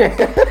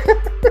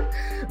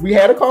 We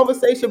had a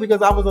conversation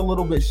because I was a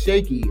little bit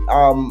shaky.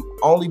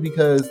 Only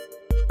because,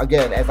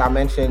 again, as I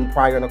mentioned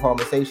prior in the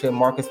conversation,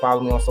 Marcus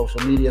followed me on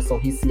social media, so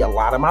he see a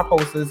lot of my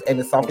posts, and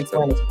it's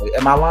self-explanatory.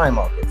 Am I lying,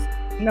 Marcus?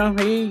 No,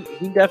 he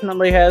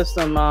definitely has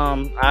some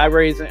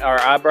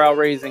eyebrow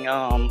raising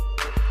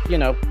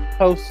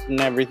posts and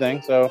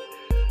everything. So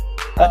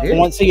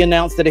once he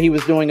announced that he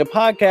was doing a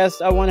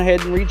podcast, I went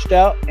ahead and reached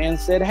out and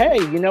said, hey,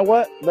 you know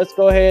what? Let's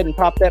go ahead and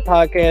pop that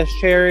podcast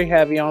cherry,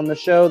 have you on the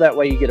show. That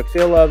way you get a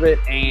feel of it.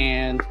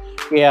 And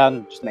yeah, I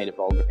just made it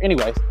vulgar.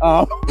 Anyways,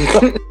 I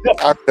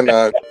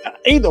cannot.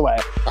 Either way,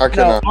 I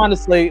cannot.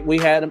 Honestly,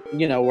 we're having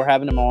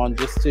him on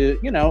just to,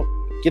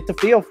 get the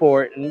feel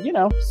for it and,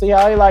 see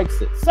how he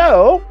likes it.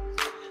 So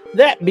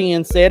that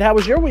being said, how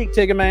was your week,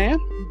 Tigger Man?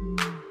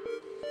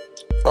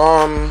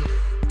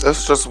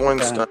 It's just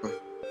Wednesday. Okay.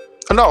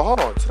 No, hold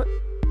on.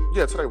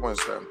 Today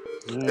Wednesday.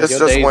 It's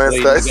just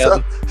Wednesday.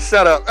 So,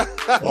 shut up.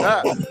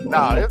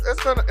 No,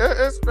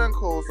 it's been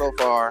cool so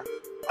far.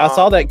 I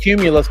saw that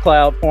cumulus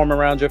cloud form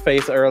around your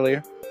face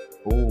earlier.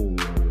 Ooh.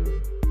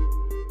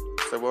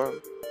 Say what?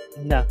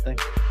 Nothing.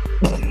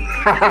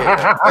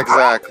 Yeah,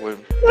 exactly.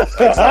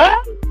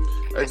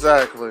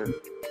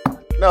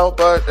 No,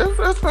 but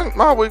it's been,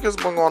 my week has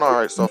been going all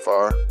right so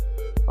far.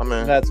 I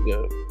mean, that's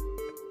good.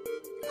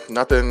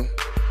 Nothing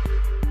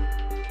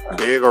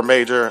big or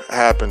major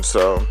happened,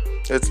 so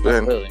it's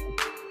been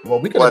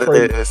what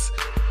it is.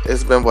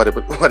 It's been what it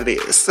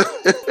is.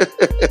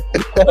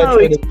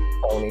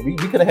 We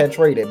could have had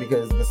traded,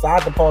 because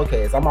besides the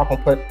podcast, I'm not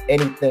gonna put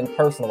anything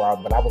personal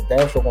out, but I was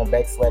damn sure gonna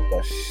backslap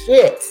the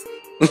shit.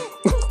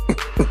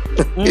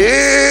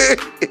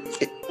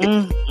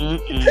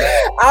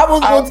 I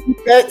was going to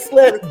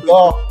backslap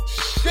the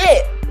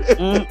shit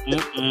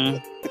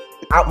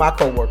out my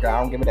coworker. I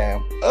don't give a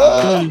damn.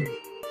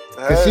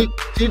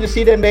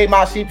 She didn't make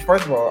my sheep.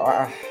 First of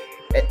all,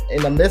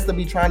 in the midst of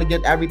me trying to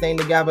get everything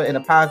together in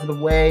a positive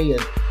way,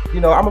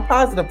 and I'm a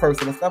positive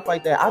person and stuff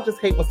like that. I just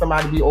hate when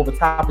somebody be over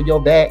top of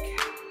your back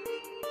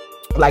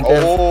like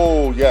this.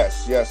 Oh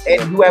yes.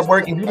 And you at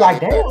work and you like,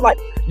 damn, like,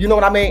 you know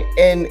what I mean?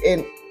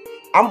 And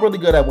I'm really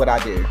good at what I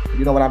do.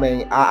 You know what I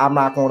mean? I'm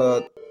not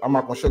gonna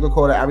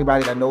sugarcoat it.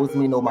 Everybody that knows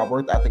me know my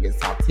worth ethic is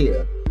top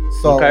tier.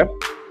 So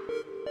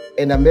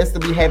in the midst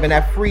of me having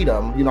that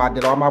freedom, I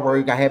did all my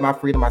work. I had my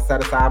freedom. I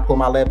set aside, pulled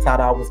my laptop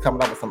out. I was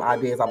coming up with some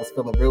ideas. I was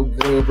feeling real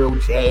good, real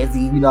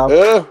jazzy,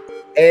 Yeah.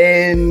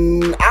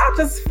 And I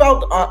just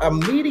felt an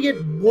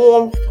immediate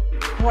warmth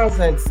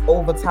presence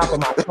over top of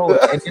my coat,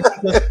 and it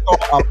just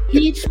saw a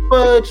peach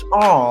fudge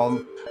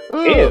arm.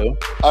 Ew.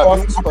 A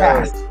peach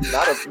fudge.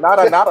 Not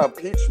a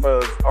peach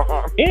fudge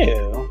arm.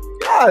 Ew.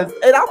 Yes,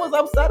 and I was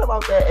upset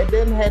about that, and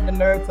then had the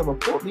nerve to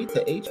report me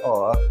to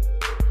HR.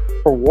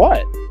 For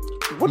what?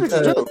 What did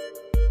you do?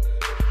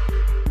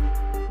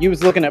 You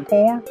was looking at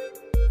porn?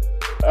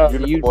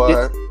 You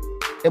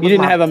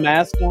didn't have a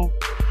mask on?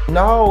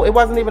 No, it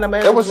wasn't even a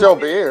mask. It was your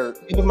beard.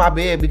 It was my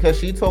beard, because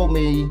she told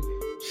me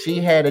she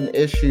had an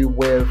issue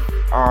with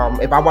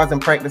if I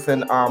wasn't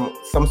practicing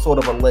some sort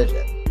of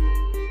religion.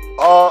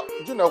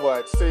 You know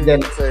what?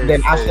 Then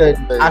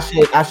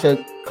I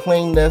should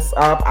clean this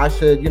up. I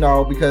should,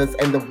 because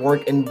in the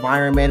work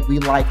environment, we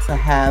like to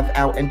have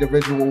our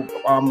individual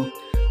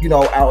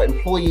our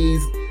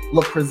employees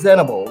look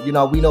presentable. We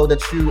know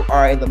that you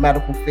are in the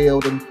medical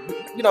field, and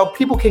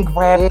people can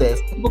grab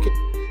this.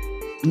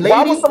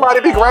 Why would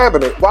somebody be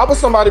grabbing it?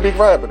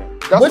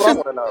 That's what I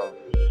want to know.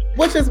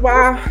 Which is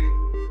why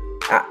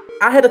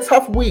I had a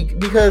tough week,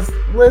 because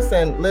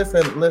listen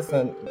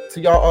to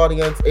y'all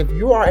audience. If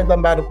you are in the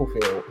medical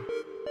field,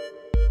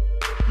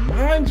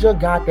 mind your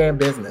goddamn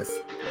business.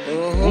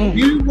 Mm-hmm.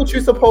 Do what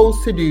you're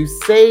supposed to do.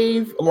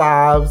 Save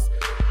lives.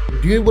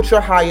 Do what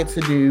you're hired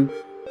to do.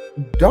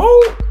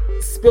 Don't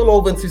spill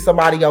over into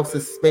somebody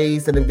else's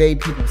space and invade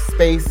people's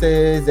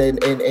spaces and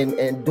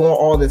doing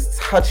all this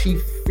touchy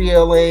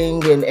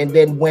feeling, and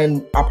then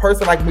when a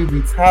person like me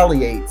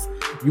retaliates,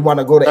 you want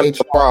to go to That's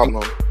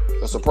HR.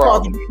 That's a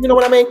problem. You know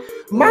what I mean?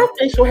 My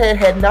facial hair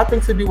had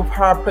nothing to do with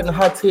her putting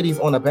her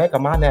titties on the back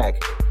of my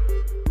neck.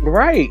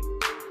 Right.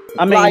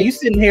 I mean, you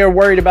sitting here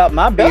worried about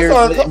my beard,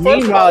 but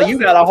meanwhile, you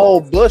got a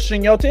whole bush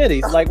in your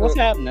titties. Like, what's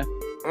happening?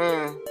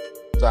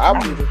 So I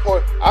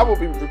will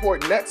be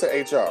reporting that to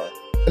HR.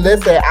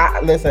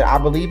 Listen, I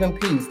believe in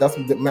peace.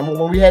 Remember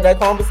when we had that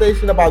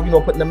conversation about,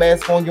 putting the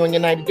mask on you in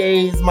your 90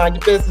 days, mind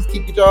your business,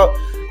 keep your job.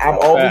 I'm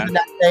always in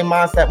that same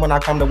mindset when I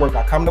come to work.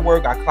 I come to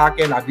work, I clock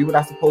in, I do what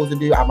I'm supposed to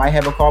do. I might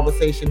have a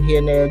conversation here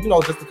and there,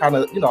 just to kind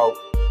of,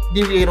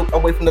 deviate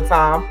away from the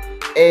time.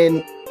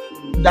 And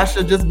that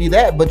should just be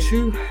that. But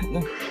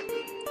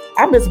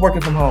I miss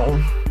working from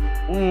home.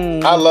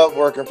 I love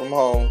working from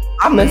home.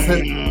 I miss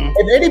it.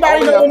 If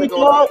anybody knows any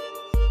job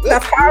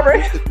that's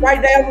hiring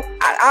right now,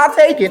 I'll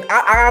take it.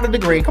 I got a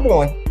degree. Come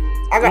on.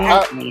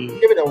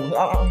 Give it over.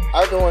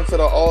 I go into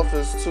the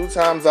office 2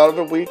 times out of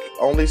the week.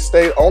 Only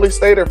stay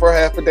there for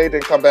half a day,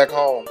 then come back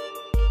home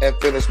and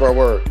finish my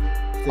work.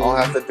 I don't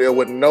have to deal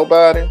with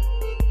nobody.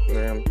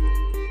 Yep.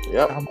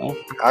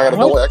 I gotta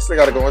go. Actually,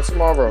 gotta go in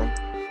tomorrow.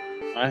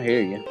 I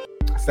hear you.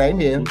 Same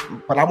here,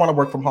 but I want to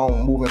work from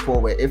home moving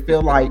forward. It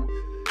feels like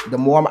the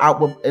more I'm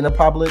out in the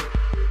public,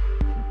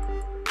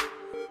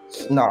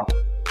 it's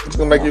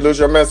gonna make you lose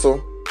your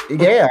mental.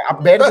 Yeah,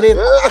 bad as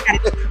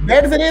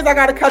it is, I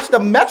gotta catch the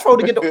metro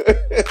to get the.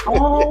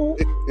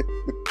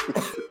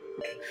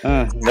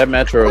 That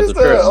metro is a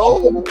trip.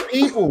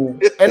 People,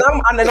 and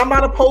I'm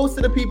not opposed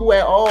to the people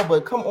at all,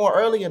 but come on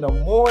early in the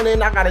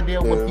morning, I gotta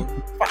deal with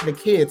people, the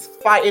kids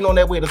fighting on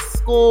their way to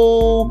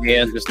school.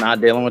 Yeah, just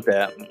not dealing with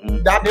that.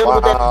 Not dealing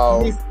with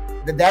that.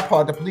 That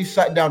part, the police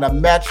shut down the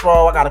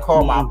metro. I gotta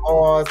call my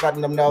boss,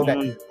 letting them know that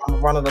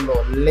I'm running a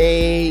little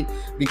late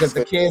because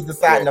the kids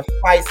deciding to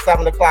fight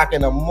 7 o'clock in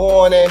the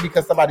morning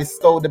because somebody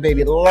stole the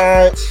baby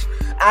lunch.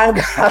 I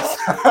got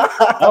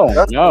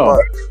that's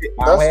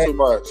too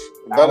much.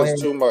 That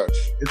is too much.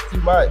 It's too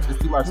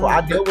much. So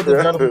I deal with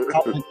the general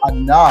public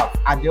enough.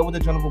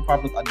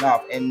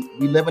 And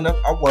we live in a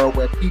world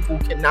where people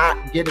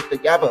cannot get it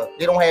together.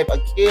 They don't have a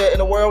care in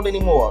the world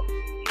anymore.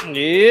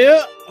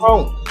 Yeah.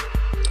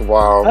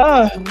 Wow.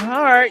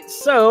 All right.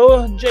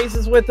 So Jace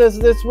is with us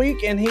this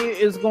week, and he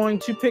is going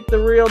to pick the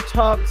real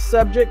talk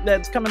subject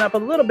that's coming up a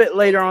little bit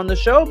later on the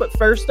show. But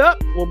first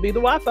up will be the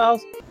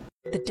Y-Files.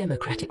 The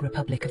Democratic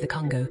Republic of the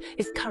Congo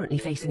is currently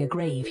facing a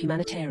grave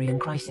humanitarian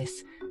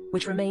crisis,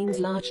 which remains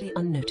largely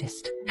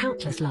unnoticed.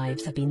 Countless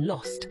lives have been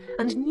lost,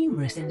 and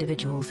numerous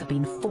individuals have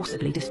been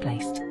forcibly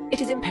displaced.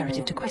 It is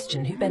imperative to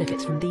question who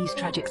benefits from these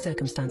tragic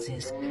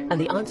circumstances, and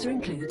the answer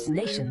includes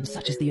nations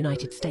such as the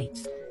United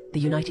States, the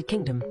United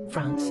Kingdom,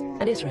 France,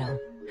 and Israel,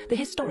 the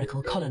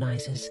historical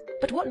colonizers.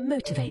 But what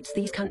motivates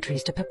these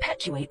countries to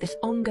perpetuate this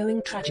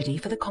ongoing tragedy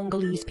for the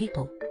Congolese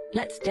people?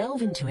 Let's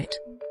delve into it.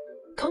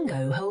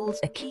 Congo holds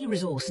a key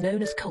resource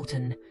known as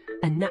coltan,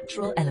 a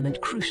natural element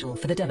crucial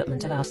for the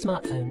development of our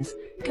smartphones,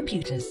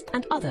 computers,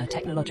 and other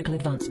technological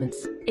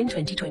advancements. In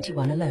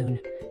 2021 alone,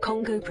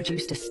 Congo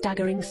produced a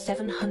staggering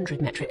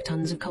 700 metric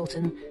tons of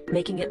coltan,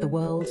 making it the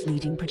world's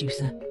leading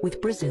producer,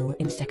 with Brazil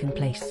in second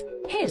place.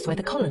 Here's where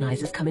the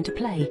colonizers come into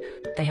play.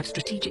 They have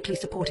strategically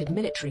supported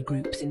military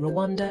groups in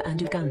Rwanda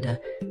and Uganda,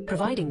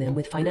 providing them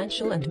with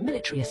financial and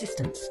military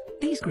assistance.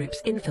 These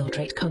groups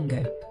infiltrate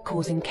Congo,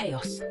 causing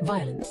chaos,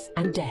 violence,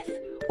 and death,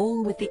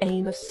 all with the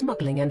aim of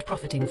smuggling and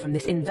profiting from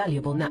this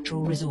invaluable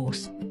natural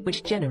resource,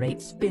 which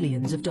generates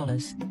billions of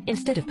dollars.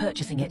 Instead of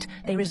purchasing it,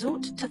 they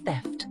resort to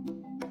theft.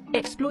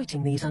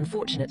 Exploiting these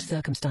unfortunate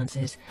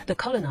circumstances, the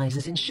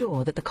colonizers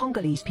ensure that the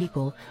Congolese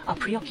people are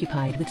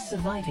preoccupied with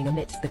surviving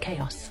amidst the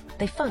chaos.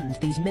 They fund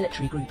these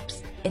military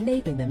groups,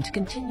 enabling them to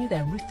continue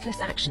their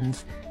ruthless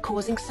actions,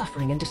 causing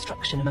suffering and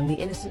destruction among the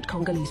innocent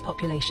Congolese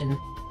population.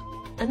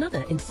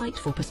 Another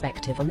insightful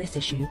perspective on this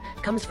issue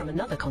comes from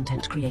another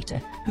content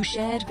creator who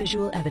shared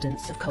visual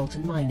evidence of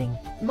coltan mining.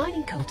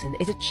 Mining coltan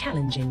is a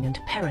challenging and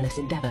perilous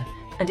endeavor,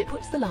 and it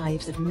puts the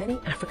lives of many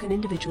African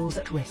individuals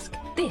at risk.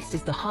 This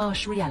is the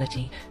harsh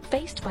reality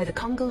faced by the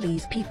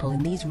Congolese people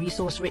in these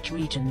resource-rich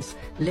regions,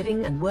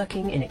 living and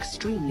working in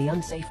extremely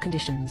unsafe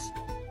conditions.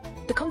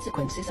 The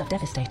consequences are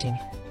devastating.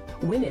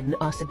 Women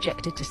are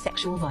subjected to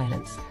sexual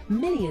violence,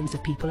 millions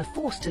of people are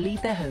forced to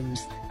leave their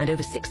homes, and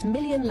over 6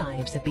 million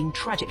lives have been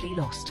tragically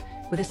lost,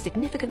 with a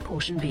significant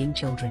portion being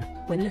children.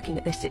 When looking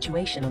at this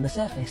situation on the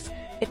surface,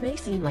 it may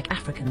seem like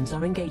Africans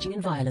are engaging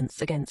in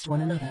violence against one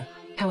another.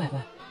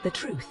 However, the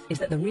truth is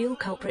that the real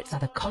culprits are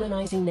the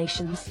colonizing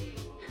nations,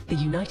 the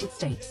United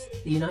States,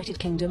 the United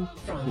Kingdom,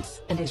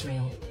 France, and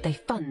Israel. They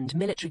fund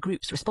military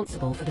groups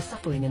responsible for the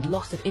suffering and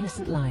loss of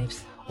innocent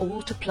lives,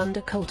 all to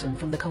plunder coltan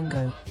from the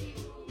Congo.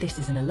 This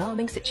is an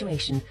alarming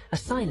situation, a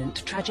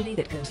silent tragedy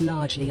that goes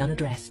largely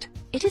unaddressed.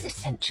 It is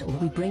essential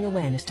that we bring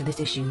awareness to this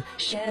issue,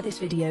 share this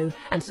video,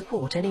 and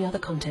support any other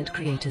content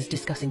creators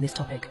discussing this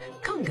topic.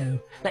 Congo,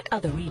 like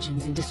other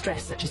regions in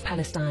distress such as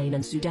Palestine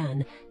and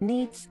Sudan,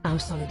 needs our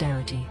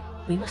solidarity.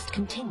 We must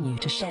continue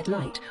to shed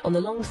light on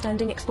the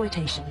long-standing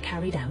exploitation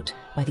carried out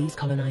by these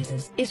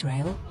colonizers.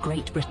 Israel,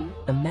 Great Britain,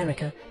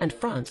 America, and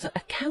France are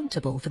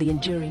accountable for the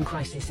enduring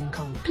crisis in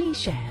Congo. Please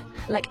share,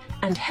 like,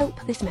 and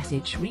help this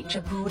message reach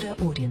a broader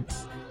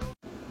audience.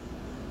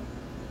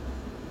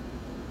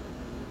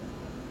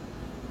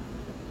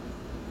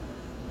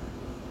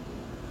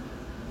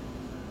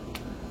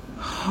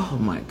 Oh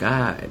my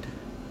God.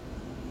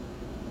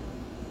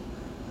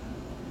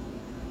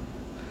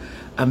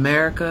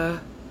 America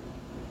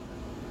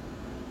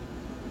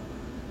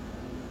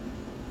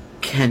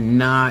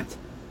cannot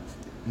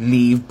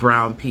leave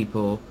brown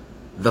people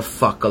the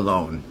fuck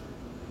alone.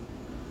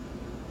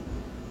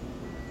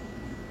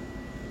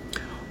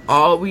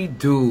 All we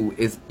do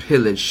is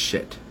pillage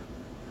shit.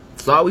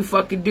 That's all we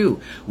fucking do.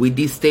 We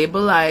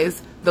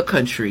destabilize the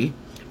country,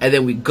 and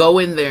then we go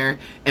in there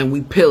and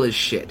we pillage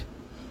shit.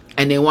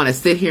 And they want to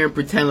sit here and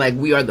pretend like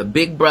we are the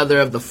big brother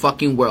of the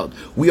fucking world.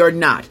 We are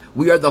not.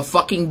 We are the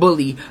fucking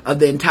bully of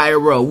the entire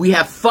world. We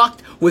have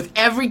fucked with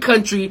every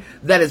country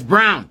that is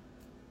brown.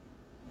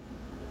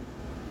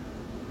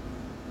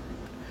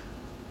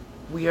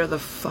 We are the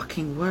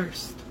fucking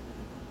worst.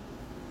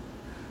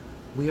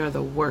 We are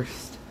the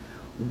worst.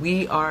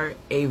 We are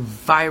a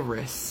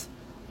virus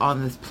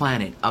on this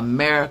planet.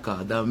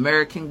 America, the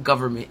American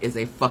government is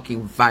a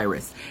fucking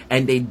virus.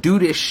 And they do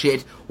this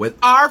shit with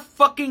our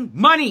fucking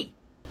money.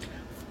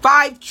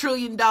 $5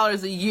 trillion a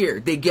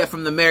year they get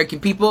from the American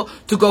people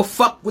to go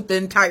fuck with the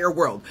entire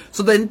world.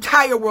 So the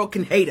entire world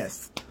can hate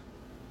us.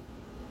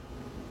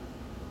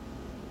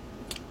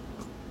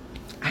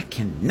 I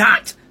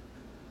cannot.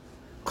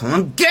 Come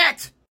on,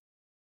 get!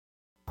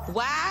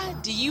 Why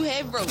do you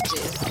have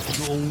roaches?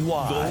 The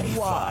why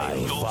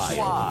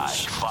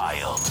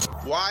file.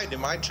 Why do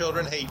my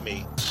children hate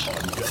me? On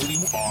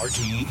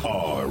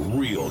WRTR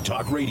Real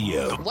Talk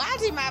Radio. Why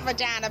did my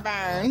vagina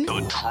burn?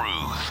 The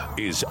truth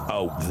is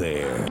out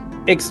there.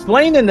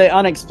 Explaining the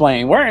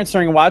unexplained. We're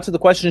answering why to the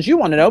questions you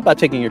want to know by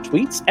taking your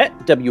tweets at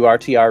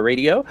WRTR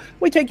Radio.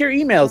 We take your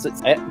emails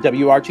at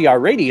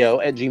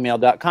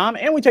WRTRradio@gmail.com.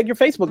 And we take your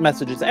Facebook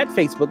messages at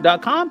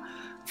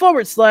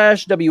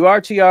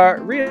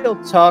Facebook.com/WRTR Real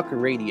Talk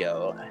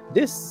Radio.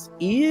 This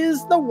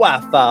is the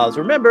Y-Files.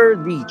 Remember,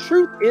 the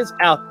truth is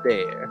out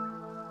there.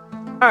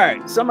 All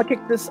right, so I'm going to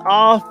kick this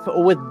off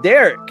with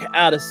Derek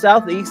out of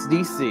Southeast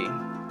DC.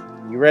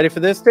 You ready for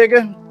this,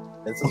 Tigger?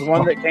 This is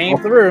one that came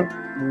through.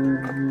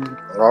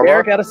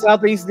 Derek out of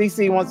Southeast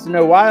DC wants to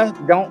know, why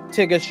don't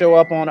Tigger show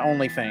up on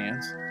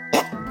OnlyFans?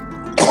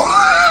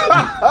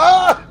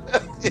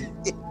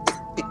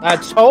 I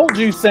told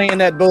you saying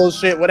that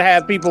bullshit would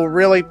have people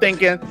really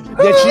thinking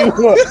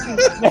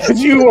that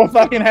you will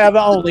fucking have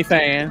an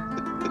OnlyFans.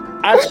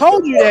 I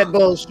told you that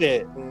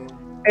bullshit.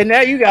 And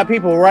now you got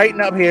people writing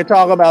up here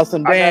talking about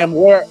some damn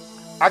work.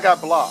 I got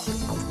blocked.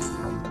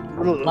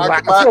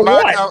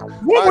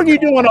 What were you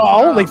doing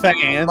on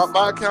OnlyFans?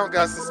 My account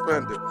got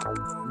suspended.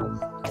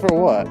 For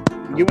what?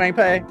 You ain't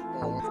pay?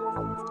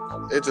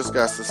 It just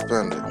got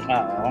suspended.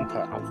 Oh,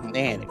 okay.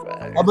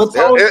 Anyway.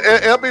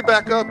 It'll be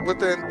back up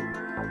within...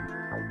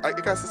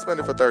 It got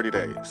suspended for 30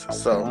 days.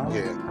 So,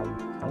 yeah.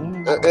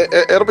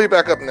 It'll be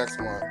back up next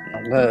month.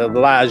 The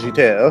lies you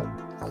tell.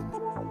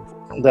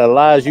 The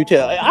lies you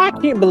tell. I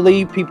can't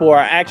believe people are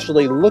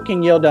actually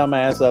looking your dumb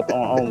ass up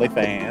on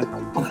OnlyFans.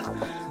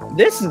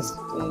 This is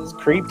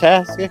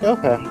creep-tastic.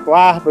 Okay.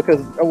 Why?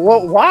 Because,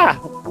 why?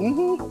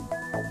 Mm-hmm.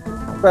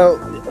 So,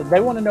 they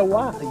want to know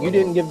why. You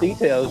didn't give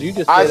details.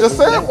 I just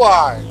said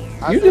why.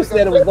 You just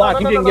said it was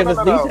blocked. You didn't give us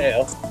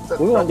details.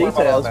 We want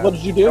details. What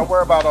did you do? Don't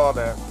worry about all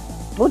that.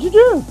 What'd you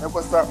do? There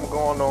was something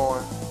going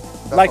on.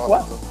 Like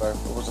what?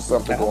 It was just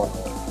something going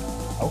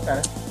on.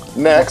 Okay.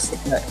 Next.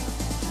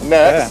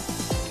 Yeah.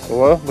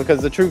 Well,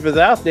 because the truth is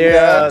out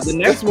there, the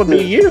next would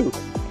be you.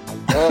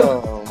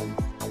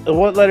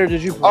 What letter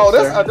did you post?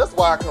 That's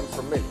why it comes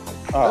from me.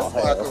 That's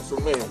why it comes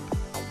from me.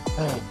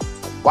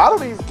 Why do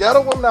these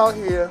ghetto women out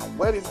here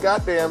wear these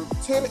goddamn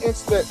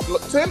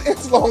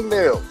 10-inch long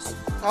nails?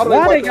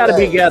 Why they gotta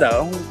be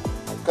ghetto?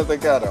 Because they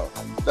ghetto.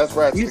 That's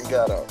ratchet and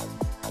ghetto.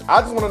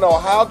 I just want to know,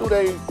 how do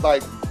they,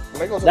 like, when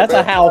they go to That's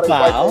the a how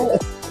file.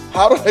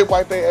 How do they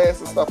wipe their ass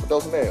and stuff with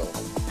those nails?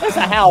 That's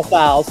a how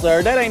file,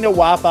 sir. That ain't no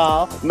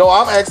Y-file. No,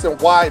 I'm asking,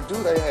 why do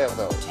they have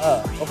those?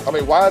 Okay. I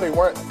mean, why are they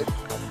wearing...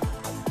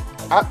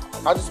 I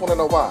just want to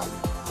know why.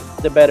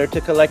 The better to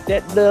collect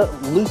that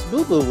loose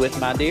boo-boo with,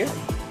 my dear.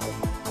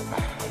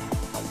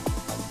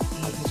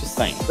 Just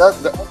saying.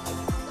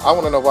 I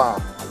want to know why.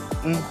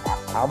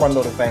 I want to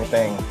know the same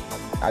thing.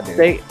 I do.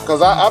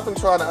 Because I've been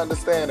trying to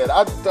understand it.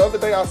 The other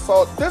day I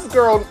saw this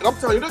girl, I'm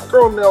telling you, this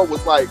girl nail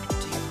was like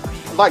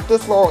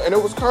this long, and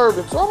it was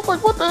curving. So I was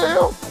like, what the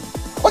hell?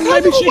 What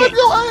kind of whip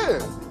your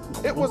ass?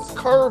 It was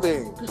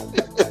curving.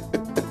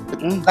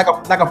 like a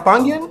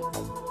Funyun?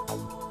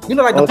 You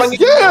know, like the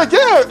Funyun?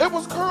 Yeah, it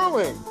was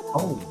curling.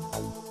 Oh.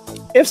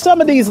 If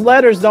some of these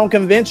letters don't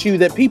convince you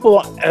that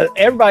people,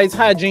 everybody's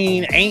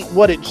hygiene ain't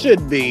what it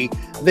should be,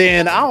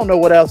 then I don't know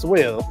what else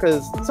will.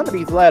 Because some of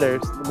these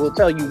letters will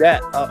tell you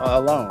that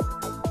alone.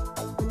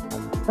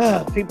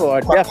 People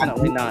are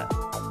definitely not.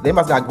 They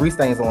must got grease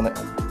stains on it.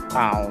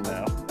 I don't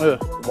know.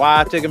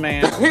 Why, Tigger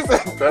Man? He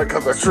said that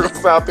because the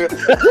truth's out there.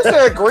 You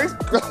said grease.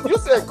 You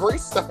said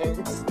grease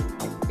stains.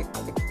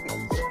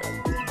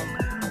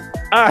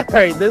 All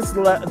right,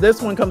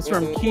 this one comes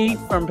from Keith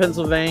from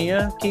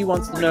Pennsylvania. Keith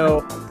wants to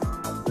know,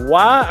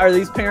 why are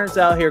these parents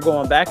out here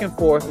going back and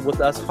forth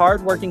with us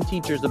hardworking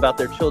teachers about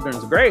their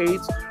children's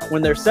grades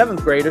when their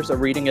 7th graders are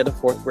reading at a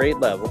 4th grade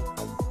level?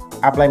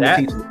 I blame the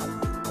teacher.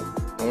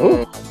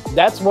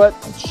 That's what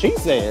she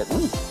said.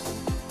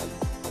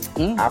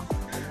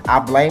 I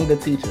blame the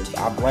teachers.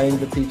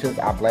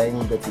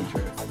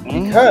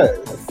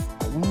 Because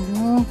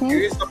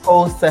you're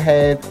supposed to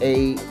have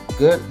a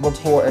good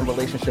rapport and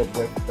relationship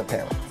with the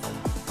parents.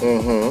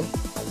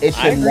 It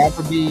should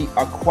never be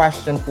a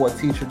question for a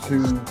teacher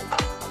to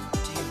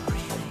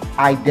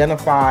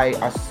identify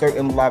a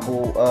certain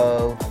level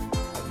of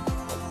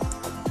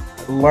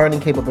learning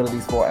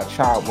capabilities for a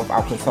child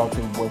without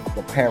consulting with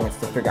the parents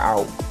to figure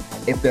out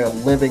if their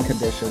living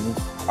conditions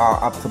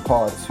are up to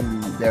par to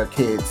their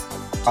kids'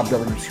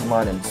 ability to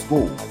learn in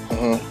school.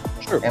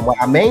 Sure. And what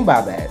I mean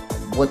by that,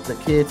 what the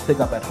kids pick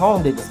up at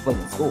home, they display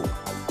in school.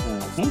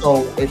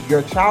 So if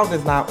your child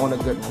is not on a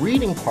good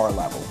reading par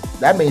level,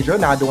 that means you're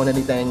not doing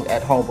anything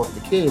at home with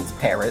the kids'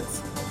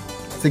 parents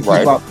to keep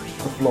up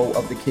the flow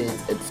of the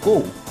kids at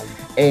school.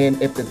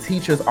 And if the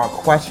teachers are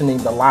questioning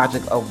the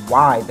logic of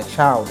why the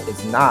child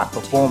is not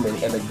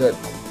performing in a good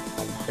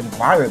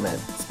environment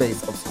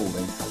space of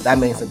schooling, that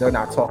means that they're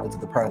not talking to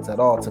the parents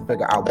at all to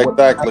figure out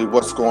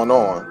what's going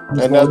on.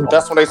 And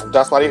that's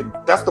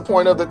the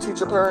point of the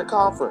teacher parent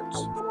conference.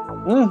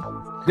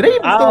 Do they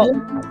even still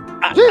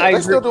do? They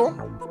still do.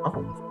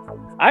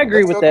 I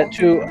agree with that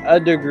to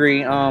a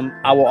degree.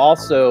 I will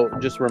also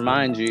just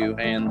remind you,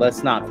 and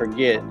let's not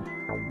forget,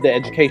 the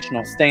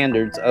educational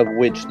standards of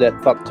which that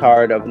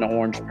fucktard of an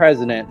orange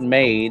president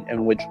made,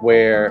 in which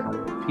where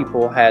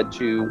people had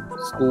to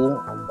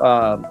school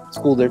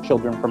their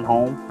children from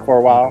home for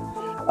a while,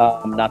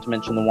 not to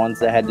mention the ones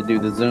that had to do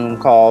the Zoom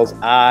calls.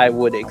 I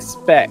would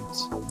expect,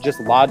 just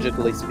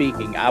logically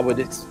speaking, I would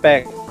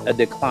expect a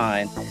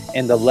decline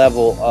in the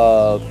level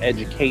of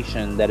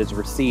education that is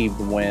received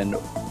when,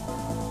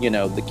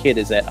 the kid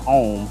is at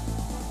home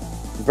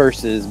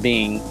versus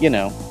being,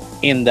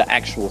 in the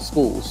actual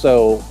school.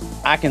 So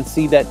I can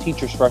see that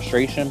teacher's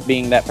frustration,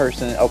 being that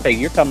person. Okay,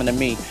 you're coming to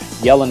me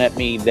yelling at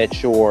me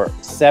that your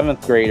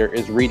 7th grader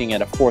is reading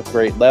at a 4th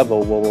grade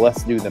level. Well,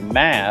 let's do the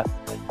math.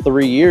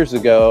 3 years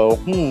ago,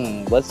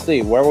 let's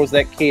see, where was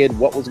that kid?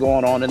 What was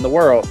going on in the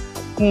world?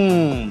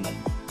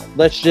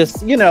 Let's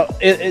just,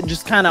 it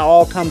just kind of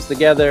all comes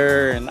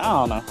together, and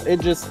I don't know.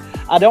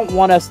 I don't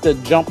want us to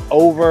jump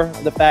over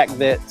the fact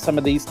that some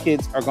of these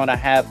kids are going to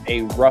have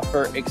a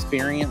rougher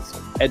experience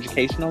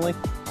educationally,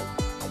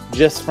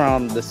 just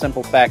from the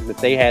simple fact that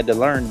they had to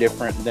learn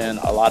different than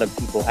a lot of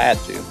people had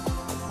to,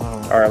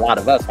 or a lot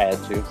of us had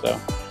to. So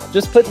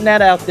just putting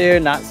that out there,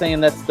 not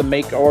saying that's the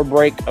make or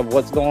break of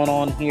what's going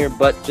on here,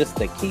 but just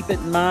to keep it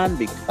in mind,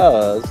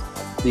 because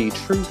the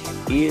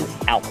truth is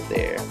out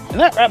there.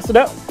 And that wraps it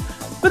up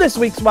for this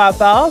week's Why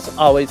Files.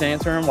 Always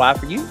answering why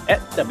for you at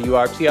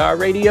WRTR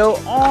Radio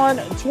on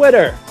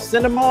Twitter.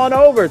 Send them on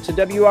over to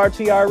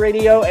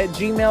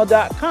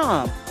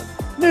WRTRradio@gmail.com.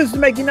 News to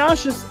make you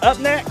nauseous up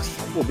next.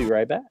 We'll be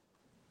right back.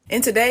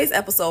 In today's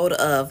episode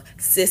of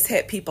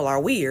Cishet People Are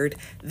Weird,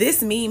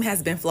 this meme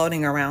has been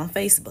floating around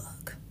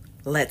Facebook.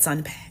 Let's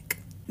unpack.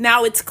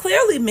 Now, it's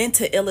clearly meant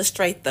to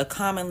illustrate the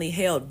commonly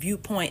held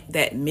viewpoint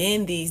that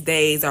men these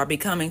days are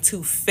becoming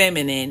too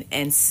feminine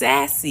and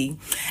sassy,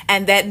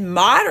 and that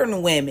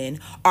modern women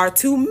are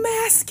too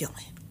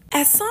masculine.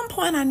 At some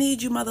point, I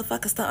need you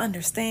motherfuckers to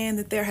understand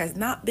that there has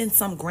not been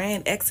some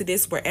grand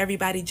exodus where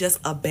everybody just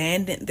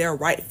abandoned their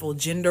rightful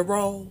gender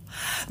role.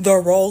 The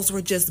roles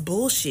were just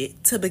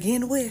bullshit to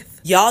begin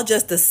with. Y'all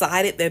just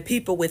decided that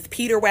people with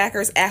Peter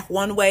Whackers act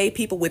one way,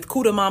 people with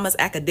Cuda Mamas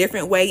act a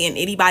different way, and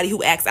anybody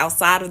who acts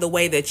outside of the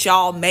way that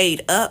y'all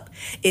made up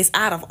is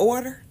out of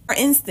order. For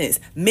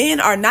instance, men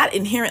are not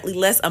inherently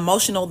less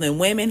emotional than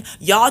women.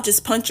 Y'all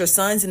just punch your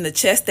sons in the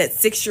chest at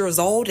 6 years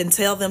old and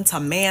tell them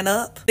to man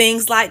up.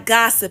 Things like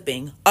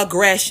gossiping,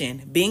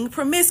 aggression, being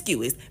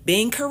promiscuous,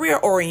 being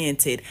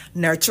career-oriented,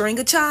 nurturing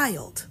a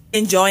child,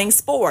 enjoying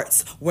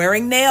sports,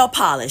 wearing nail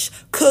polish,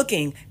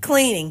 cooking,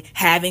 cleaning,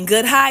 having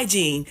good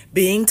hygiene,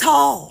 being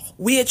tall.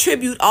 We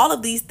attribute all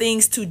of these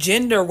things to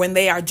gender when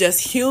they are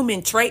just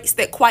human traits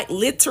that quite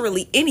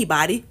literally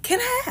anybody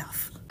can have.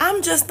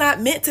 I'm just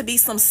not meant to be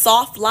some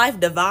soft life,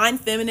 divine,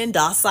 feminine,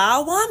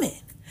 docile woman.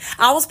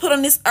 I was put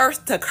on this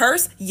earth to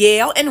curse,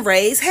 yell, and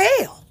raise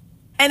hell.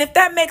 And if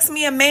that makes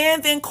me a man,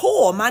 then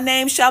cool. My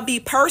name shall be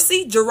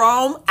Percy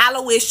Jerome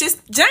Aloysius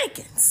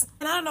Jenkins.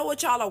 And I don't know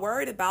what y'all are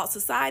worried about.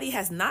 Society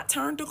has not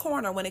turned a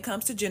corner when it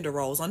comes to gender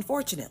roles,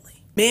 unfortunately.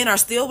 Men are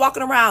still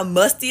walking around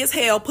musty as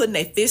hell, putting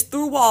their fist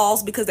through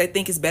walls because they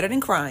think it's better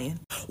than crying.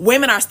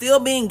 Women are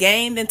still being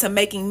gamed into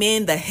making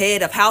men the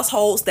head of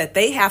households that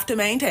they have to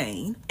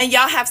maintain. And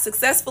y'all have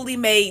successfully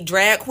made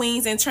drag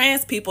queens and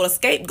trans people a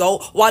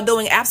scapegoat while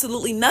doing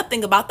absolutely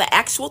nothing about the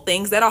actual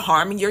things that are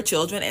harming your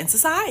children and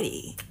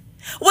society.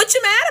 What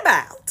you mad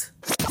about?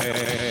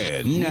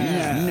 And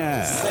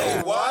now,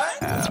 say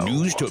what?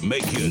 News to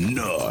make you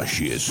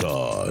nauseous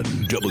on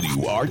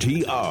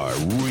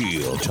WRTR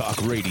Real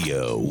Talk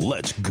Radio.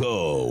 Let's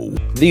go.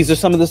 These are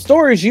some of the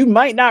stories you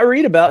might not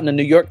read about in the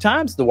New York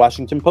Times, the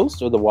Washington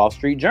Post, or the Wall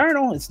Street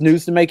Journal. It's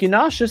news to make you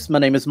nauseous. My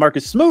name is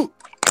Marcus Smoot.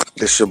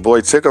 It's your boy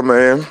Ticker,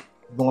 man.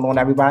 What's going on,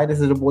 everybody? This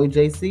is the boy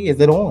JC.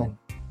 Is it on?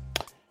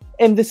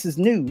 And this is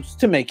news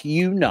to make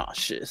you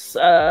nauseous.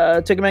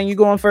 Ticker, man, you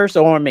going first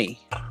or me?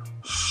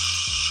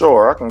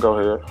 Sure, I can go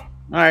ahead.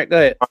 All right, go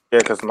ahead. Yeah,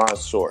 because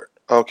mine's short.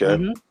 Okay.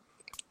 Mm-hmm.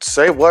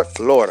 Say what,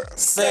 Florida?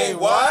 Say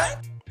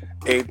what?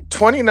 A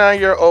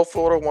 29-year-old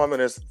Florida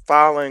woman is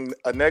filing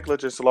a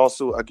negligence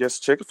lawsuit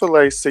against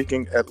Chick-fil-A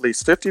seeking at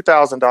least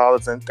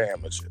 $50,000 in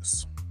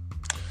damages.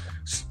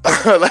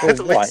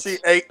 Allegedly, she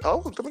ate.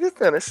 Oh, let me get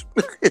finished.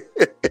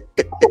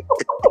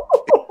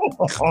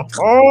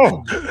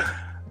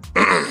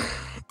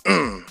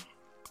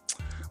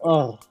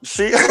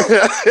 She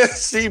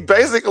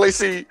basically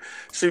she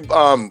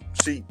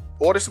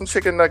ordered some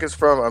chicken nuggets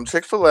from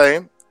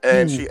Chick-fil-A,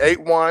 and she ate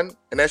one,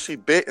 and then she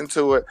bit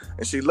into it,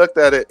 and she looked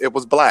at it. It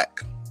was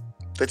black.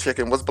 The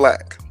chicken was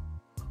black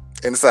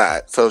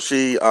inside. So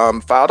she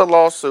filed a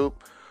lawsuit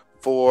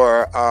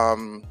for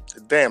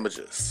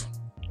damages.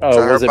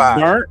 Oh, was it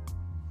burnt?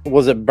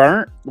 Was it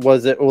burnt?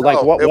 Was it like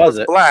No, what it was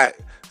it? Black.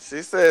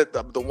 She said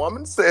the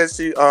woman said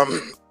she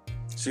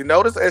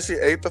noticed as she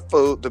ate the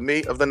food, the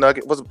meat of the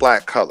nugget was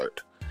black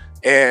colored,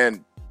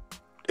 and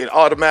it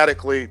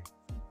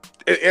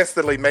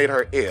instantly made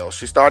her ill.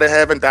 She started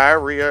having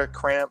diarrhea,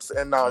 cramps,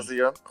 and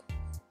nausea.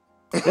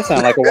 This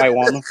sounds like a white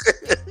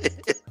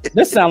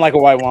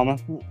woman.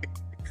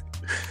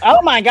 Oh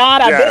my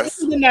God! I bit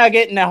into the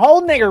nugget, and the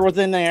whole nigger was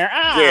in there.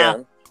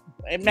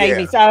 It made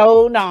me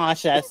so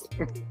nauseous.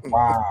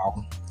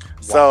 Wow.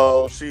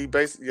 So she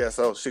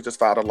she just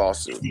filed a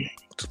lawsuit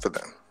for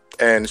them,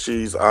 and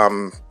she's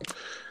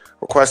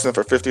requesting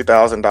for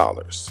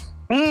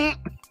 $50,000.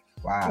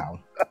 Wow.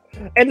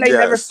 And they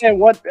never said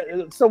what.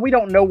 So we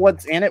don't know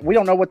what's in it. We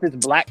don't know what this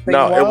black thing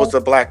was. No, it was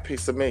a black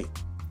piece of meat.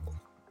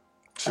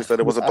 She said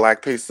it was a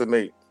black piece of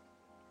meat.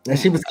 And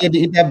she was scared to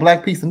eat that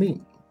black piece of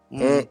meat.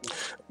 Yeah,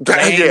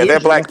 that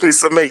black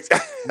piece of meat.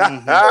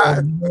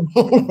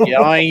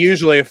 Y'all ain't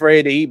usually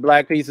afraid to eat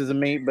black pieces of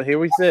meat, but here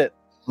we sit.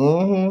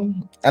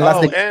 Mm-hmm.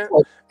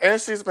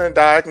 And she's been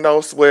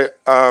diagnosed with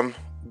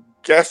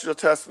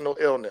gastrointestinal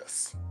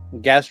illness.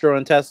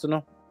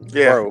 Gastrointestinal?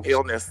 Yeah,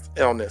 Gross.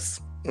 illness.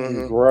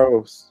 Mm-hmm.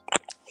 Gross.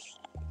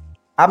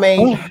 I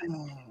mean,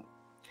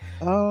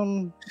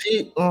 I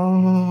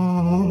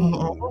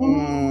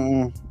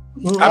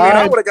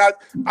would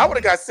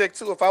have got sick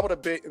too if I would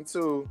have bit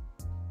into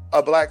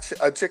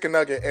a chicken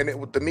nugget and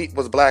the meat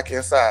was black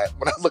inside.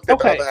 When I looked at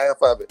the other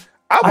half of it,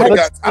 I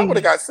would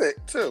have got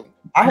sick too.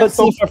 But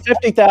see, for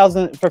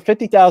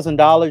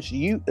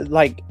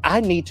 $50,000,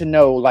 I need to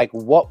know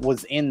what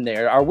was in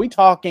there. Are we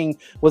talking?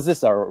 Was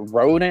this a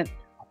rodent,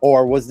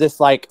 or was this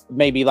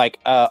maybe a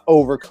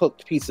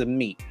overcooked piece of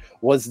meat?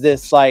 Was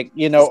this a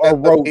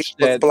roach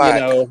that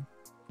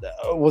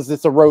was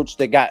this a roach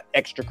that got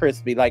extra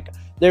crispy?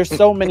 There's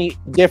so many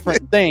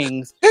different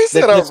things. He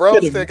said a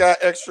roach that got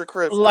extra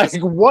crispy.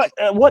 What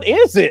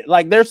is it?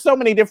 There's so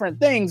many different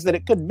things that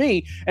it could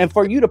be, and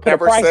for you to put a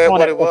price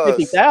on it for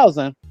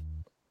 $50,000.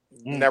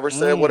 Never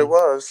said what it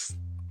was.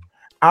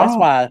 That's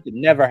why I could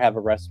never have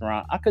a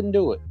restaurant. I couldn't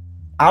do it.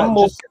 I'm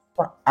more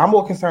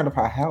concerned of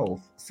her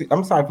health. See,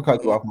 I'm sorry for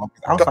cutting you off.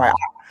 I'm sorry.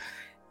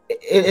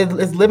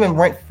 It's living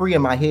rent free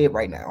in my head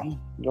right now.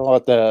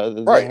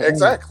 Right,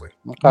 exactly.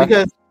 Okay.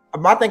 Because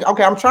my thing.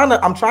 Okay, I'm trying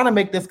to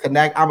make this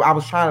connect. I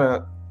was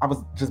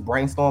just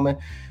brainstorming.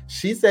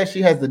 She said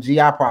she has the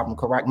GI problem,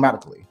 correct?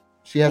 Medically,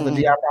 she has the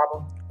GI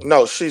problem.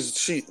 No, she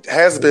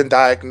has been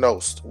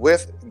diagnosed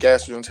with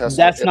gastrointestinal.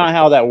 That's not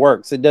how that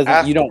works. It doesn't.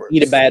 Afterwards. You don't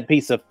eat a bad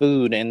piece of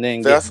food and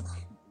then get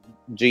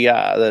GI.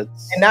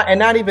 That's and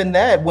not even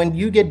that. When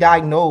you get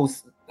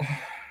diagnosed,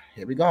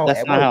 here we go.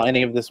 That's not how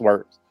any of this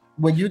works.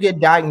 When you get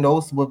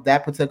diagnosed with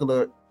that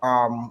particular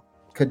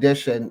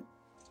condition,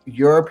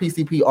 your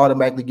PCP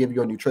automatically give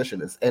you a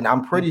nutritionist, and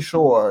I'm pretty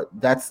sure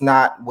that's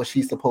not what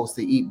she's supposed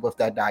to eat with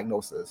that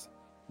diagnosis.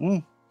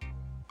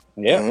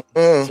 Yeah.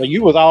 So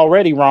you was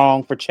already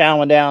wrong for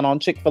chowing down on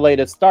Chick-fil-A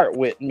to start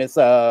with, Miss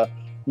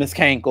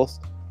Cankles.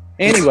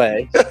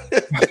 Anyway,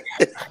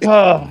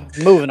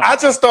 moving on. I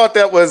just thought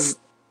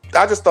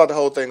the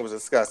whole thing was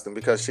disgusting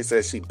because she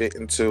said she bit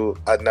into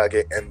a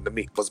nugget and the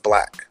meat was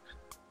black.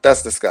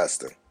 That's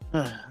disgusting.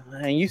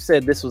 And you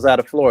said this was out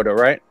of Florida,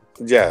 right?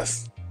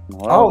 Yes.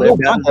 Well, they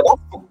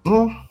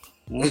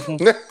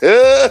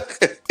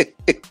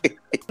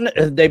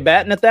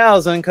batting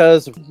 1,000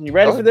 because you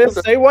ready for this?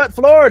 Say what,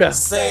 Florida?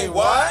 Say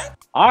what?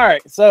 All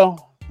right, so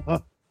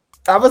I'm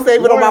gonna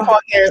save it on my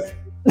podcast.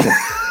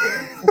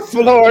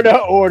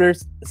 Florida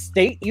orders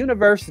state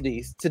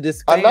universities to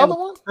disband another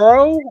one.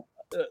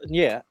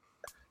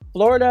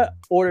 Florida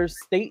orders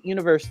state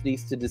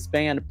universities to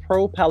disband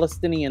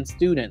pro-Palestinian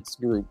students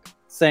group,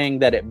 saying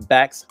that it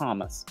backs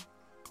Hamas.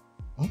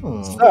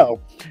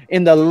 So,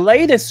 in the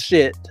latest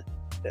shit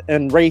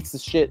and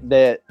racist shit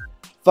that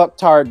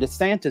fucktard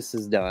DeSantis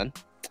has done,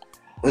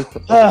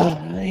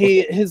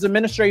 his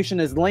administration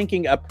is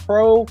linking a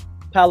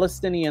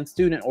pro-Palestinian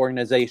student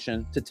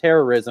organization to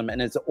terrorism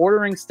and is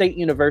ordering state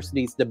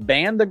universities to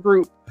ban the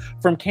group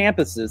from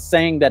campuses,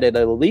 saying that it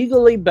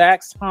illegally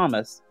backs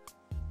Hamas,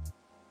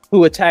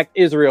 who attacked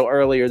Israel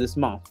earlier this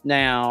month.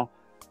 Now,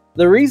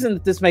 the reason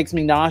that this makes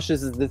me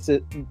nauseous is this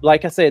is,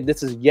 like I said,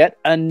 this is yet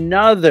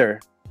another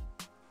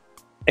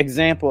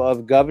example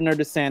of Governor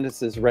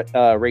DeSantis'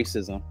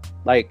 racism.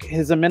 Like,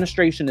 his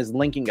administration is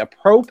linking a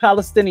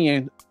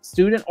pro-Palestinian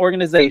student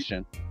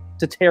organization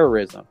to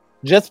terrorism.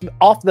 Just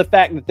off the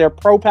fact that they're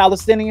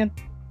pro-Palestinian,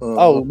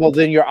 oh, well,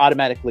 then you're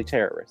automatically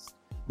terrorists.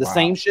 The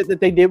same shit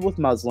that they did with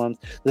Muslims,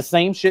 the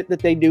same shit that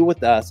they do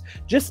with us,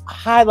 just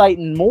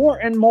highlighting more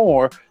and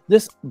more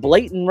this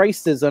blatant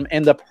racism.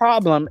 And the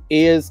problem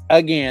is,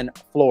 again,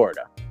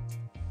 Florida.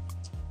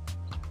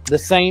 The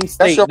same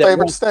state. That's your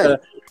favorite state.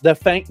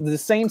 The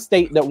same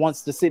state that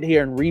wants to sit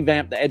here and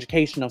revamp the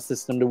educational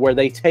system to where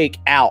they take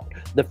out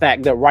the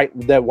fact that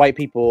white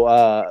people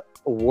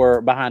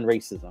were behind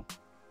racism.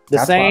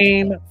 That's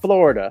same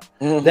Florida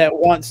that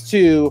wants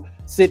to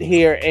sit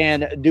here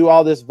and do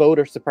all this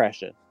voter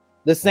suppression.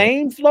 The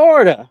same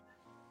Florida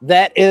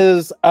that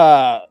is,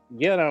 what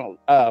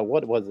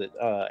was it?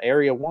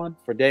 Area 1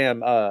 for damn,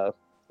 what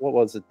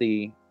was it?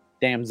 The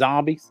damn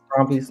zombies.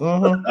 Zombies.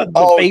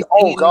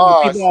 Oh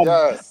gosh,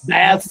 yes.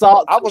 Bad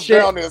salt. I was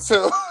down there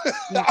too.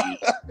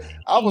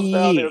 I was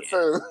down there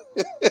too.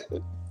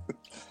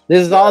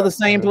 This is all the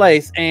same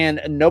place,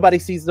 and nobody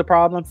sees the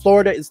problem.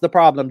 Florida is the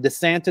problem.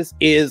 DeSantis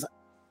is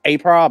a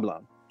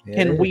problem. Yeah.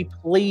 Can we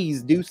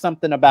please do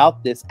something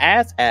about this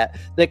asshat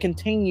that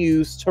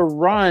continues to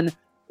run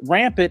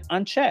rampant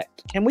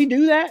unchecked? Can we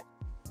do that?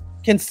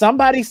 Can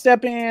somebody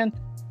step in?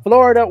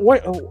 Florida,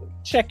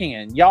 check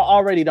in. Y'all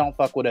already don't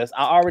fuck with us.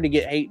 I already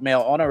get hate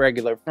mail on a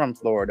regular from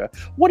Florida.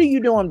 What are you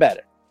doing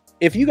better?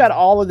 If you got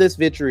all of this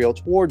vitriol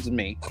towards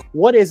me,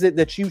 what is it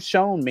that you've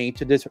shown me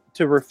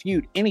to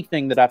refute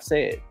anything that I've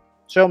said?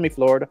 Show me,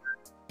 Florida.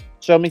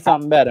 Show me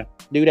something better.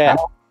 Do that.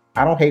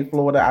 I don't hate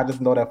Florida. I just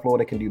know that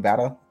Florida can do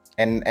better.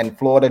 And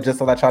Florida, just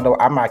to let y'all know,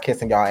 I'm not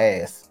kissing y'all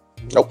ass.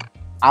 Nope.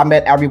 I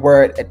meant every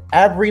word, and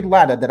every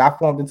letter that I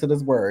formed into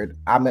this word,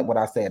 I meant what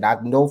I said. I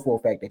know for a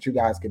fact that you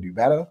guys can do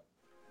better.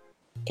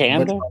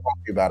 Can they?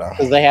 Do better.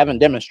 Because they haven't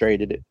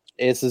demonstrated it.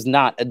 This is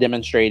not a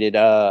demonstrated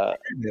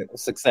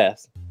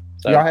success.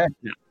 So, y'all have,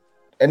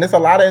 and there's a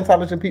lot of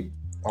intelligent people.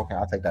 Okay,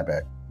 I'll take that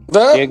back.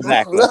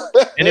 Exactly.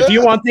 And if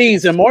you want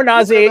these and more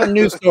nauseating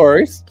news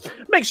stories,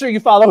 make sure you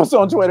follow us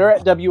on Twitter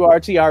at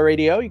WRTR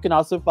Radio. You can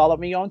also follow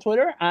me on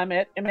Twitter. I'm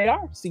at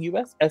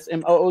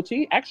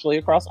MARCUSSMOOT, actually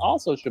across all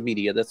social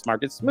media. That's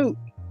Marcus Smoot.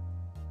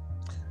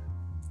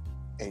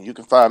 And you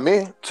can find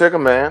me,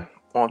 Chicken Man,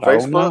 on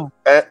Facebook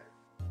at.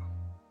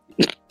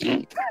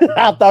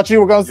 I thought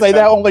you were going to say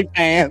that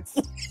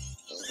OnlyFans.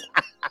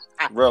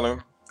 Really?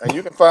 And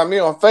you can find me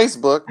on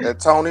Facebook at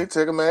Tony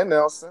Tiggerman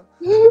Nelson,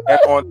 and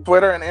on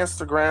Twitter and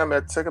Instagram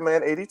at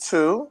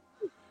Tiggerman82.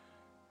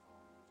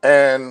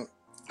 And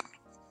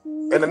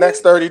in the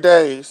next 30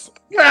 days,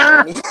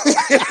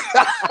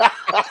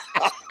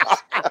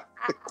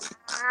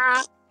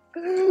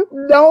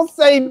 don't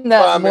say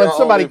nothing when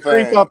somebody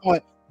creep up on.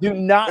 Do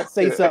not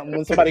say something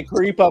when somebody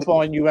creep up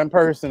on you in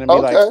person and be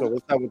like, "So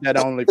what's up with that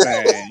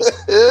OnlyFans?"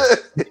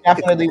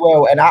 Definitely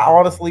will. And I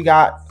honestly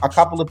got a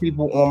couple of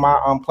people on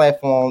my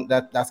platform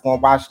that's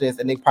gonna watch this,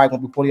 and they probably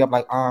gonna be putting up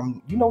like,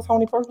 you know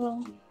Tony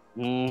personally?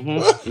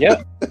 Mm-hmm.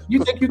 Yep.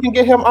 You think you can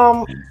get him?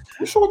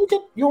 You sure you can?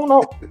 You don't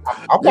know?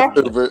 Okay.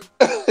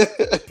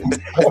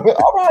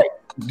 All right.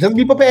 Just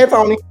be prepared,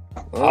 Tony.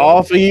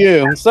 All for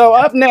you. So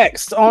up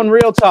next on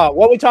Real Talk,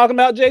 what we talking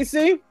about,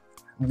 JC?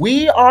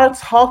 We are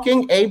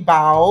talking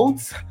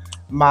about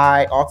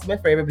my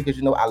ultimate favorite because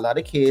I love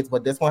the kids,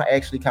 but this one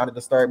actually kind of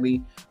disturbed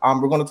me.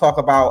 We're going to talk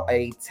about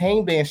a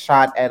teen being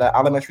shot at an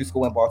elementary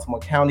school in Baltimore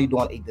County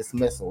during a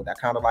dismissal. That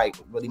kind of like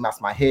really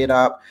messed my head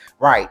up.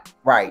 Right.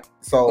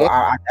 So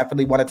I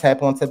definitely want to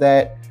tap onto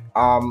that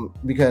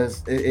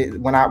because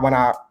when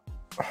I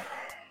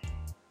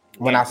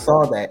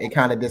saw that, it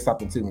kind of did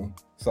something to me.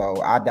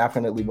 So I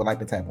definitely would like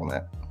to tap on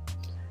that.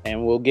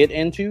 And we'll get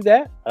into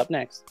that up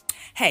next.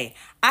 Hey,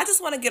 I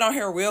just want to get on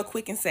here real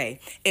quick and say,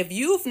 if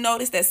you've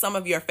noticed that some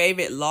of your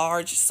favorite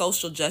large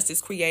social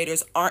justice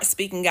creators aren't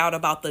speaking out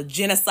about the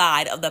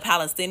genocide of the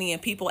Palestinian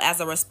people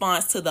as a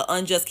response to the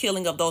unjust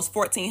killing of those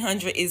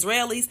 1,400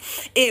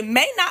 Israelis, it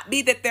may not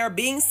be that they're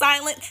being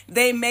silent,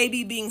 they may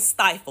be being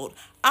stifled.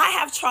 I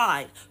have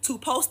tried to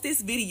post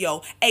this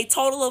video a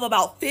total of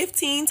about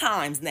 15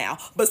 times now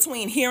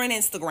between here and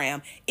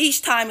Instagram.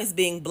 Each time is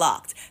being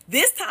blocked.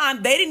 This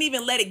time, they didn't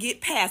even let it get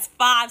past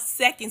 5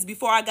 seconds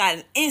before I got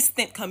an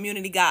instant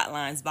community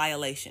guidelines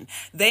violation.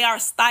 They are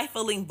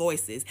stifling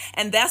voices.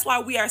 And that's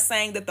why we are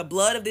saying that the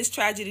blood of this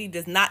tragedy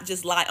does not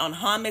just lie on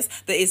Hamas,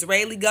 the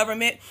Israeli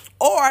government,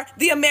 or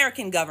the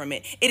American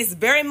government. It is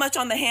very much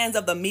on the hands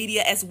of the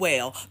media as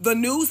well. The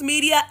news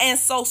media and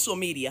social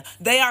media.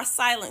 They are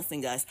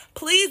silencing us.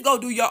 Please go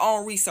do your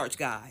own research,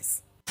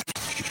 guys.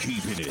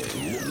 Keeping it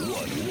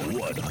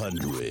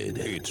 100.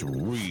 It's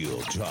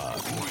Real Talk.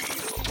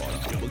 On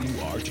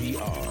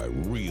WRTR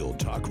Real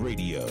Talk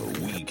Radio.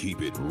 We keep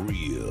it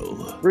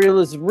real. Real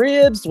as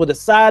ribs with a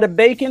side of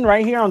bacon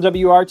right here on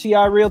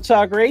WRTR Real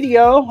Talk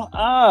Radio.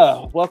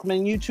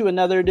 Welcoming you to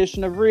another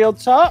edition of Real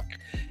Talk.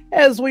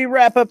 As we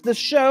wrap up the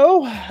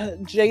show,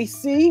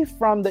 JC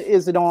from the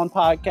Is It On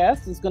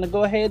podcast is going to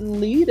go ahead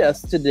and lead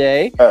us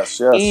today. Yes.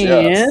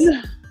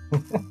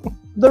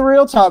 The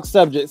Real Talk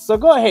subject. So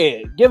go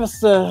ahead, give us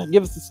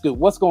the scoop.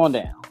 What's going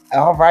down?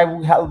 All right,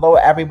 well, hello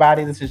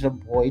everybody. This is your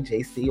boy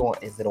JC on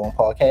Is It On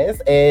Podcast,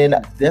 and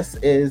this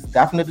is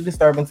definitely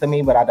disturbing to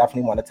me, but I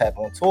definitely want to tap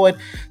onto it.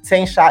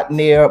 Teen shot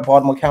near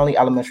Baltimore County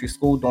Elementary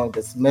School during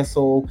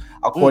dismissal,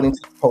 according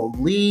to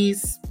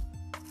police.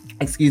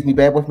 Excuse me,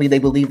 bear with me. They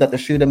believe that the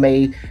shooter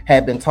may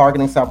have been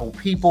targeting several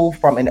people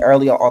from an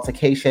earlier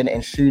altercation,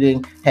 and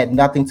shooting had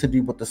nothing to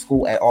do with the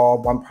school at all.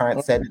 One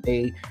parent said that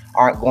they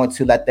aren't going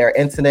to let their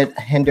incident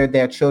hinder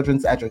their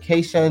children's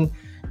education.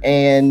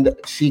 And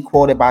she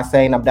quoted by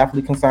saying, "I'm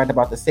definitely concerned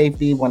about the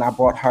safety. When I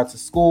brought her to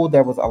school,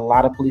 there was a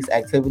lot of police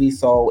activity,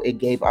 so it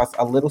gave us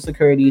a little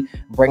security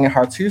bringing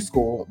her to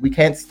school. We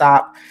can't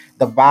stop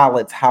the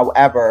violence.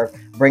 However,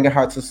 bringing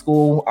her to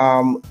school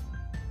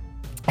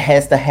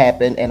has to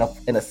happen in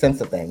a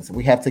sense of things.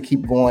 We have to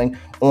keep going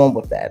on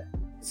with that."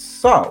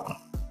 So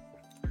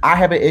I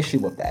have an issue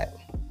with that.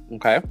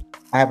 Okay.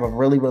 I have a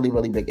really, really,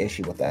 really big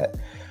issue with that.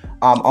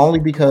 Only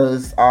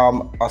because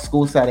a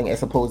school setting is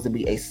supposed to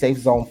be a safe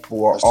zone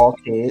for all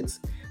kids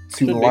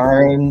to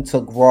learn, to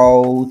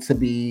grow, to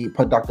be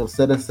productive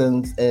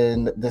citizens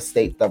in the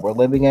state that we're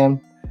living in.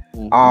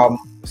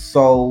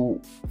 So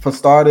for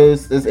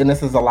starters, this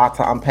is a lot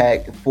to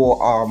unpack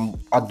for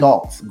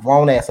adults,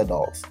 grown-ass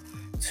adults,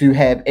 to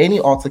have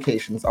any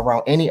altercations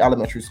around any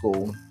elementary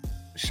school.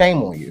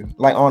 Shame on you.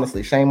 Like,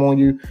 honestly, shame on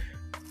you.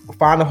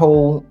 Find a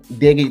hole,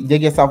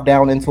 dig yourself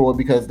down into it,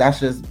 because that's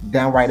just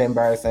downright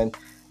embarrassing.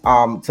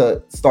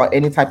 To start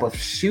any type of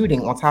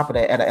shooting on top of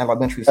that at an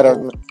elementary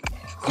school.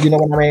 You know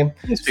what I mean?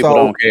 These people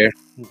don't care.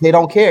 They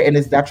don't care, and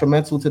it's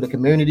detrimental to the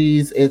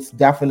communities. It's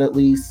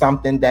definitely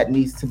something that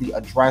needs to be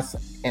addressed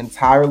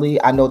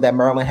entirely. I know that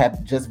Maryland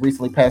had just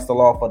recently passed a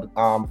law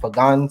for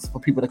guns, for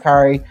people to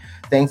carry,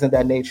 things of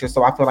that nature.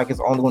 So I feel like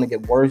it's only going to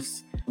get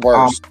worse.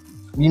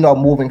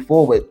 Moving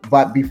forward.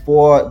 But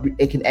before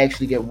it can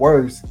actually get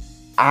worse,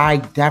 I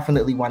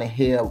definitely want to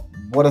hear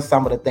what are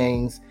some of the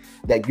things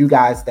that you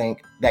guys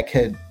think that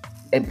could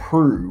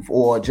improve,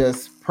 or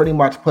just pretty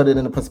much put it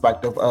in the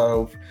perspective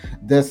of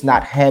this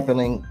not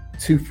happening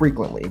too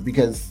frequently,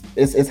 because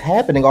it's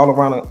happening all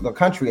around the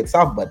country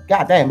itself, but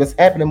goddamn, it's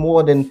happening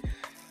more than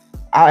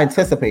I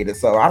anticipated.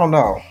 So I don't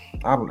know.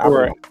 I don't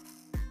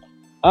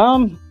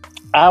know.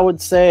 I would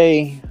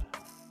say,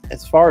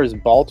 as far as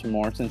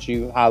Baltimore, since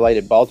you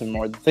highlighted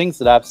Baltimore, the things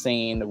that I've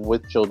seen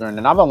with children,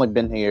 and I've only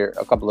been here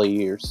a couple of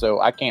years, so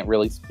I can't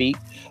really speak,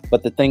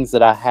 but the things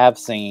that I have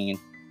seen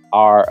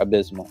are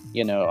abysmal.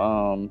 You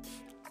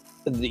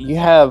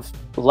have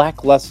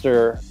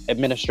lackluster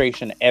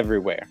administration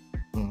everywhere,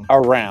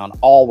 around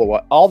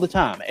all the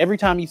time. Every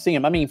time you see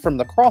them, I mean, from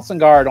the crossing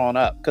guard on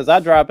up, because I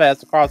drive past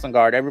the crossing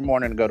guard every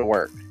morning to go to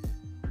work.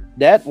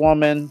 That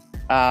woman,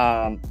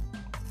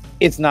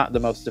 it's not the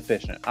most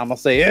efficient. I'm gonna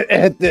say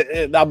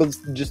it. I would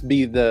just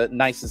be the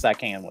nicest I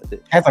can with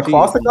it. As a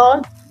crossing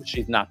guard,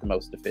 she's not the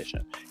most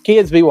efficient.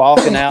 Kids be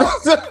walking out,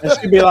 and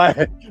she'd be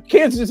like,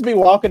 kids just be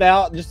walking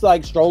out, just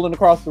like strolling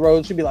across the road.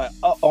 And she'd be like,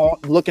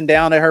 looking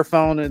down at her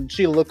phone, and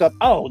she'll look up,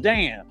 oh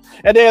damn,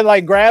 and then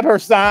like grab her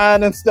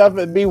sign and stuff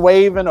and be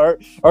waving, or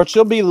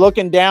she'll be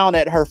looking down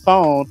at her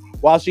phone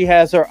while she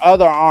has her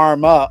other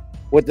arm up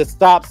with the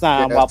stop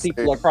sign while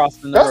people are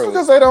crossing the road. That's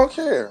because they don't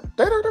care.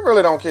 They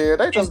really don't care.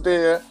 They just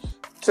there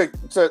to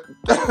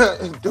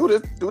do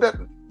them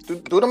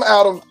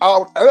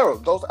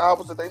those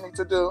albums that they need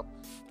to do,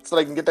 so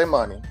they can get their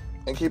money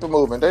and keep it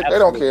moving. They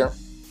don't care.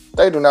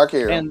 They do not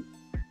care. And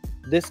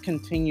this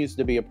continues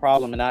to be a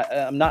problem. And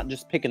I'm not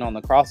just picking on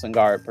the crossing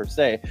guard per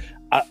se.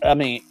 I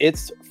mean, it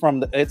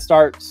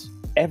starts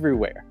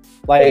everywhere.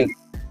 Like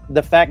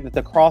the fact that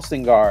the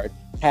crossing guard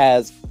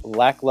has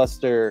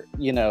lackluster,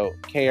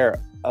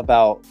 care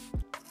about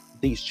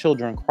these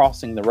children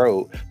crossing the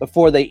road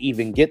before they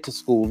even get to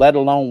school, let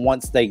alone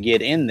once they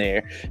get in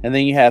there. And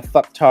then you have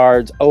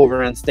fucktards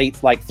over in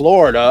states like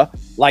Florida,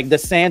 like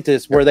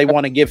DeSantis, where they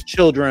want to give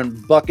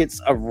children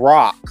buckets of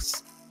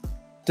rocks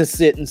to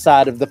sit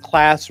inside of the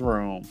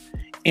classroom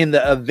in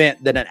the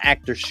event that an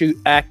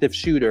active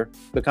shooter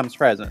becomes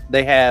present.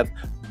 They have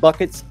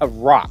buckets of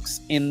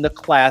rocks in the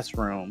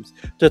classrooms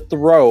to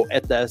throw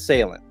at the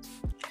assailants.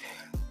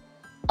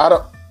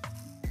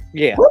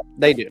 Yeah,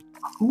 they do.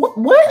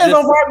 What is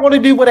a rock going to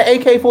do with an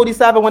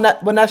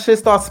AK-47 when that shit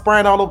starts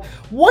spraying all over?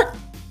 What?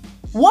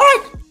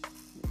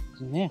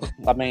 Yeah,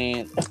 I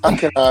mean, I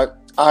cannot.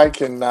 I'm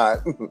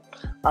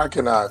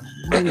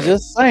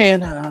just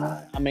saying.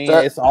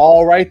 It's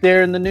all right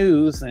there in the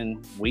news,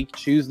 and we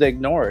choose to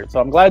ignore it. So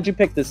I'm glad you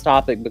picked this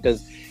topic,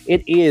 because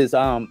it is.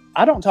 I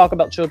don't talk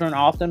about children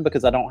often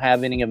because I don't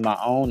have any of my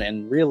own,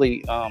 and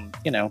really,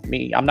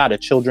 me, I'm not a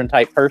children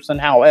type person.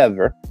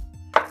 However,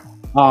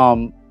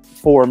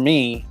 for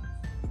me,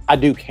 I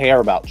do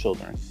care about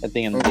children at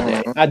the end of the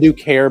day. I do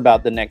care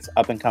about the next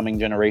up and coming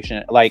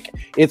generation. Like,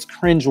 it's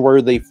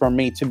cringeworthy for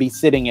me to be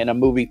sitting in a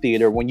movie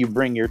theater when you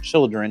bring your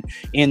children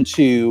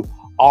into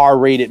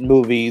R-rated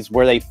movies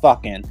where they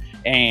fucking,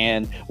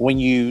 and when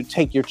you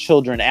take your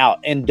children out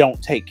and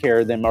don't take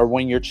care of them, or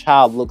when your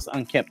child looks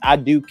unkempt. I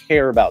do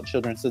care about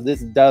children, so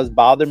this does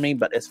bother me.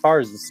 But as far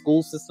as the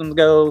school system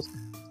goes,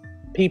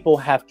 people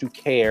have to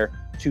care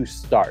to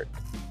start.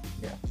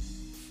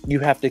 You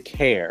have to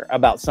care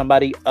about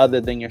somebody other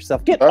than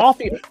yourself. Get off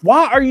you.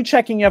 Why are you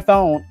checking your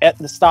phone at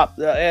the stop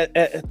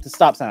at the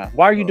stop sign?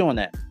 Why are you doing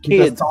that?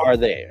 Kids are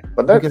there.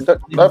 But that's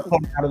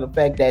out of the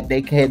fact that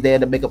they can't there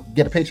to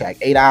get a paycheck,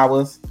 8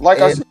 hours. Like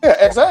I said,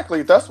 yeah,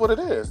 exactly. That's what it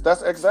is.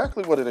 That's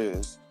exactly what it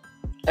is.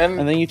 And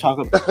then you talk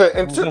about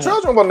and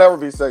children will never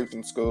be safe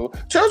in school.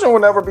 Children will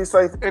never be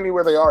safe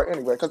anywhere they are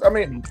anyway. Because I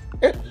mean,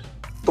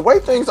 the way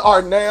things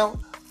are now,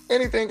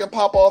 anything can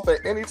pop off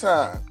at any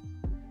time.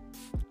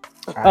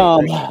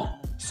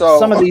 So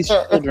some of these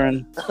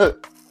children,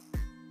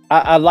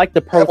 I like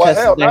the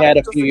protests they had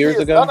a few years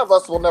ago. None of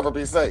us will never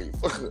be safe.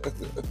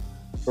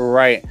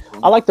 Right.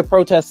 I like the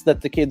protests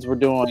that the kids were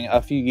doing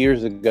a few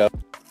years ago.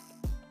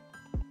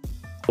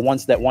 The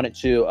ones that wanted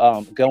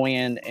to go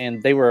in,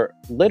 and they were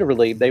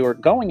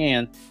going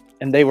in,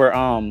 and they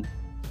were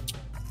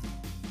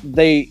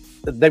they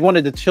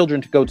wanted the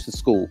children to go to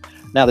school.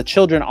 Now the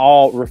children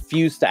all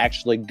refused to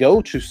actually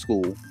go to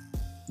school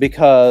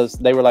because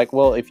they were like,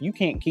 well, if you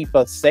can't keep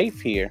us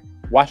safe here,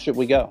 why should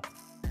we go?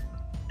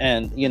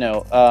 And,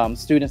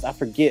 students, I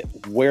forget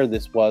where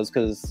this was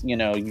because, you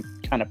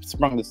kind of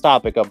sprung this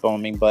topic up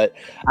on me, but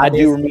I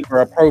do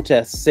remember a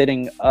protest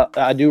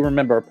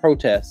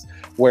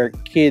where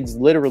kids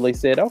literally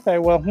said, okay,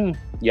 well,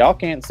 y'all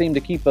can't seem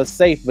to keep us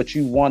safe, but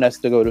you want us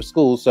to go to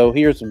school. So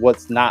here's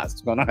what's not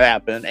going to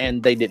happen.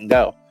 And they didn't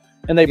go.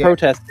 And they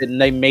protested, and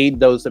they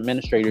made those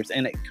administrators.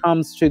 And it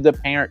comes to the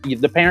parent.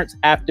 The parents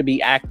have to be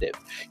active.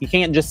 You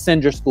can't just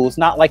send your school. It's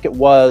not like it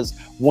was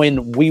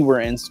when we were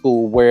in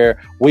school,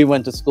 where we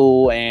went to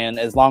school, and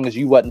as long as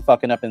you wasn't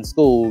fucking up in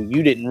school,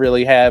 you didn't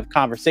really have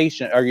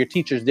conversation, or your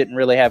teachers didn't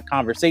really have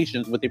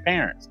conversations with your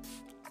parents.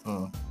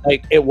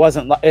 Like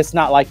it's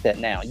not like that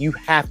now. You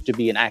have to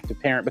be an active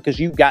parent because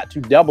you've got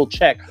to double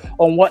check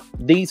on what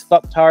these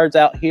fucktards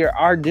out here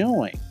are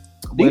doing.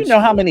 Do you know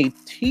how many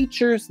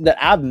teachers that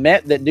I've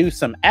met that do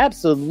some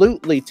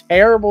absolutely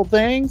terrible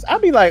things?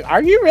 I'd be like,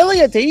 are you really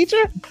a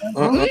teacher?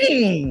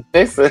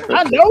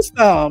 I know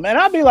some. And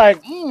I'd be like,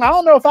 I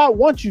don't know if I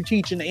want you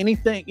teaching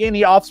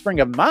any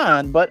offspring of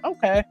mine, but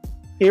okay,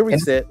 here we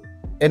sit.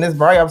 And it's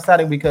very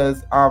upsetting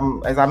because,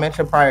 as I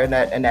mentioned prior in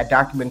that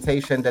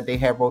documentation that they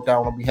had wrote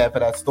down on behalf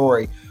of that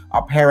story,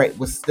 our parent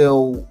was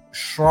still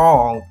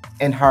strong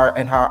in her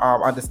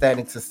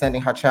understanding to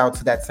sending her child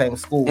to that same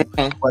school when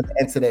the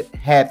incident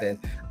happened.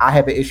 I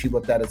have an issue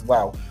with that as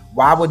well.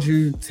 Why would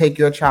you take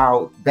your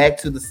child back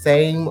to the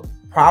same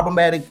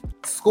problematic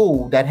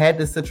school that had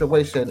this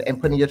situation and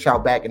putting your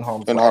child back in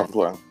home?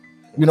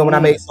 You know what I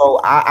mean? So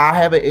I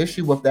have an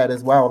issue with that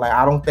as well. Like,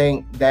 I don't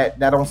think that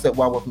don't sit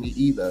well with me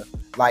either.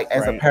 Like,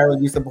 as a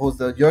parent, you're supposed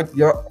to,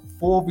 your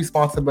full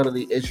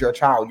responsibility is your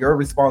child. You're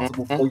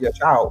responsible for your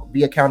child.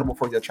 Be accountable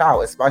for your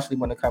child, especially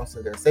when it comes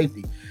to their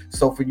safety.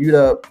 So for you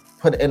to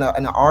put in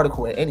an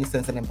article in any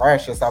sense and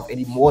embarrass yourself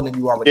any more than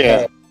you already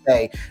had,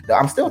 say,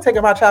 I'm still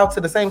taking my child to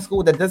the same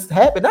school that this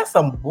happened. That's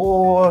some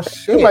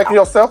bullshit. You make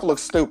yourself look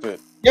stupid.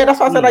 Yeah,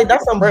 that's why I said, like,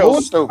 that's some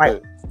bullshit. Stupid.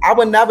 Like, I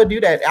would never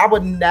do that. I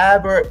would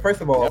never,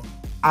 first of all,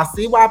 I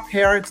see why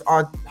parents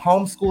are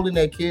homeschooling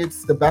their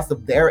kids to the best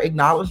of their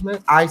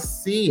acknowledgement. I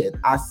see it.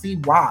 I see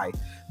why.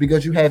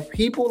 Because you have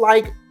people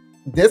like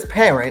this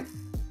parent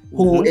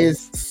who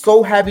is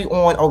so heavy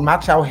on, oh, my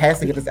child has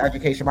to get this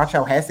education. My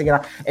child has to get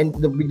out. And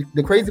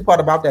the crazy part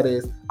about that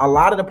is a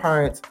lot of the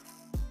parents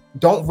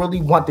don't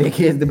really want their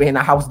kids to be in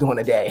the house during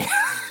the day.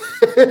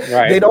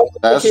 Right. They don't.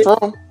 That's true.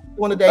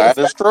 During the day. That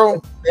is true.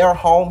 They're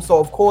home. So,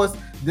 of course,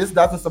 this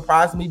doesn't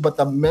surprise me, but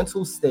the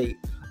mental state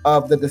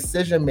of the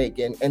decision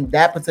making in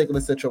that particular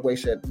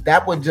situation,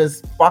 that would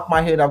just fuck my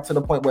head up to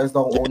the point where it's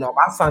oh no,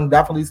 my son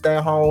definitely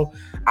staying home.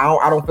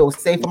 I don't feel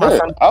safe for my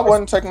son. I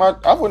wouldn't take my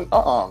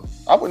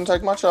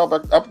child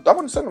back. I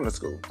wouldn't send him to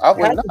school. I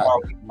would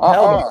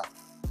not.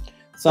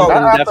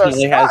 Something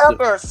definitely has to.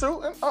 After a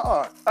shooting,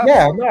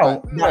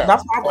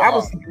 That's why I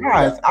was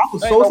surprised. I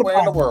was so surprised.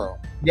 In the world.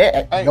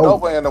 Yeah, ain't no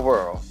way in the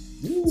world.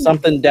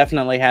 Something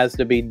definitely has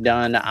to be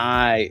done.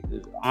 I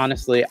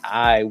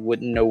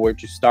wouldn't know where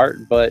to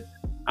start, but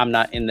I'm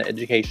not in the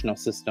educational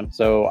system,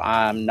 so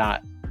I'm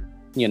not,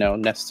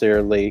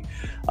 necessarily,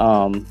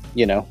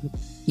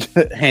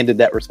 handed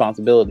that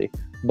responsibility.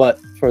 But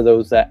for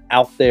those that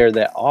out there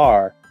that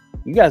are,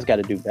 you guys got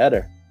to do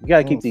better. You got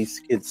to keep these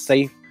kids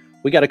safe.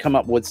 We got to come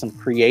up with some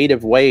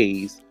creative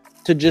ways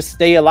to just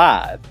stay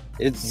alive.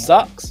 It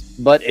sucks,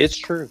 but it's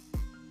true.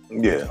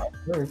 Yeah,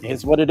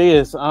 it's what it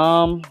is.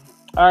 All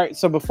right.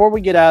 So before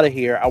we get out of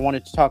here, I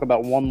wanted to talk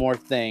about one more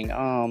thing.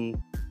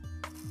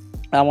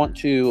 I want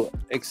to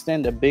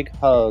extend a big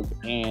hug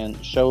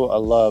and show a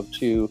love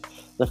to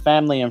the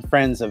family and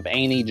friends of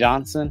Annie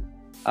Johnson,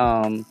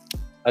 a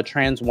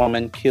trans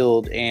woman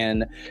killed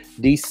in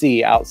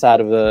DC outside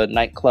of a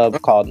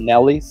nightclub called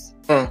Nellie's.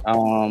 I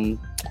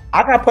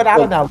got put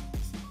out of now.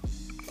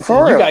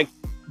 For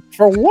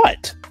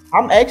what?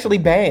 I'm actually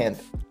banned.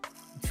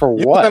 For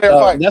what?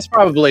 That's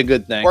probably a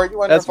good thing.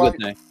 That's a good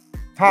thing.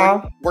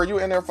 Huh? Were you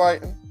in there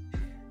fighting?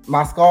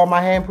 My scar on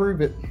my hand prove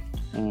it.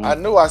 I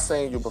knew I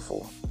seen you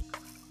before.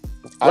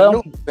 I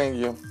knew I seen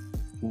you.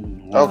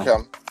 Okay.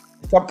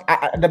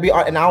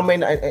 And I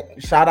mean,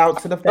 shout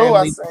out to the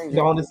family.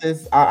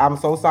 Condolences. I'm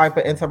so sorry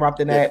for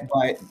interrupting that,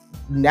 but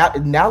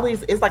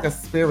Nelly's is like a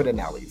spirit of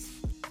Nelly's.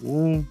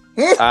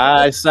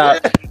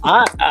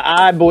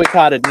 I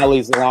boycotted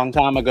Nelly's a long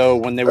time ago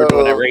when they were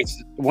doing that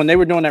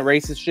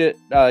racist shit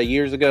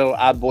years ago.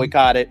 I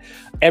boycotted.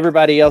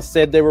 Everybody else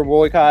said they were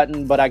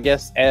boycotting, but I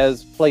guess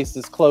as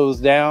places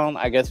closed down,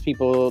 I guess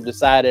people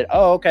decided,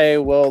 oh, okay,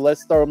 well,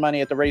 let's throw money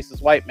at the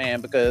racist white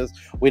man because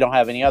we don't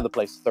have any other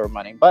place to throw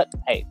money. But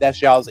hey,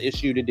 that's y'all's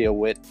issue to deal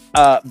with.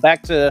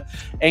 Back to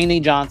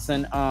Amy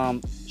Johnson.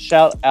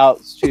 Shout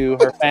outs to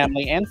her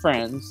family and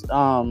friends.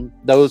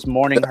 Those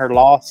mourning her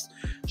loss.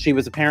 She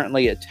was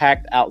apparently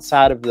attacked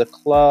outside of the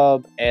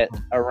club at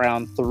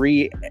around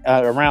 3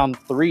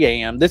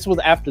 a.m. This was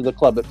after the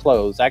club had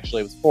closed.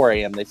 Actually, it was 4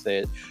 a.m. They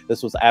said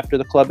this was after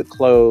the club had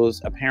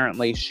closed.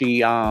 Apparently,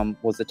 she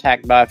was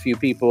attacked by a few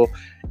people,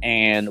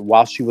 and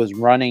while she was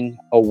running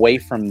away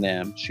from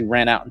them, she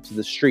ran out into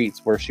the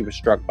streets where she was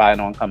struck by an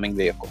oncoming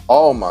vehicle.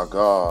 Oh my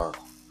god!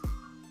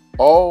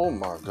 Oh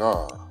my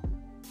god!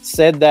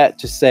 Said that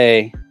to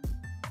say,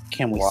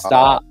 can we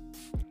stop?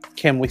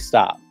 Can we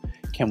stop?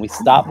 Can we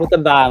stop with the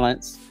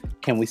violence?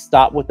 Can we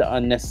stop with the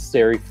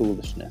unnecessary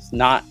foolishness?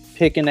 Not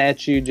picking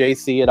at you,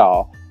 JC, at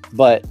all,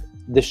 but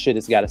this shit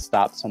has got to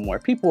stop somewhere.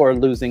 People are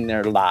losing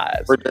their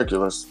lives.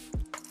 Ridiculous.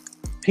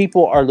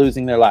 People are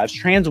losing their lives.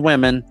 Trans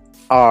women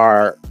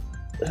are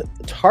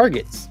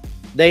targets.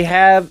 They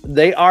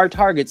are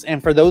targets.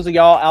 And for those of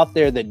y'all out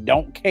there that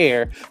don't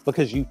care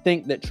because you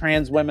think that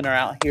trans women are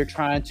out here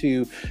trying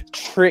to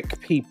trick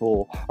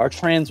people, or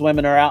trans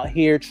women are out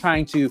here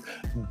trying to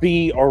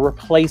be or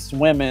replace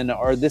women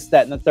or this,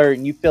 that, and the third,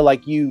 and you feel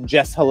like you,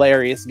 Just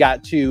Hilarious,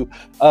 got to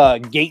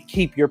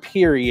gatekeep your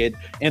period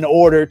in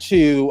order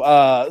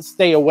to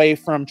stay away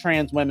from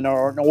trans women,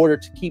 or in order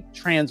to keep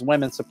trans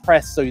women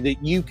suppressed so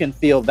that you can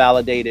feel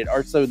validated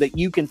or so that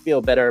you can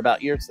feel better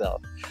about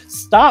yourself.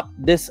 Stop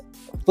this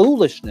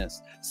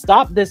foolishness.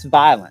 Stop this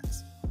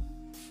violence.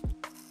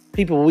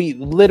 People, we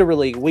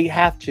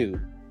have to.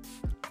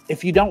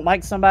 If you don't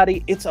like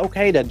somebody, it's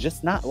okay to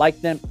just not like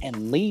them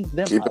and leave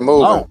them Keep it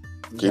alone.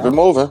 moving. Keep it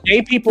moving.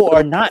 Gay people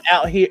are not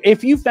out here.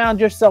 If you found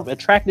yourself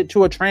attracted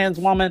to a trans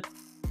woman,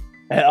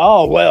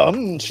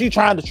 she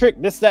trying to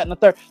trick this, that, and the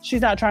third.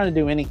 She's not trying to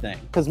do anything.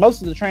 Because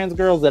most of the trans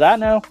girls that I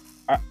know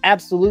are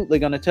absolutely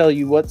going to tell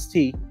you what's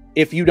tea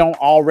if you don't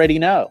already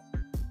know.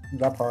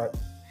 That part.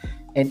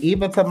 And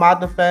even to my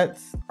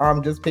defense,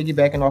 just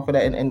piggybacking off of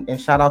that, and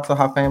shout out to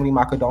her family,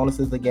 my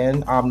condolences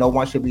again. No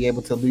one should be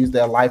able to lose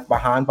their life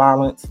behind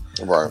violence.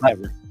 Right.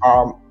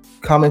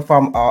 Coming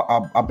from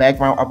a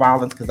background of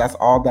violence, because that's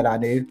all that I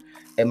knew.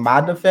 In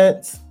my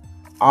defense,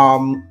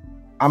 I'm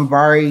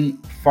very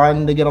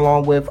fun to get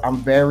along with. I'm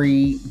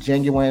very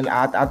genuine.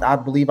 I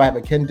believe I have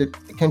a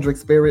kindred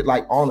spirit.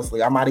 Like,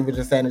 honestly, I'm not even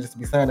just saying it just to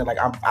be saying it. Like,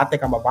 I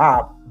think I'm a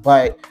vibe.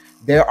 But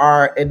there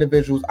are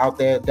individuals out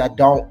there that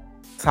don't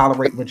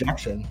tolerate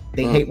rejection.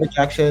 They hate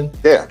rejection.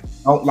 Yeah.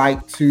 Don't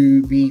like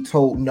to be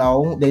told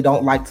no. They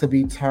don't like to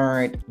be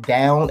turned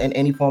down in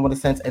any form of the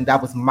sense. And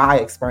that was my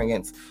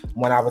experience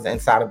when I was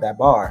inside of that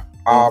bar.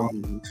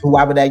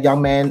 Whoever that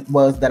young man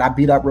was that I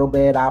beat up real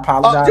bad, I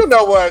apologize. You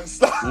know what?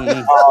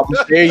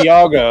 There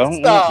y'all go.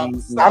 Stop.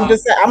 I'm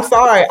just saying. I'm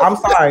sorry.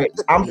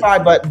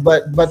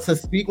 But to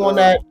speak on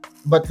that,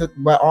 but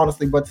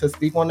to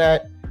speak on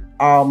that,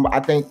 I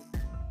think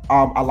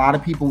a lot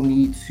of people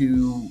need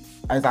to,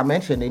 as I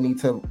mentioned, they need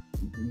to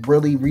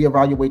really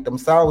reevaluate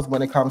themselves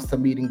when it comes to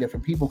meeting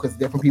different people, because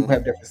different people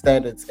have different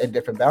standards and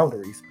different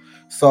boundaries.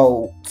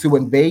 So to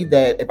invade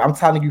that, if I'm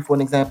telling you, for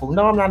an example,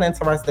 no, I'm not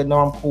interested, no,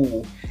 I'm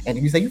cool, and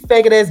you say, you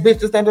faggot ass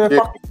bitch, just enter and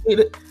fucking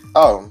it.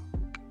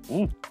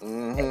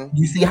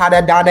 You see how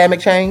that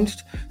dynamic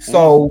changed?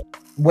 So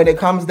when it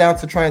comes down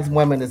to trans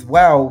women as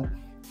well,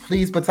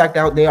 please protect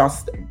out. They are,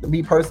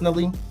 me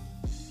personally,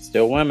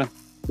 still women.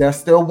 They're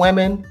still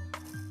women.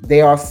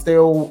 They are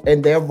still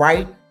in their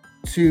right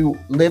to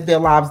live their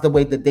lives the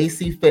way that they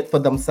see fit for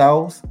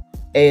themselves.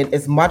 And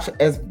as much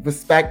as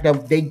respect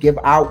that they give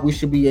out, we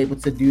should be able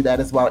to do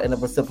that as well in a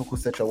reciprocal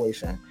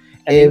situation.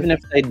 And even if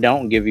they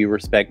don't give you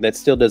respect, that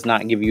still does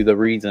not give you the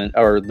reason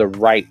or the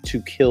right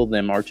to kill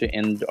them or to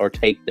end or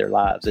take their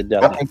lives. It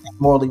doesn't. I think that's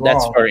morally wrong.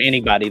 That's for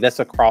anybody. That's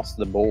across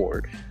the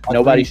board.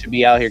 Nobody should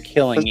be out here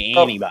killing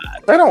anybody.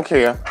 They don't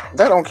care.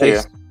 They don't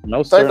care.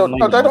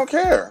 They don't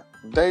care.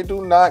 They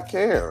do not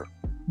care.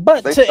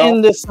 But to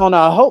end this on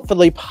a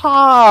hopefully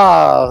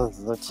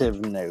positive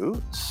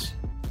note,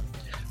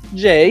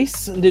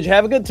 Jace, did you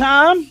have a good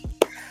time?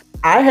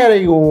 I had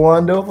a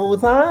wonderful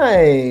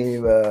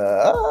time.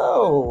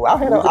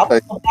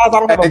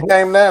 It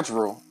came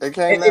natural.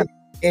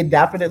 It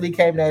definitely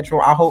came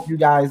natural. I hope you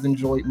guys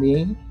enjoyed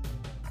me.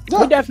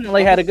 We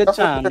definitely had a good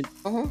time.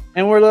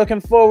 And we're looking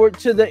forward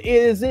to the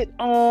Is It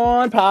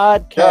On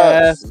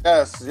podcast.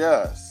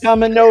 Yes.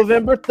 Coming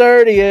November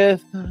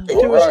 30th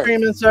to a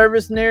streaming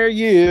service near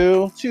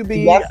you to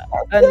be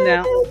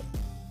announced.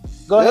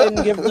 Go ahead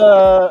and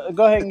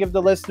give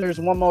the listeners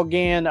one more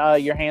again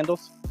your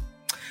handles.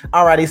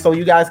 Alrighty, so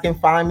you guys can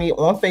find me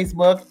on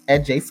Facebook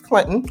at Jace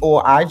Clinton or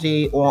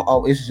IG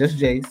on it's just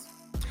Jace.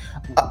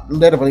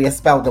 Literally, it's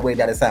spelled the way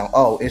that it sounds.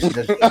 Oh, it's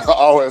just Jace.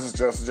 Oh, it's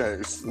just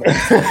Jace.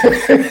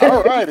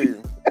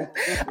 Alrighty.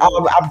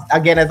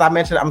 Again, as I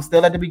mentioned, I'm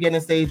still at the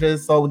beginning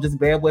stages, so just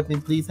bear with me.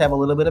 Please have a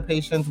little bit of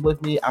patience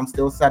with me. I'm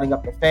still setting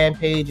up the fan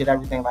page and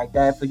everything like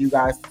that for you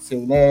guys to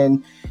tune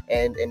in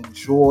and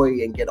enjoy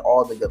and get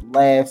all the good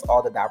laughs,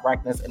 all the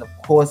directness, and of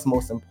course,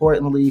 most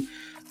importantly,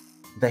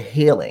 the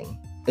healing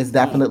is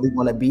definitely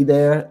going to be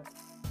there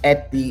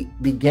at the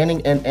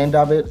beginning and end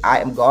of it. I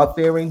am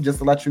God-fearing, just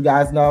to let you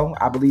guys know.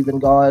 I believe in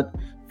God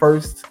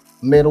first,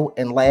 middle,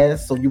 and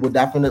last. So you will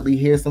definitely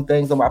hear some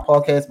things on my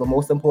podcast. But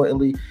most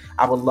importantly,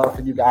 I would love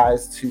for you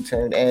guys to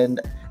tune in.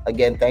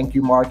 Again, thank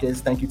you,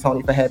 Marcus. Thank you,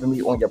 Tony, for having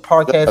me on your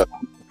podcast.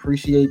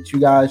 Appreciate you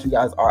guys. You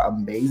guys are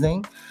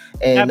amazing.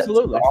 And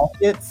absolutely.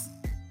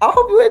 I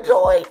hope you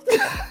enjoyed.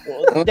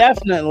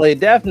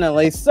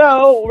 Definitely.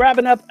 So,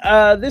 wrapping up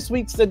this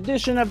week's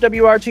edition of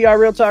WRTR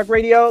Real Talk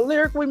Radio.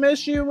 Lyric, we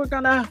miss you. We're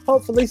going to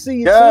hopefully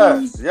see you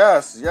soon.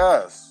 Yes,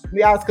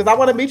 because I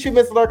want to meet you,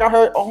 Miss Lyric. I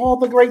heard all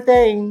the great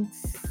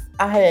things.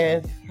 I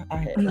have.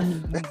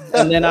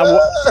 And then, of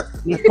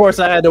course,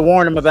 I had to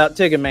warn him about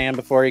Tigger Man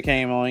before he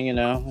came on, you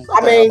know.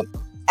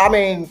 I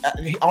mean,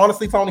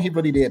 honestly, Tony, he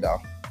really did, though.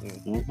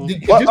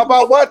 Mm-hmm.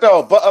 About what,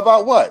 though? But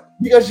about what?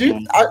 Because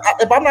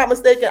if I'm not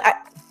mistaken,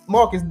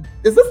 Marcus,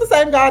 is this the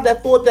same guy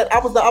that thought that I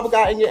was the other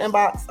guy in your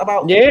inbox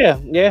about? Yeah,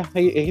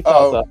 he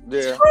thought so.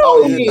 Yeah.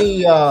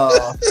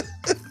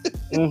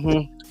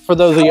 Mm-hmm. For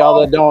those of y'all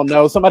that don't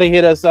know, somebody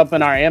hit us up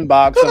in our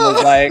inbox and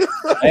was like,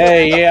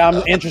 "Hey, yeah,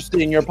 I'm interested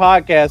in your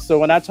podcast." So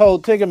when I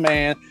told Tigger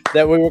Man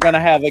that we were going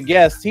to have a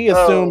guest, he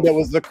assumed it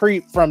was the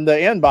creep from the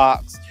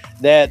inbox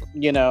that,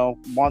 you know,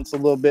 wants a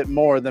little bit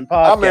more than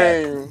podcast.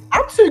 I mean,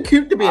 I'm too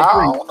cute to be a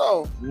creep. I don't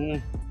know.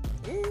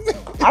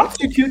 I'm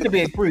too cute to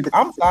be a creep.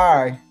 I'm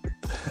sorry.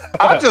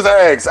 I just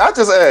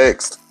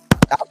asked.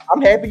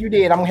 I'm happy you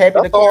did. I'm happy.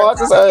 I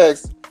just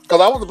asked because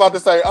I was about to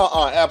say,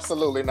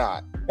 absolutely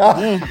not. All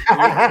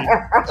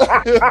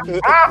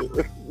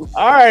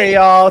right,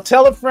 y'all.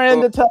 Tell a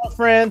friend to tell a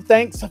friend.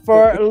 Thanks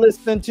for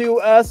listening to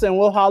us, and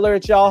we'll holler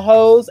at y'all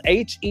hoes,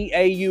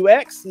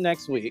 HEAUX,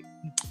 next week.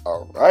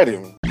 All righty.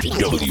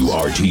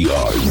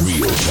 WRTR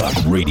Real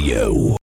Talk Radio.